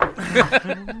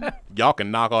 Y'all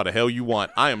can knock all the hell you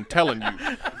want. I am telling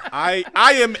you. I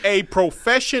am a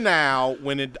professional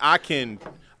when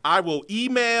I will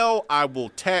email, I will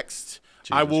text,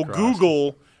 I will Christ.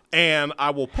 Google, and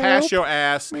I will pass your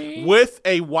ass with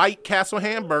a White Castle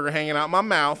hamburger hanging out my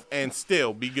mouth and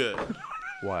still be good.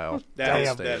 Wow. That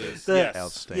Damn. is Yes.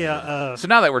 Outstanding. Yeah. So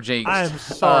now that we're jinxed, I am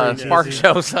sorry, Spark Dizzy.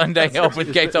 Show Sunday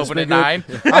gates open at 9.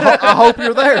 I hope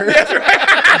you're there.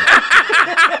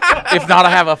 If not, I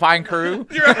have a fine crew.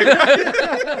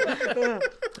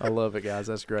 I love it, guys.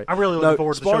 That's great. I'm really looking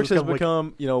forward to the show Sparks this has coming week.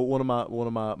 become, one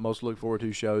of my most look forward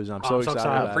to shows. And I'm so I'm so excited.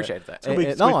 excited. About I appreciate that. It. It's gonna be-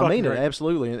 And it's gonna be I mean fucking it great.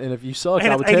 absolutely. And if you suck,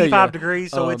 And I it's would tell you. 85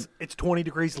 degrees, so um, it's 20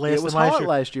 degrees less It was than last hot year.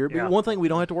 last year, but Yeah. one thing we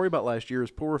don't have to worry about last year is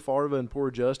poor Farva and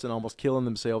poor Justin almost killing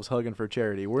themselves hugging for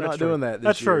charity. We're That's not true. doing that this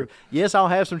That's year. true. Yes, I'll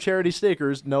have some charity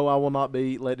stickers. No, I will not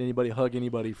be letting anybody hug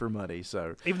anybody for money.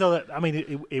 So Even though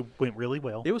it went really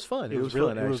well. it was fun. It was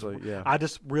really fun, actually. Yeah. I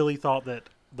just really thought that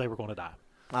they were going to die.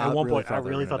 I At one really point, thought I they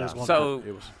really were thought it was gonna going So, to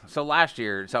It was. so last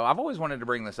year, I've always wanted to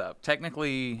bring this up.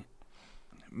 Technically,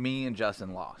 me and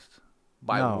Justin lost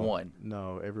by no, one.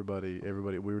 No, everybody,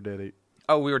 we were dead.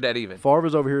 Oh, we were dead even.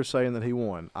 Farva's over here saying that he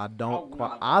won. I don't Oh,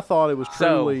 quite. no. I thought it was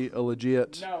So- truly a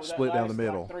legit No, that split down the lasted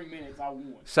middle. Like 3 minutes, I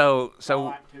won. So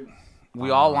Like 2. we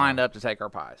all lined up to take our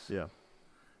pies. Yeah.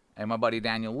 And my buddy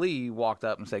Daniel Lee walked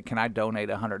up and said, "Can I donate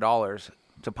 $100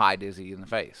 to pie Dizzy in the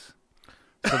face?"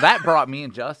 So that brought me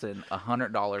and Justin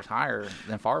 $100 higher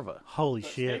than Farva. Holy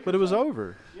shit! But it was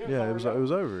over. Yeah, it was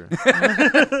over.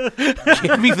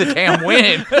 Give me the damn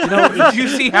win. Did you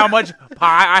see how much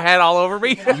pie I had all over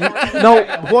me?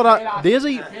 No,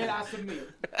 Dizzy And I submit.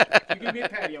 You give me a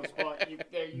patio spot.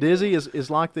 There you Dizzy is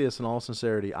like this in all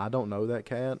sincerity. I don't know that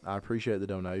cat. I appreciate the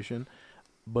donation.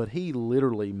 But he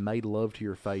literally made love to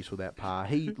your face with that pie.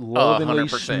 He lovingly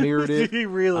 100%. smeared it. He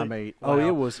really? I mean, Wow.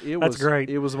 it was That's great.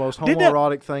 It was the most Did that-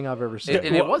 homoerotic thing I've ever seen.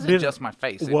 And it wasn't Did- just my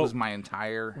face; it what- was my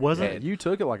entire wasn't head. You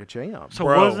took it like a champ. So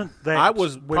Bro, wasn't that I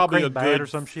was whipped probably cream a bad good or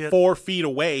some shit? 4 feet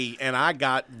away, and I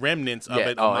got remnants of Yeah,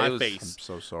 it oh, on my it was- face. I'm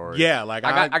so sorry. Yeah, like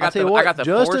I got I tell you the what, I got the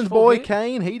Justin's forceful boy hit.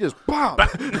 Kane, he just pop.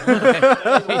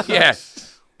 Yeah,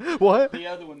 What? The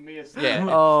other one missed. yeah.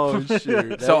 Oh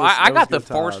shoot! So I got the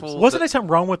forceful. Wasn't there something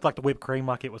wrong with like the whipped cream?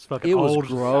 Like it was fucking It was old.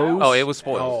 gross. Oh, it was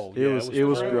spoiled. It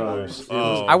was gross.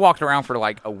 Oh. I walked around for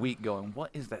like a week going, "What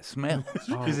is that smell?"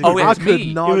 It was in Oh, your- I it's could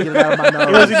me. not get it out of my nose.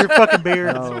 it was in your fucking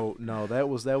beard. No, that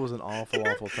was an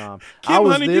awful time. Kim, I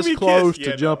was honey, give this me a kiss. close Yeah, to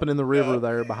no. jumping in the river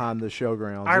there behind the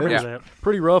showgrounds. I It remember was that.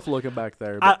 pretty rough looking back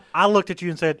there. But I looked at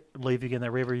you and said, "Leave you get in that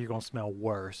river, you're gonna smell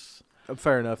worse."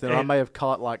 fair enough. Then I And- may have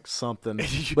caught like something.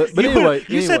 But You- anyway,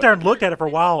 you sat there and looked at it for a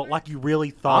while, like you really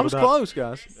thought. I was about, close,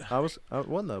 guys. I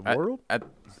wasn't the world.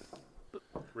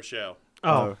 Rochelle.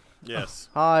 Oh, Yes.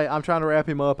 Hi, I'm trying to wrap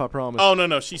him up. I promise. Oh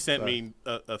no, she sent me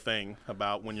a thing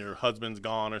about when your husband's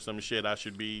gone or some shit. I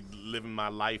should be living my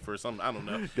life or something. I don't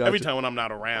know. Every Gotcha. time when I'm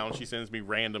not around, she sends me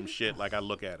random shit. Like I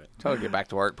look at it. Tell her to get back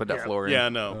to work. Put that floor in. Yeah, I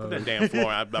know. Put that damn floor.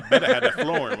 I better have that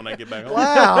flooring when I get back home.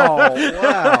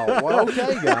 Wow! Well,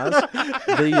 okay,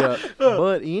 guys.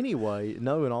 But anyway,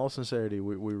 no. In all sincerity,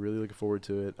 we're really looking forward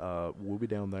to it. We'll be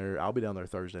down there. I'll be down there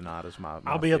Thursday night. Is my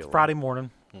I'll be up feeling. Friday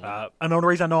morning. Another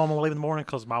reason I know I'm gonna leave in the morning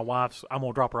because my wife's. I'm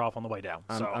gonna drop her off on the way down.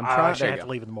 So I'm I trying- actually There have you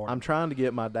to leave in the morning. I'm trying to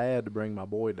get my dad to bring my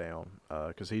boy down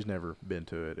because he's never been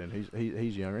to it, and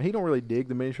he's younger. He don't really dig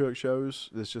the mini truck shows.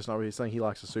 It's just not really his thing. He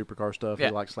likes the supercar stuff. Yeah.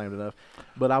 He likes slammed enough.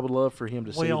 But I would love for him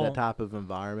to see Well, that type of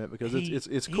environment because he-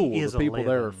 it's he cool. is The a people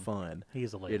there are living- fun. He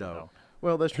is a You legend, know. though.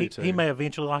 Well, that's true too. He may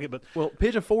eventually like it, but Well,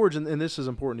 Pigeon Forge, and this is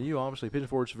important to you, obviously. Pigeon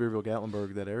Forge, Sevierville,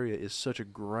 Gatlinburg, that area is such a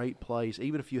great place.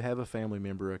 Even if you have a family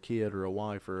member, a kid, or a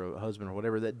wife, or a husband, or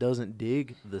whatever that doesn't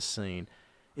dig the scene,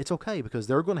 it's okay because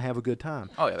they're going to have a good time.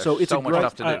 Oh, yeah, there's so it's so a much great,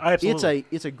 stuff to do. absolutely.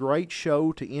 it's a great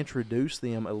show to introduce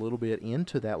them a little bit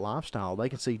into that lifestyle. They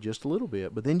can see just a little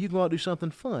bit, but then you can go out and do something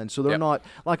fun. So they're Yep. not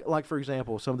like for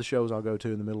example, some of the shows I'll go to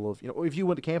in the middle of if you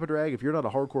went to Camp and Drag, if you're not a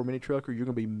hardcore mini trucker, you're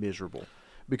going to be miserable.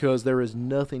 Because there is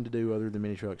nothing to do other than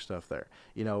mini truck stuff there.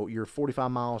 You're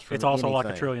 45 miles from it's also like a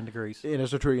anything. trillion degrees. And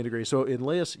it's a trillion degrees. So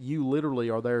unless you literally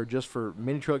are there just for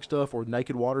mini truck stuff or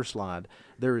naked water slide,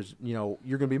 there is, you're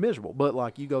going to be miserable. But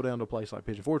like you go down to a place like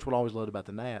Pigeon Forge, what I always loved about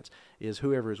the Nats is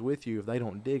whoever is with you, if they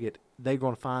don't dig it, they're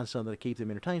going to find something to keep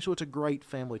them entertained. So it's a great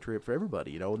family trip for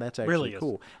everybody, and that's actually Really is.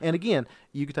 cool. And again,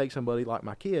 you could take somebody like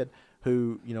my kid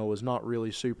who, was not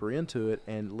really super into it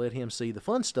and let him see the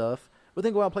fun stuff. But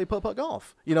then go out and play putt-putt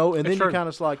golf, and then It's you true. kind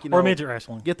of like, Or midget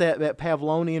wrestling. get that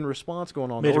Pavlovian response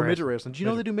going on. Midget Or midget wrestling. wrestling. Do you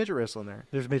know they do midget wrestling there?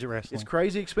 There's midget wrestling. It's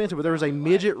crazy expensive, but there is a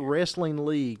midget wrestling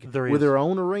league There with is. their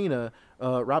own arena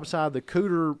right beside the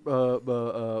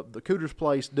the Cooter's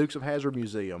Place Dukes of Hazzard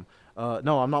Museum.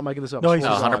 No, I'm not making this up. No, I he's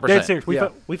swear to 100%. God. dead serious. Yeah.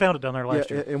 We found it down there last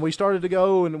Yeah, year. and we started to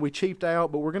go, and we cheaped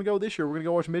out, but we're going to go this year. We're going to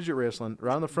go watch midget wrestling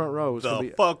right in the front row. It's The gonna be,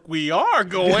 fuck we are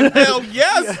going? Hell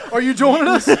yes. are you joining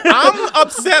us? I'm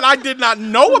upset. I did not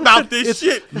know about this It's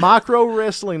shit. Micro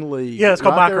Wrestling League. Yeah, it's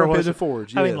called right there Micro in Pigeon Wrestling.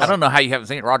 Forge. I mean, yes. I don't know how you haven't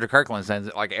seen it. Roger Kirkland sends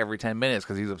it like every 10 minutes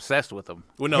because he's obsessed with them.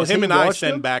 Well, no, Has him he and I watched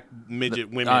send them? back midget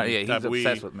women. yeah, he's type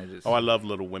obsessed we- with midgets. Oh, I love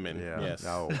little women. Yeah. Yes.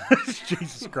 No.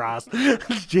 Jesus Christ.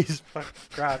 Jesus fucking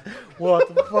Christ.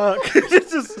 What the fuck?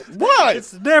 It's just What?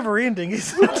 It's never ending.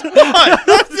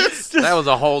 That was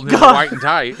a whole new white and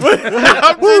tight.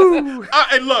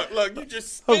 Hey, look, you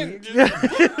just spin.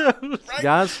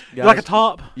 Guys, like a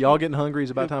top. y'all getting hungry?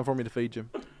 It's about time for me to feed you.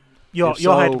 Y'all If have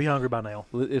so- to be hungry by now.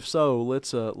 If so,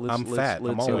 let's I'm fat. I'm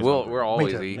let's, always We're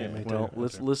always too. eating. Yeah, me well, too.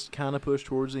 let's kind of push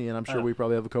towards the end. I'm sure we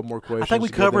probably have a couple more questions. I think we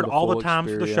to give them covered all full the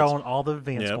times of the show experience. and all the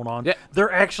events Yep. going on. Yeah.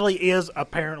 There actually is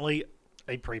apparently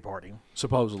a pre-party.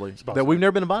 Supposedly that we've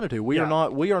never been invited to. We Yeah. are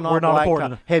not. We are not. We're not black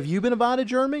important. tie. Have you been invited,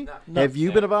 Jeremy? No. Have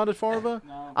you been invited, Farva?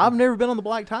 I've never been on the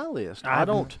black tie list. I I've-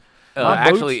 don't. My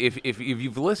Actually, boots- if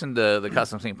you've listened to the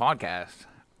Custom Scene podcast,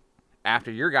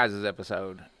 after your guys'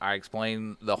 episode, I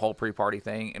explained the whole pre-party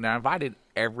thing, and I invited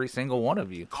every single one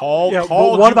of you. Called but you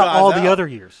what about guys all out. the other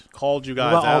years? Called you What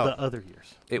guys about all out. the other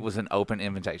years? It was an open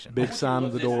invitation. Big sign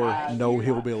on the door, no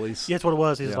hillbillies. Yeah, that's what it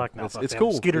was. He's Yeah, like, no, it's- fuck it's them.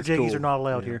 cool. Skitter It's jiggies cool. are not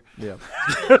allowed Yeah. here. Yeah.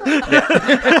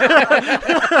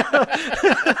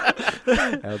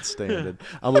 Outstanding.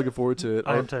 I'm looking forward to it.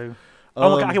 I am too. Oh,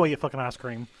 look, I Um, can't wait to get fucking ice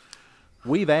cream.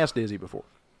 We've asked Izzy before.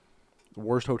 The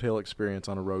worst hotel experience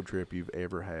on a road trip you've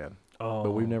ever had. Oh,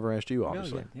 But we've never asked you, Oh,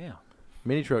 obviously. yeah.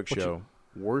 Mini Truck What Show.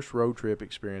 Worst road trip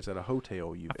experience at a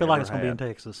hotel you've I feel like ever it's gonna be in had.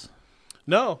 Texas.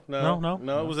 No.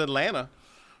 No? It was Atlanta.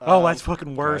 Oh, that's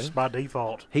fucking worse by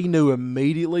default. He knew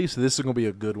immediately, so this is going to be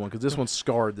a good one because this one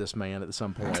scarred this man at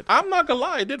some point. I'm not gonna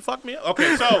lie, it did fuck me up.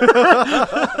 Okay,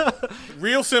 so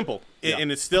real simple,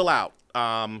 and it's still out.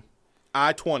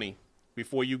 I-20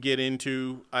 before you get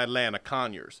into Atlanta,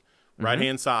 Conyers, right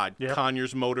hand side, Yeah.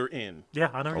 Conyers Motor Inn. Yeah,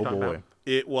 I know what Oh, you're talking boy. about.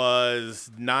 It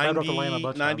was I've been to Atlanta a 90,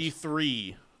 bunch of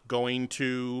 93 going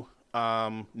to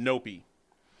Nopi.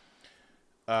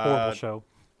 Horrible show.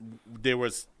 There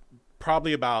was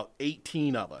probably about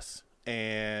 18 of us,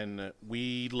 and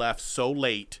we left so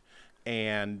late,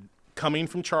 and coming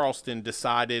from Charleston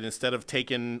decided instead of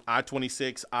taking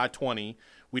I-26, I-20,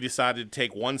 we decided to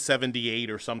take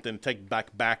 178 or something, take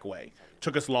back way.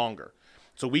 Took us longer.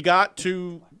 So we got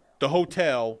to the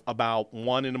hotel about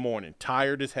 1 in the morning,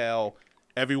 tired as hell.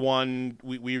 Everyone,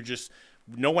 we were just,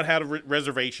 no one had a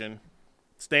reservation.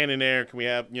 Standing there, can we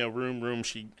have, room?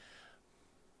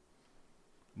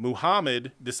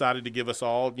 Muhammad decided to give us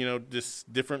all,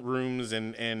 just different rooms,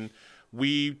 and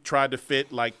we tried to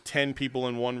fit like 10 people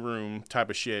in one room type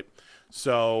of shit.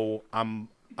 So I'm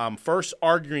first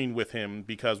arguing with him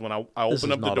because when I This open is up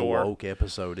the not door. a woke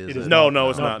episode, is it? No,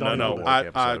 it's not. don't No.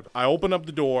 do I open up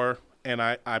the door, and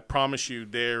I promise you,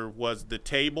 there was the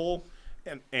table,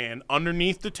 and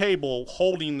underneath the table,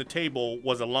 holding the table,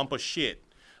 was a lump of shit.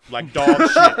 Like dog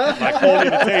shit, like holding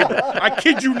the table. I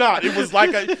kid you not. It was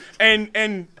like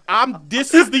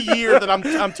this is the year that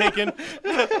I'm taking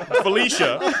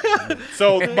Felicia.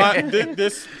 So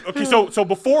so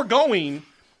before going,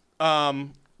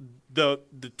 the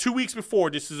 2 weeks before,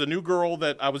 this is a new girl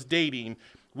that I was dating.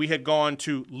 We had gone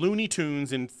to Looney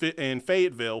Tunes in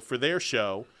Fayetteville for their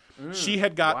show. She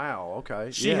had got Wow, okay.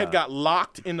 She had got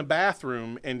locked in the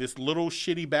bathroom in this little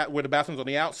shitty where the bathroom's on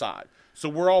the outside. So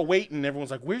we're all waiting.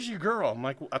 Everyone's like, "Where's your girl?" I'm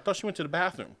like, "I thought she went to the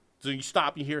bathroom." So you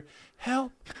stop, you hear,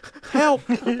 "Help, help."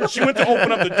 She went to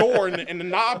open up the door, and the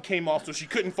knob came off, so she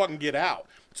couldn't fucking get out.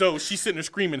 So she's sitting there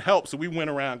screaming, "Help." So we went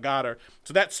around, got her.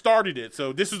 So that started it.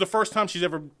 So this is the first time she's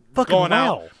ever Fucking gone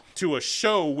wow. out to a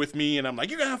show with me, and I'm like,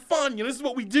 "You're going to have fun. This is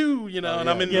what we do, and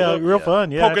I'm in the Yeah, little real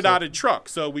fun. Yeah, polka actually. dotted truck.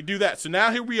 So we do that. So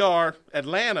now here we are,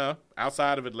 Atlanta,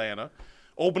 outside of Atlanta.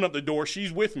 Open up the door.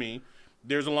 She's with me.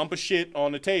 There's a lump of shit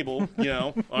on the table,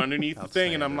 underneath the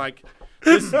thing, and I'm like,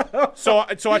 so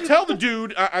I tell the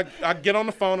dude, I get on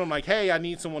the phone. I'm like, "Hey, I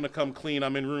need someone to come clean.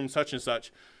 I'm in room such and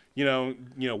such.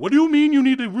 What do you mean you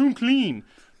need a room clean?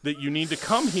 That you need to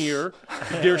come here.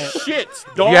 There's shit,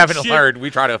 dog You haven't shit learned.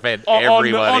 We try to offend on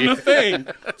everybody. the thing."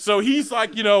 So he's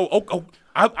like,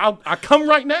 I come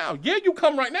right now. Yeah, you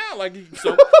come right now. Like,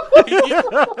 so he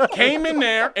came in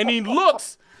there, and he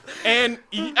looks, and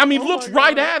he looks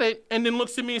right at it, and then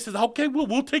looks at me and says, "Okay,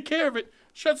 we'll take care of it."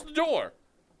 Shuts the door.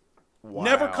 Wow.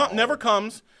 Never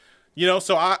comes.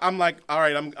 So I'm like, all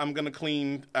right, I'm gonna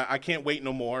clean. I can't wait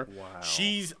no more. Wow.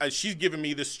 She's giving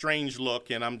me this strange look,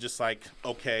 and I'm just like,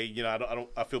 okay,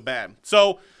 I feel bad.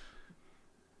 So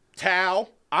towel.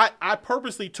 I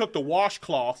purposely took the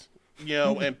washcloth,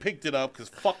 and picked it up because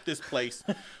fuck this place.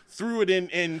 Threw it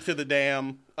into the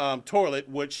damn toilet,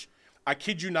 which I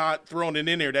kid you not, throwing it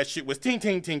in there, that shit was ting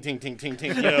ting ting ting ting ting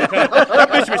ting. That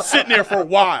bitch was sitting there for a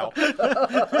while. So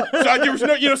there was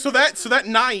no, so that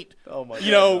night, Oh my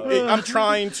I'm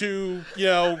trying to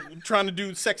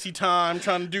do sexy time,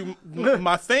 trying to do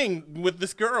my thing with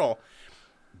this girl,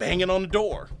 banging on the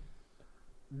door.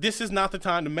 This is not the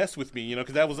time to mess with me,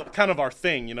 because that was kind of our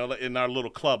thing, in our little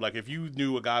club. Like if you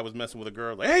knew a guy was messing with a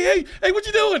girl, like, hey, what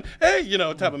you doing? Hey,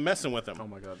 type of messing with him. Oh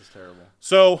my God, that's terrible.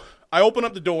 So I open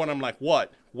up the door and I'm like,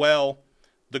 what? Well,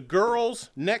 the girls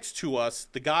next to us,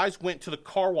 the guys went to the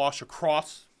car wash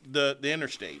across the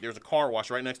interstate. There's a car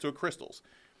wash right next to a Crystal's.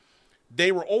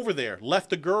 They were over there, left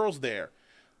the girls there.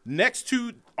 Next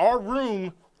to our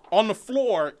room on the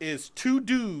floor is two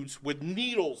dudes with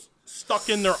needles stuck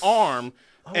in their arm.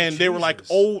 And they were like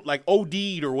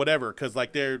OD'd or whatever, because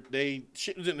like they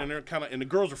shit was in there kind of, and the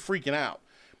girls were freaking out.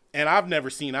 And I've never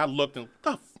seen. I looked and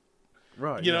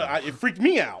Right. it freaked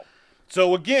me out.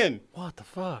 So again, What the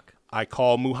fuck? I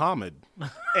call Muhammad,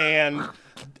 and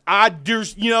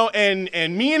there's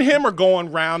and me and him are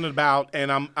going round and about,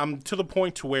 and I'm to the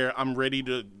point to where I'm ready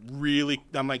to really.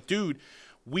 I'm like, dude,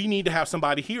 we need to have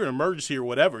somebody here, an emergency or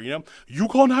whatever. You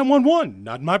call 911.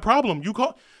 Not my problem. You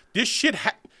call this shit.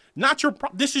 Not your.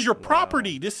 This is your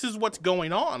property. This is what's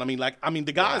going on. I mean,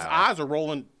 the guy's eyes are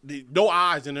rolling, no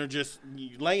eyes, and they're just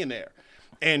laying there,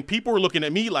 and people are looking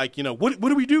at me like, what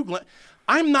do we do, Glenn?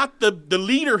 I'm not the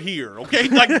leader here, okay?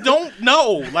 Like, don't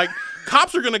know. Like,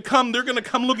 cops are going to come. They're going to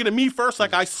come looking at me first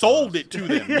like I sold it to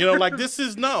them. Like, this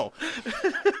is no.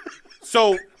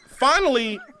 So,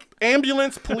 finally,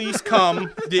 ambulance, police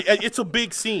come. It's a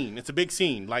big scene. It's a big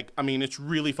scene. Like, I mean, it's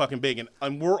really fucking big.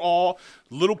 And we're all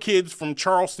little kids from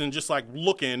Charleston just, like,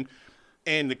 looking.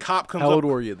 And the cop comes up. How old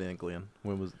were you then, Glenn?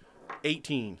 When was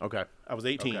 18. Okay. I was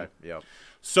 18. Okay, yep.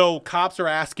 So cops are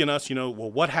asking us, well,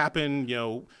 what happened?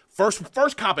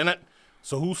 First cop,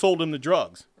 so who sold him the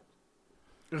drugs?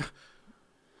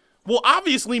 Well,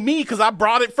 obviously me, because I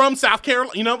brought it from South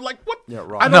Carolina. Like what? Yeah,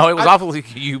 right. No, it was obviously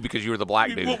you because you were the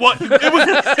black dude. Well,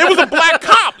 it was a black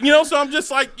cop, so I'm just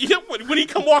like, when he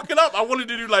come walking up, I wanted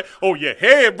to do like, oh yeah,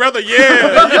 hey brother,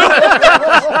 yeah,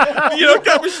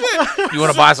 kind of shit. You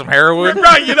want to buy some heroin?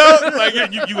 Right, like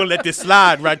you gonna let this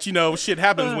slide, right? Shit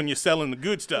happens when you're selling the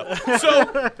good stuff.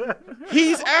 So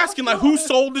he's asking like, who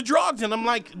sold the drugs, and I'm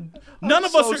like, none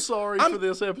of us are. Sorry for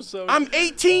this episode. I'm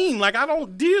 18, like I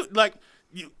don't deal like.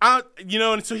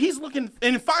 And so he's looking,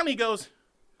 and finally he goes,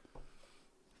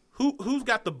 who's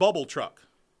got the bubble truck?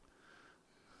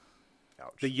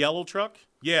 Ouch. The yellow truck?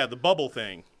 Yeah, the bubble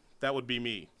thing. That would be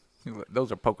me.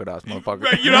 Those are polka dots, motherfucker.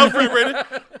 Right, I'm pretty ready.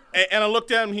 And I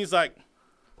looked at him, he's like,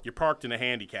 you're parked in a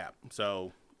handicap,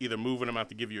 so either move or I'm going to have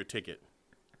to give you a ticket.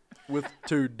 With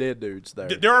two dead dudes there.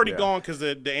 They're already gone because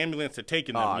the ambulance had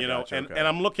taken them, Gotcha, and, okay. and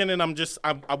I'm looking and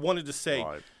I wanted to say,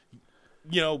 Right.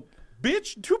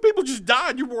 Bitch, 2 people just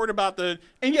died. You're worried about and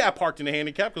I parked in the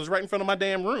handicap because it was right in front of my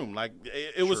damn room. Like,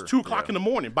 it was 2 o'clock in the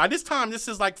morning. By this time, this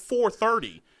is like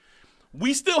 4:30.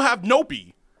 We still have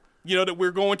Nopi, that we're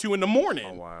going to in the morning.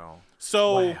 Oh, wow.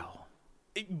 So,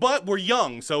 but we're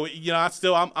young. So,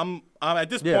 I'm at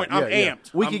this point, I'm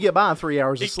amped. We could get by in 3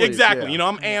 hours of sleep. Exactly. Yeah.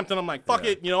 I'm amped and I'm like, fuck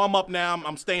it. I'm up now.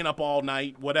 I'm staying up all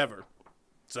night, whatever.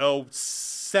 So,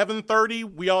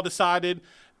 7:30, we all decided,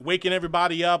 waking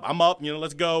everybody up. I'm up,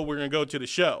 let's go. We're going to go to the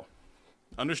show.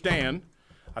 Understand,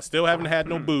 I still haven't had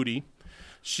no booty.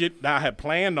 Shit that I had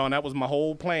planned on. That was my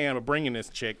whole plan of bringing this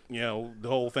chick, the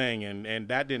whole thing, and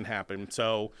that didn't happen.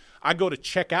 So I go to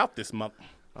check out this month.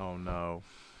 Oh, no.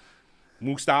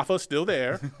 Mustafa still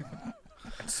there.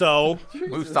 So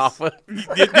Mustafa.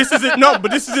 this is it. No,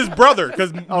 but this is his brother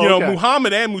because okay.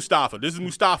 Muhammad and Mustafa. This is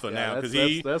Mustafa now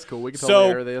because that's cool. We can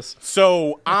totally air this.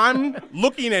 So I'm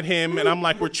looking at him and I'm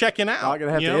like, we're checking out. Not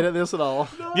gonna have to edit this at all.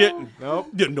 Yeah, Nope.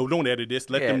 Yeah, no, don't edit this.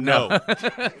 Let them know.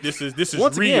 This is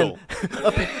Once real.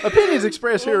 Again, opinions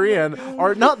expressed herein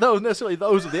are not necessarily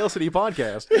those of the LCD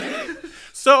podcast.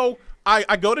 So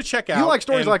I go to check out. You like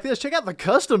stories like this? Check out the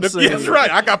custom scene. That's right.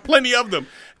 I got plenty of them.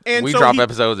 And We so drop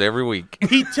episodes every week.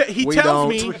 He We tells don't.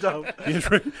 me We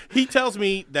don't. he tells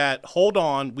me that hold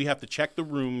on, we have to check the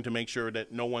room to make sure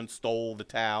that no one stole the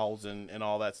towels and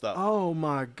all that stuff. Oh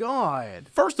my God!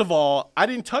 First of all, I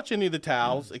didn't touch any of the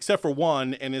towels except for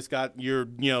one, and it's got your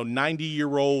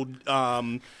 90-year-old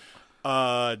I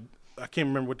can't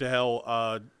remember what the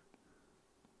hell.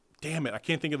 Damn it, I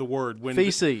can't think of the word. When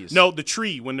Feces. No, the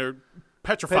tree when they're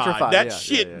petrified. That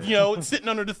shit, it's sitting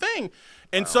under the thing.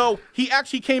 And so he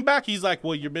actually came back. He's like,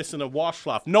 well, you're missing a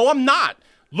washcloth. No, I'm not.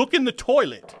 Look in the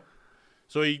toilet.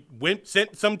 So he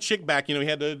sent some chick back. He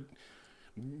had to.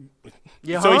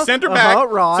 So he sent her back.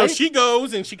 Right. So she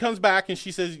goes and she comes back and she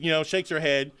says, shakes her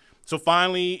head. So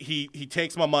finally he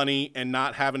takes my money and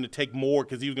not having to take more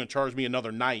because he was going to charge me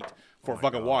another night for a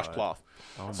fucking washcloth.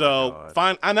 So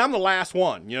fine, and I'm the last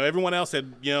one. Everyone else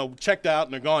had checked out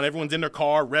and they're gone. Everyone's in their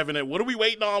car revving it. What are we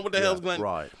waiting on? What the hell's going?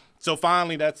 Right. So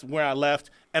finally, that's where I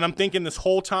left, and I'm thinking this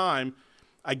whole time.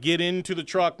 I get into the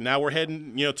truck. Now we're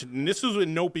heading. And this was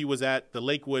when Nopi was at the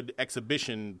Lakewood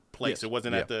exhibition place. Yes. it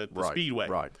wasn't at the Speedway.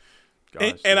 Right.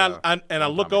 And, Gosh, I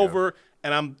look over.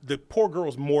 And the poor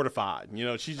girl's mortified.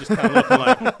 She's just kind of looking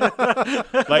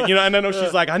like, and I know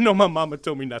she's like, I know my mama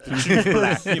told me not to choose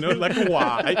black, like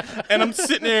why? And I'm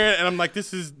sitting there and I'm like,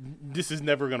 this is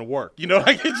never gonna work,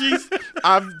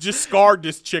 I've just scarred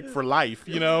this chick for life,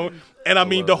 And I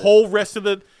mean, the whole rest of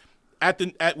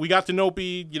we got to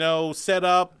Nopi, set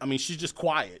up. I mean, she's just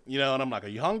quiet, and I'm like, are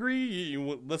you hungry?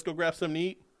 Let's go grab something to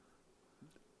eat.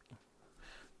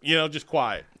 Just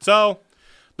quiet. So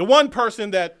the one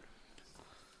person that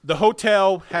the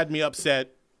hotel had me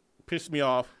upset, pissed me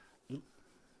off.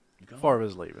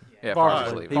 Farva's leaving. Yeah, Farva's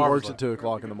Farva's leaving. He leaving. works at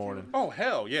 2:00 in the morning. Oh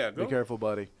hell yeah! Go. Be careful,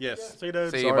 buddy. Yes. See you,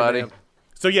 dude. See you, Sorry, buddy. man.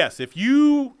 So yes, if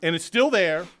you and it's still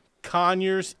there,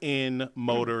 Conyers in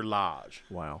Motor Lodge.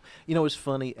 Wow. You know, it's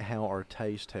funny how our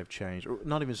tastes have changed. Or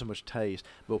not even so much taste,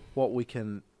 but what we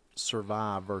can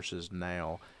survive versus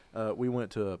now. We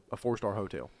went to a 4-star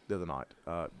hotel the other night.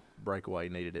 Breakaway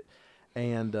needed it.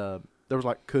 And there was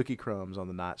like cookie crumbs on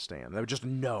the nightstand. They were just,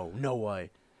 no way.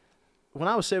 When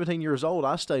I was 17 years old,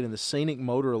 I stayed in the Scenic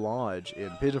Motor Lodge in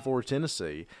Pigeon Forge,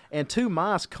 Tennessee, and 2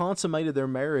 mice consummated their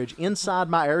marriage inside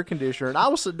my air conditioner, and I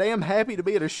was so damn happy to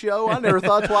be at a show, I never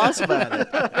thought twice about it.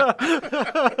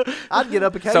 I'd get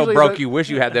up occasionally. So broke you wish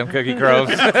you had them cookie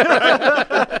crumbs.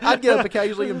 I'd get up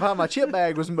occasionally and find my chip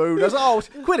bag was moved. I was, oh,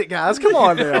 quit it, guys. Come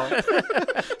on now.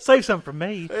 Save some for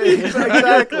me.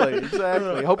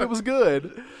 Exactly. Hope it was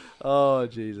good. Oh,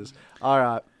 Jesus. All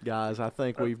right, guys. I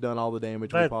think we've done all the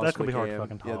damage we That's possibly gonna can. be hard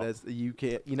to fucking Yeah, top. that's you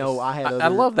can't. You know, I had. I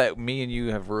love that me and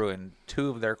you have ruined 2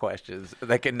 of their questions.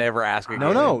 They can never ask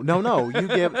again. No. You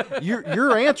give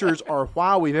your answers are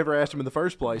why we've ever asked them in the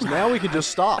first place. Now we can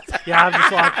just stop. Yeah, I'm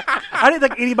just like, I didn't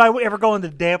think anybody would ever go into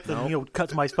depth and cut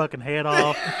somebody's fucking head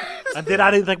off. And then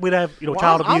I didn't think we'd have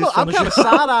child abuse. I'm on the kind of show.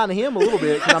 side-eyeing him a little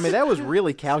bit. 'Cause, I mean, that was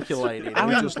really calculated. It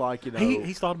was just like, you know.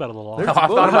 He's thought about it a lot. There's I've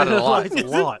thought about it a lot. It's a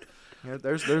lot. Yeah,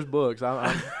 there's books.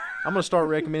 I'm going to start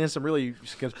recommending some really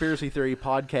conspiracy theory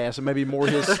podcasts and maybe more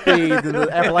his speed than the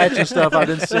Appalachian stuff I've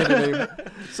been sending him.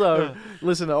 So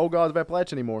listen to Old Gods of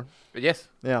Appalachia anymore. Yes.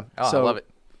 Yeah. Oh, so, I love it.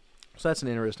 So that's an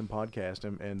interesting podcast,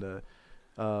 and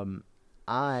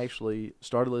I actually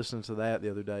started listening to that the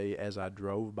other day as I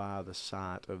drove by the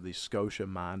site of the Scotia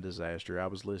mine disaster. I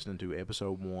was listening to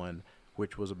episode 1,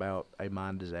 which was about a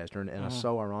mine disaster, and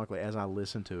so ironically, as I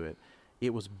listened to it,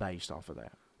 it was based off of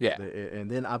that. Yeah.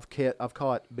 And then I've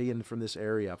caught being from this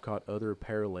area. I've caught other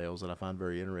parallels that I find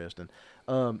very interesting.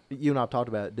 You and I've talked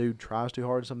about it. Dude tries too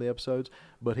hard in some of the episodes,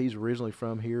 but he's originally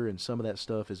from here, and some of that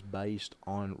stuff is based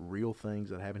on real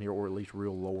things that happen here, or at least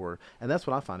real lore. And that's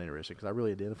what I find interesting because I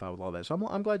really identify with all that. So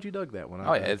I'm glad you dug that one.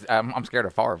 Oh yeah, I'm scared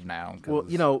of Favre now. Well,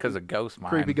 you know, because of ghost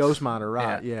mine. creepy ghost miner,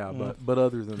 right? Yeah, but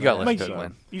other than You gotta that, listen to so- it,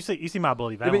 Glenn. You see my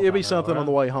bloody It'd Valentine. be something though, on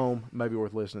the right? way home, maybe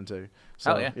worth listening to.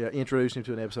 So, Oh, yeah. introduce him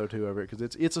to an episode 2 of it because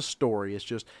it's a story.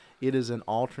 It is an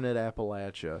alternate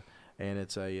Appalachia, and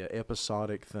it's a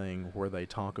episodic thing where they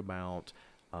talk about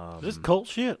This cult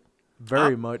shit.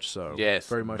 very much so. Yes,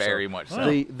 very much so.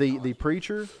 The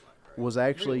preacher was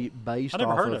actually based I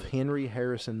never off heard of of it. Henry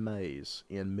Harrison Mays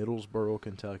in Middlesboro,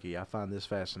 Kentucky. I find this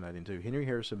fascinating too. Henry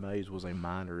Harrison Mays was a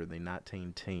miner in the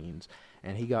 19-teens,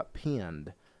 and he got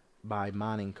pinned by a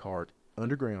mining cart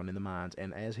underground in the mines.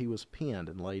 And as he was pinned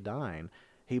and lay dying,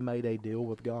 he made a deal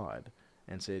with God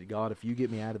and said, "God, if you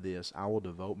get me out of this, I will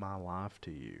devote my life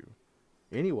to you."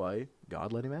 Anyway,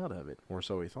 God let him out of it, or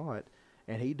so he thought.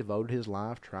 And he devoted his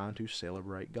life trying to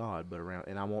celebrate God.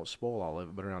 And I won't spoil all of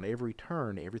it, but around every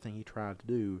turn, everything he tried to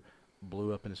do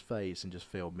blew up in his face and just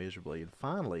failed miserably. And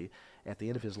finally, at the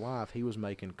end of his life, he was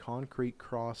making concrete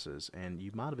crosses, and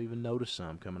you might have even noticed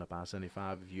some coming up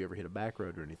I-75 if you ever hit a back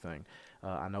road or anything.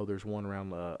 I know there's one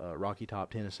around Rocky Top,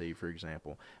 Tennessee, for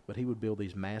example. But he would build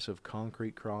these massive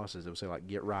concrete crosses that would say, like,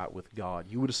 "Get right with God."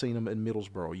 You would have seen them in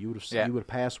Middlesboro. You would have Yeah. you would have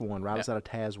passed one right outside of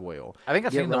Tazewell. I think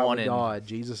I've Get seen the right one with in- God.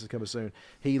 Jesus is coming soon.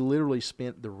 He literally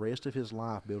spent the rest of his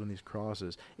life building these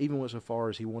crosses, even went so far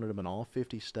as he wanted them in all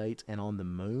 50 states and on the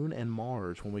moon and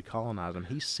Mars when we colonized them.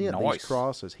 He sent Nice. these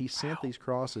crosses. He sent these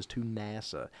crosses to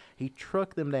NASA. He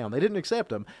trucked them down. They didn't accept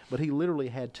them, but he literally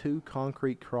had 2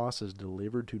 concrete crosses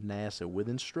delivered to NASA with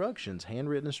instructions,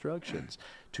 handwritten instructions,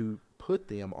 to put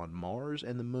them on Mars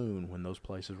and the moon when those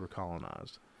places were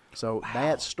colonized. So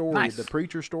that story, Nice. the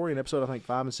preacher story in episode, I think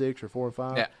 5 and 6 or 4 and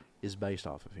 5, Yeah. is based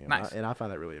off of him. Nice. And I find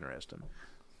that really interesting.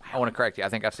 I want to correct you. I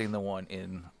think I've seen the one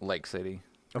in Lake City.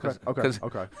 Okay. 'Cause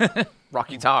Okay.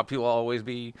 Rocky Top will always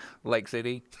be Lake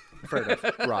City. Fair enough.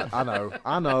 Right.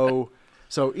 I know.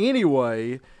 So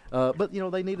anyway, but you know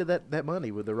they needed that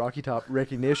money with the Rocky Top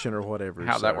recognition or whatever.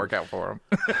 How'd so that work out for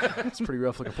them? It's pretty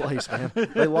rough looking place, man.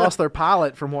 They lost their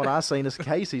pilot from what I've seen as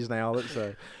Casey's now. Let's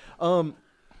say.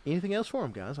 Anything else for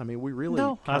them, guys? I mean, we really.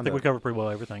 No, I think kinda- we covered pretty well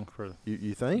everything for.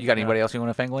 You think? You got anybody else you want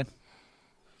to offend, Glenn?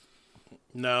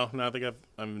 No, I think I've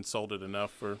insulted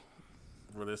enough for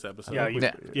this episode. Yeah,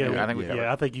 I think we covered.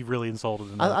 I think you've really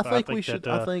insulted enough. I think we should.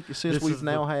 that, I think since this we've is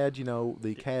now had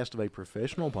the cast of a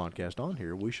professional podcast on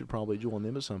here, we should probably join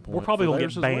them at some point. we're probably for gonna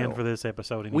theirs get as banned well. for this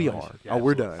episode. We anyways. are. Yeah, Oh,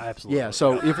 we're absolutely. done. Absolutely. Yeah.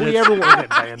 So if we It's- ever we'll want, get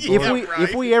banned for it.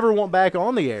 if we ever want back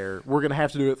on the air, we're gonna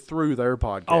have to do it through their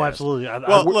podcast. Oh, absolutely.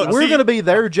 Well, look, We're see- gonna be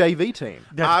their JV team.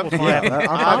 That's I've fine. I'm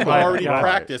I've fine. already Yeah.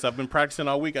 practiced. I've been practicing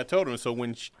all week. I told him. So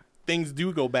when things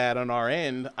do go bad on our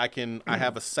end, I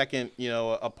have a second,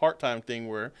 a part-time thing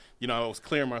where, I was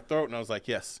clearing my throat and I was like,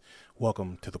 yes,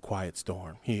 welcome to the Quiet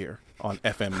Storm here on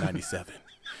FM 97.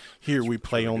 Here we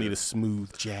play only the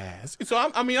smooth jazz. So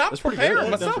I'm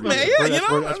preparing myself, man.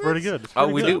 That's pretty good.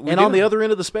 We do. And on the other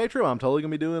end of the spectrum, I'm totally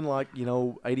gonna be doing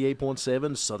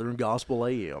 88.7 Southern Gospel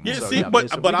AM. Yeah, so, see, we but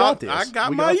got this. I got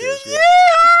We my this, yeah.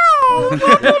 How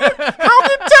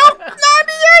to tell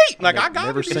 98? Like I got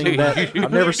Never it. seen that.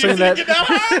 I've never seen that.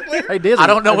 Hey, Disney, I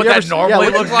don't know have what you ever that seen- normally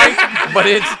yeah, looks like, but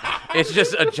it's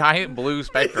just a giant blue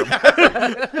spectrum.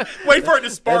 Wait for it to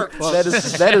spark.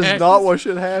 That is not what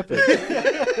should happen.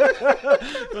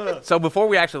 So before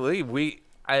we actually leave,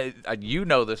 you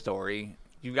know the story.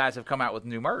 You guys have come out with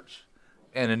new merch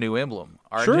and a new emblem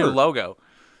or a new Sure. logo,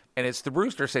 and it's the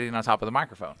rooster sitting on top of the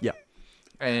microphone. Yeah.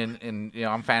 And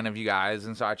I'm a fan of you guys,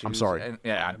 and so I choose. I'm sorry. And,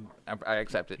 yeah, I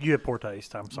accept it. You have poor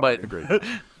taste. I'm sorry. But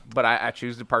but I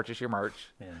choose to purchase your merch.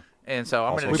 Yeah. And so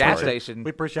I'm Also in a gas sorry. station,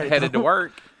 We appreciate it. headed to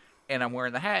work, and I'm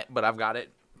wearing the hat, but I've got it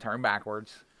turned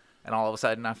backwards, and all of a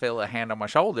sudden I feel a hand on my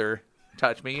shoulder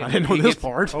touch me. I And didn't know he this gets-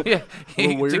 part. Yeah,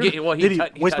 little weird. he Did he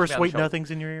touched me whisper on the sweet shoulder. nothings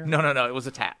in your ear? No, it was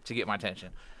a tap to get my attention.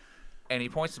 And he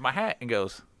points to my hat and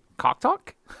goes, "Cock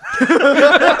talk."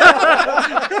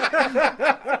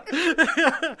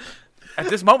 At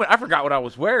this moment, I forgot what I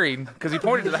was wearing because he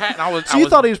pointed to the hat, and I was. So you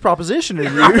thought he was propositioning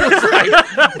you?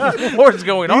 like, "What's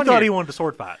going on You thought here?" he wanted to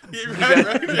sword fight.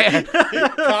 Yeah.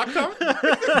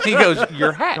 He goes,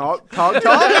 "Your hat." talk.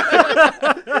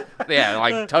 Yeah,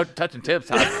 like touching tips.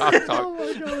 Cock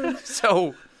talk.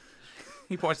 So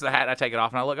he points to the hat, and I take it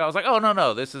off, and I look. I was like, "Oh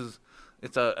no,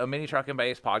 it's a mini trucking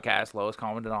based podcast, lowest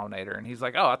common denominator." And he's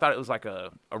like, "Oh, I thought it was like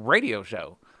a radio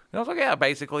show." And I was like, "Yeah,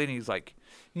 basically." And he's like,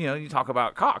 you talk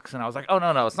about cocks. And I was like, "Oh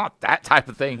no, it's not that type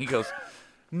of thing." He goes,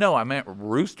 "No, I meant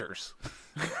roosters."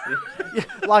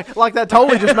 like that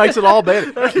totally just makes it all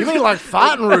better. You mean like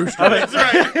fighting roosters?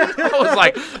 I was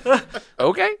like,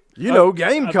 "Okay."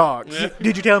 Gamecocks.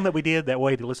 Did you tell him that we did that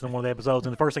way to listen to one of the episodes?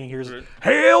 And the first thing he hears is,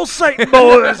 "Hail Satan,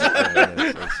 boys!"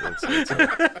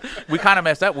 We kind of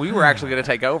messed up. We were actually going to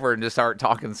take over and just start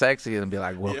talking sexy and be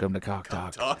like, "Welcome to Cock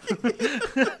Talk."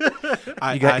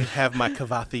 I have my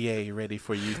cavatier ready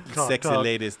for you, sexy talk.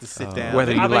 ladies, to sit down.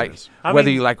 Whether you I whether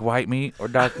mean- you like white meat or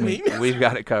dark meat, we've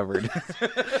got it covered.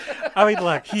 I mean,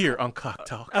 like, Here on Cock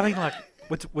Talk. would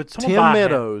someone Tim buy a hat?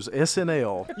 Meadows,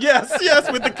 SNL. Yes,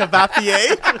 with the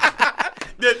cavatier.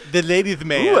 the ladies'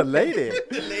 man. Ooh, a lady.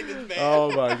 The ladies' man.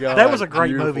 Oh my god, That was a great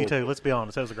Beautiful. movie too. Let's be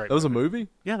honest, that was a great. That was a movie. movie.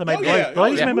 Yeah, they made Oh, yeah. the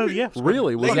Ladies' Oh, Man yeah. movie. Yeah,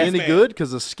 Really? Was it Ladies' any Man. good?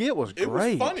 Because the skit was It was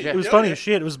great. funny. It was Yeah, funny yeah. as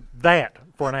shit. It was that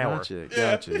for an hour.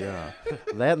 Gotcha. Yeah.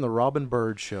 That and the Robin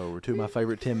Bird Show were two of my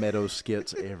favorite Tim Meadows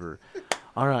skits ever.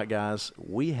 All right, guys,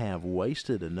 we have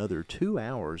wasted another 2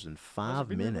 hours and 5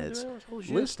 minutes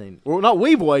listening. Well, not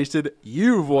we've wasted,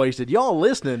 you've wasted. Y'all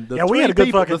listening. The Yeah, we three had a good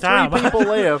people, fucking the time. 3 people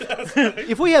left.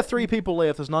 If we had 3 people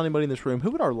left, there's not anybody in this room.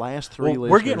 Who would our last 3 Well,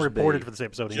 listeners we're getting be? reported for this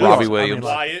episode. Robbie I mean, Williams.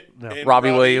 like, Wyatt. no. and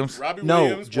Robbie Williams. Robbie No,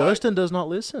 Williams. Justin does not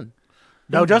listen.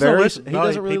 No, Justin Very- listen. He No,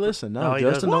 doesn't really people- listen. No, he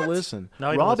Justin doesn't. don't listen.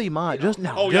 No, he don't Robbie listen. might. Just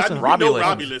no. Oh, yeah, Justin, Robbie listens.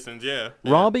 Robbie listens, yeah.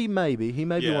 Robbie maybe. He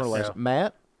may be one of the Yes. last. Yeah.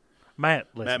 Matt. Matt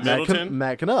listens. Matt Middleton?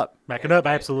 Matt Canup. Backing up,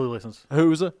 absolutely listens.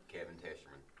 Who's a? Kevin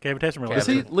Teshman. Kevin Tessman Does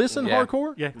he listens. listen Yeah.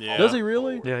 hardcore? Yeah. Yeah. Does he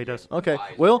really? Yeah, he does. Okay.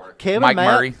 Well, Kevin, Mike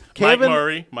Matt, Murray.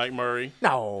 Kevin. Mike Murray.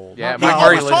 No. Yeah, not Mike He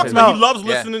Murray always talks listens. about he No. loves Yeah.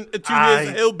 listening to I-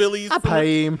 his hillbillies. I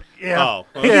pay him. Oh.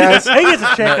 Yeah. He Yes. gets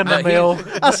a check in the mail.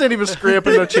 I sent him a script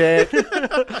and a check.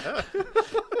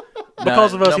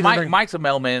 Because of us, he's Mike, under- Mike's a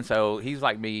mailman, so he's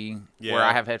like me, Yeah. where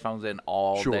I have headphones in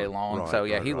all day long. Right, so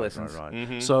yeah, right, he right, listens. right, right.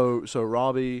 Mm-hmm. So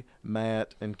Robbie,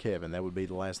 Matt, and Kevin. That would be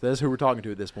the last. That's who we're talking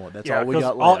to at this point. That's Yeah, all we 'cause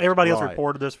got left. everybody else Right.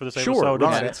 reported this for this Sure, episode.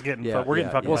 right. It's getting, Yeah, we're getting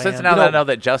yeah, fucking Well, yeah. since banned. now You that I know- know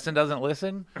that Justin doesn't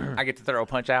listen, I get to throw a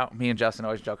punch out. Me and Justin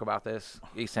always joke about this.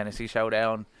 East Tennessee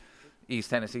Showdown, East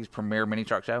Tennessee's premier mini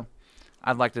truck show.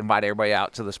 I'd like to invite everybody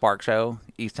out to the Spark Show,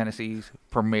 East Tennessee's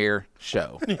premier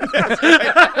show.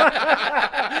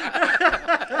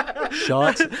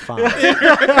 Shots fired.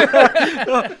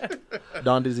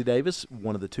 Don Dizzy Davis,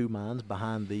 one of the 2 minds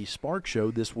behind the Spark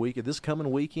Show this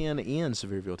coming weekend in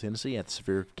Sevierville, Tennessee, at the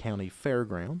Sevier County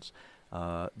Fairgrounds.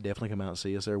 Definitely come out and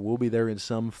see us there. We'll be there in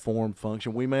some form,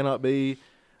 function. We may not be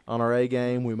on our A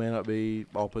game. We may not be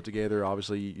all put together.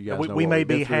 Obviously, you guys know we what may we've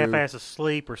been be through. half-ass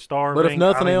asleep or starving. But if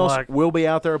nothing I mean, else, like, we'll be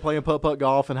out there playing putt-putt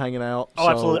golf and hanging out. Oh,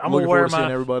 So absolutely. I'm looking gonna wear forward to seeing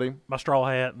my- everybody. my straw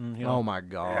hat and Oh my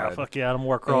God! yeah, fuck yeah, I'm gonna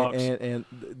wear Crocs. And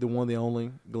the one, the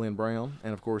only Glenn Brown,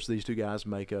 and of course these 2 guys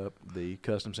make up the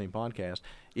Custom Scene podcast.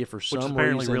 If for which some is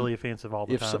apparently reason, really offensive all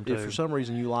the time too. if for some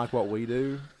reason you like what we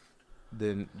do,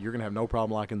 then you're gonna have no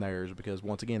problem liking theirs because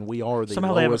once again, we are the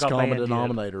Somehow they haven't lowest got common banned yet.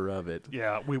 denominator of it.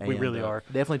 Yeah, we And, really are.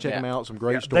 Definitely check them out. Some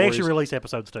great They stories. actually release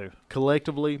episodes too.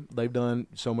 Collectively, they've done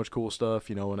so much cool stuff,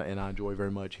 and I enjoy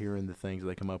very much hearing the things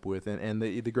they come up with, and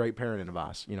the great parenting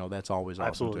advice. That's always awesome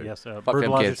Absolutely, too. yes. Fuck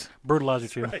them kids.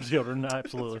 Brutalize your children.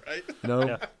 Absolutely.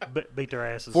 Yeah, beat their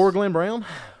asses. For Glenn Brown,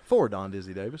 for Don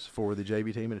Dizzy Davis, for the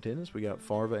JB team in attendance, we got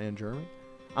Farva and Jeremy.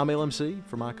 I'm LMC.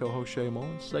 For my co-host Shay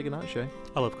Mullins. Say goodnight, Shay.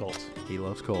 I love Colts. He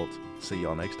loves Colts. See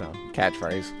y'all next time.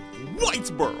 Catchphrase.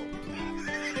 Whitesboro.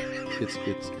 It's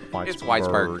Whitesburg. It's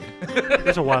Whitesburg.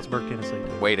 There's a Whitesburg, Tennessee.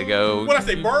 Too. Way to go. What I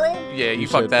say, Burrow? Yeah, you You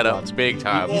fucked said that up Whitesburg. big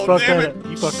time. You You Oh, fucked damn that it. up.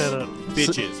 You fucked that up.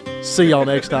 Bitches. See y'all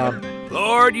next time.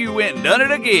 Lord, you went and done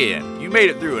it again. You made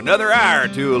it through another hour or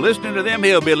two of listening to them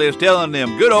hillbillies telling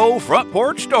them good old front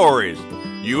porch stories.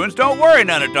 You uns don't worry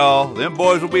none at all. Them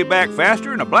boys will be back faster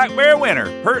than a black bear winter,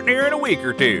 pert near in a week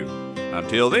or two.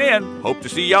 Until then, hope to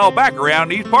see y'all back around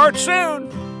these parts soon.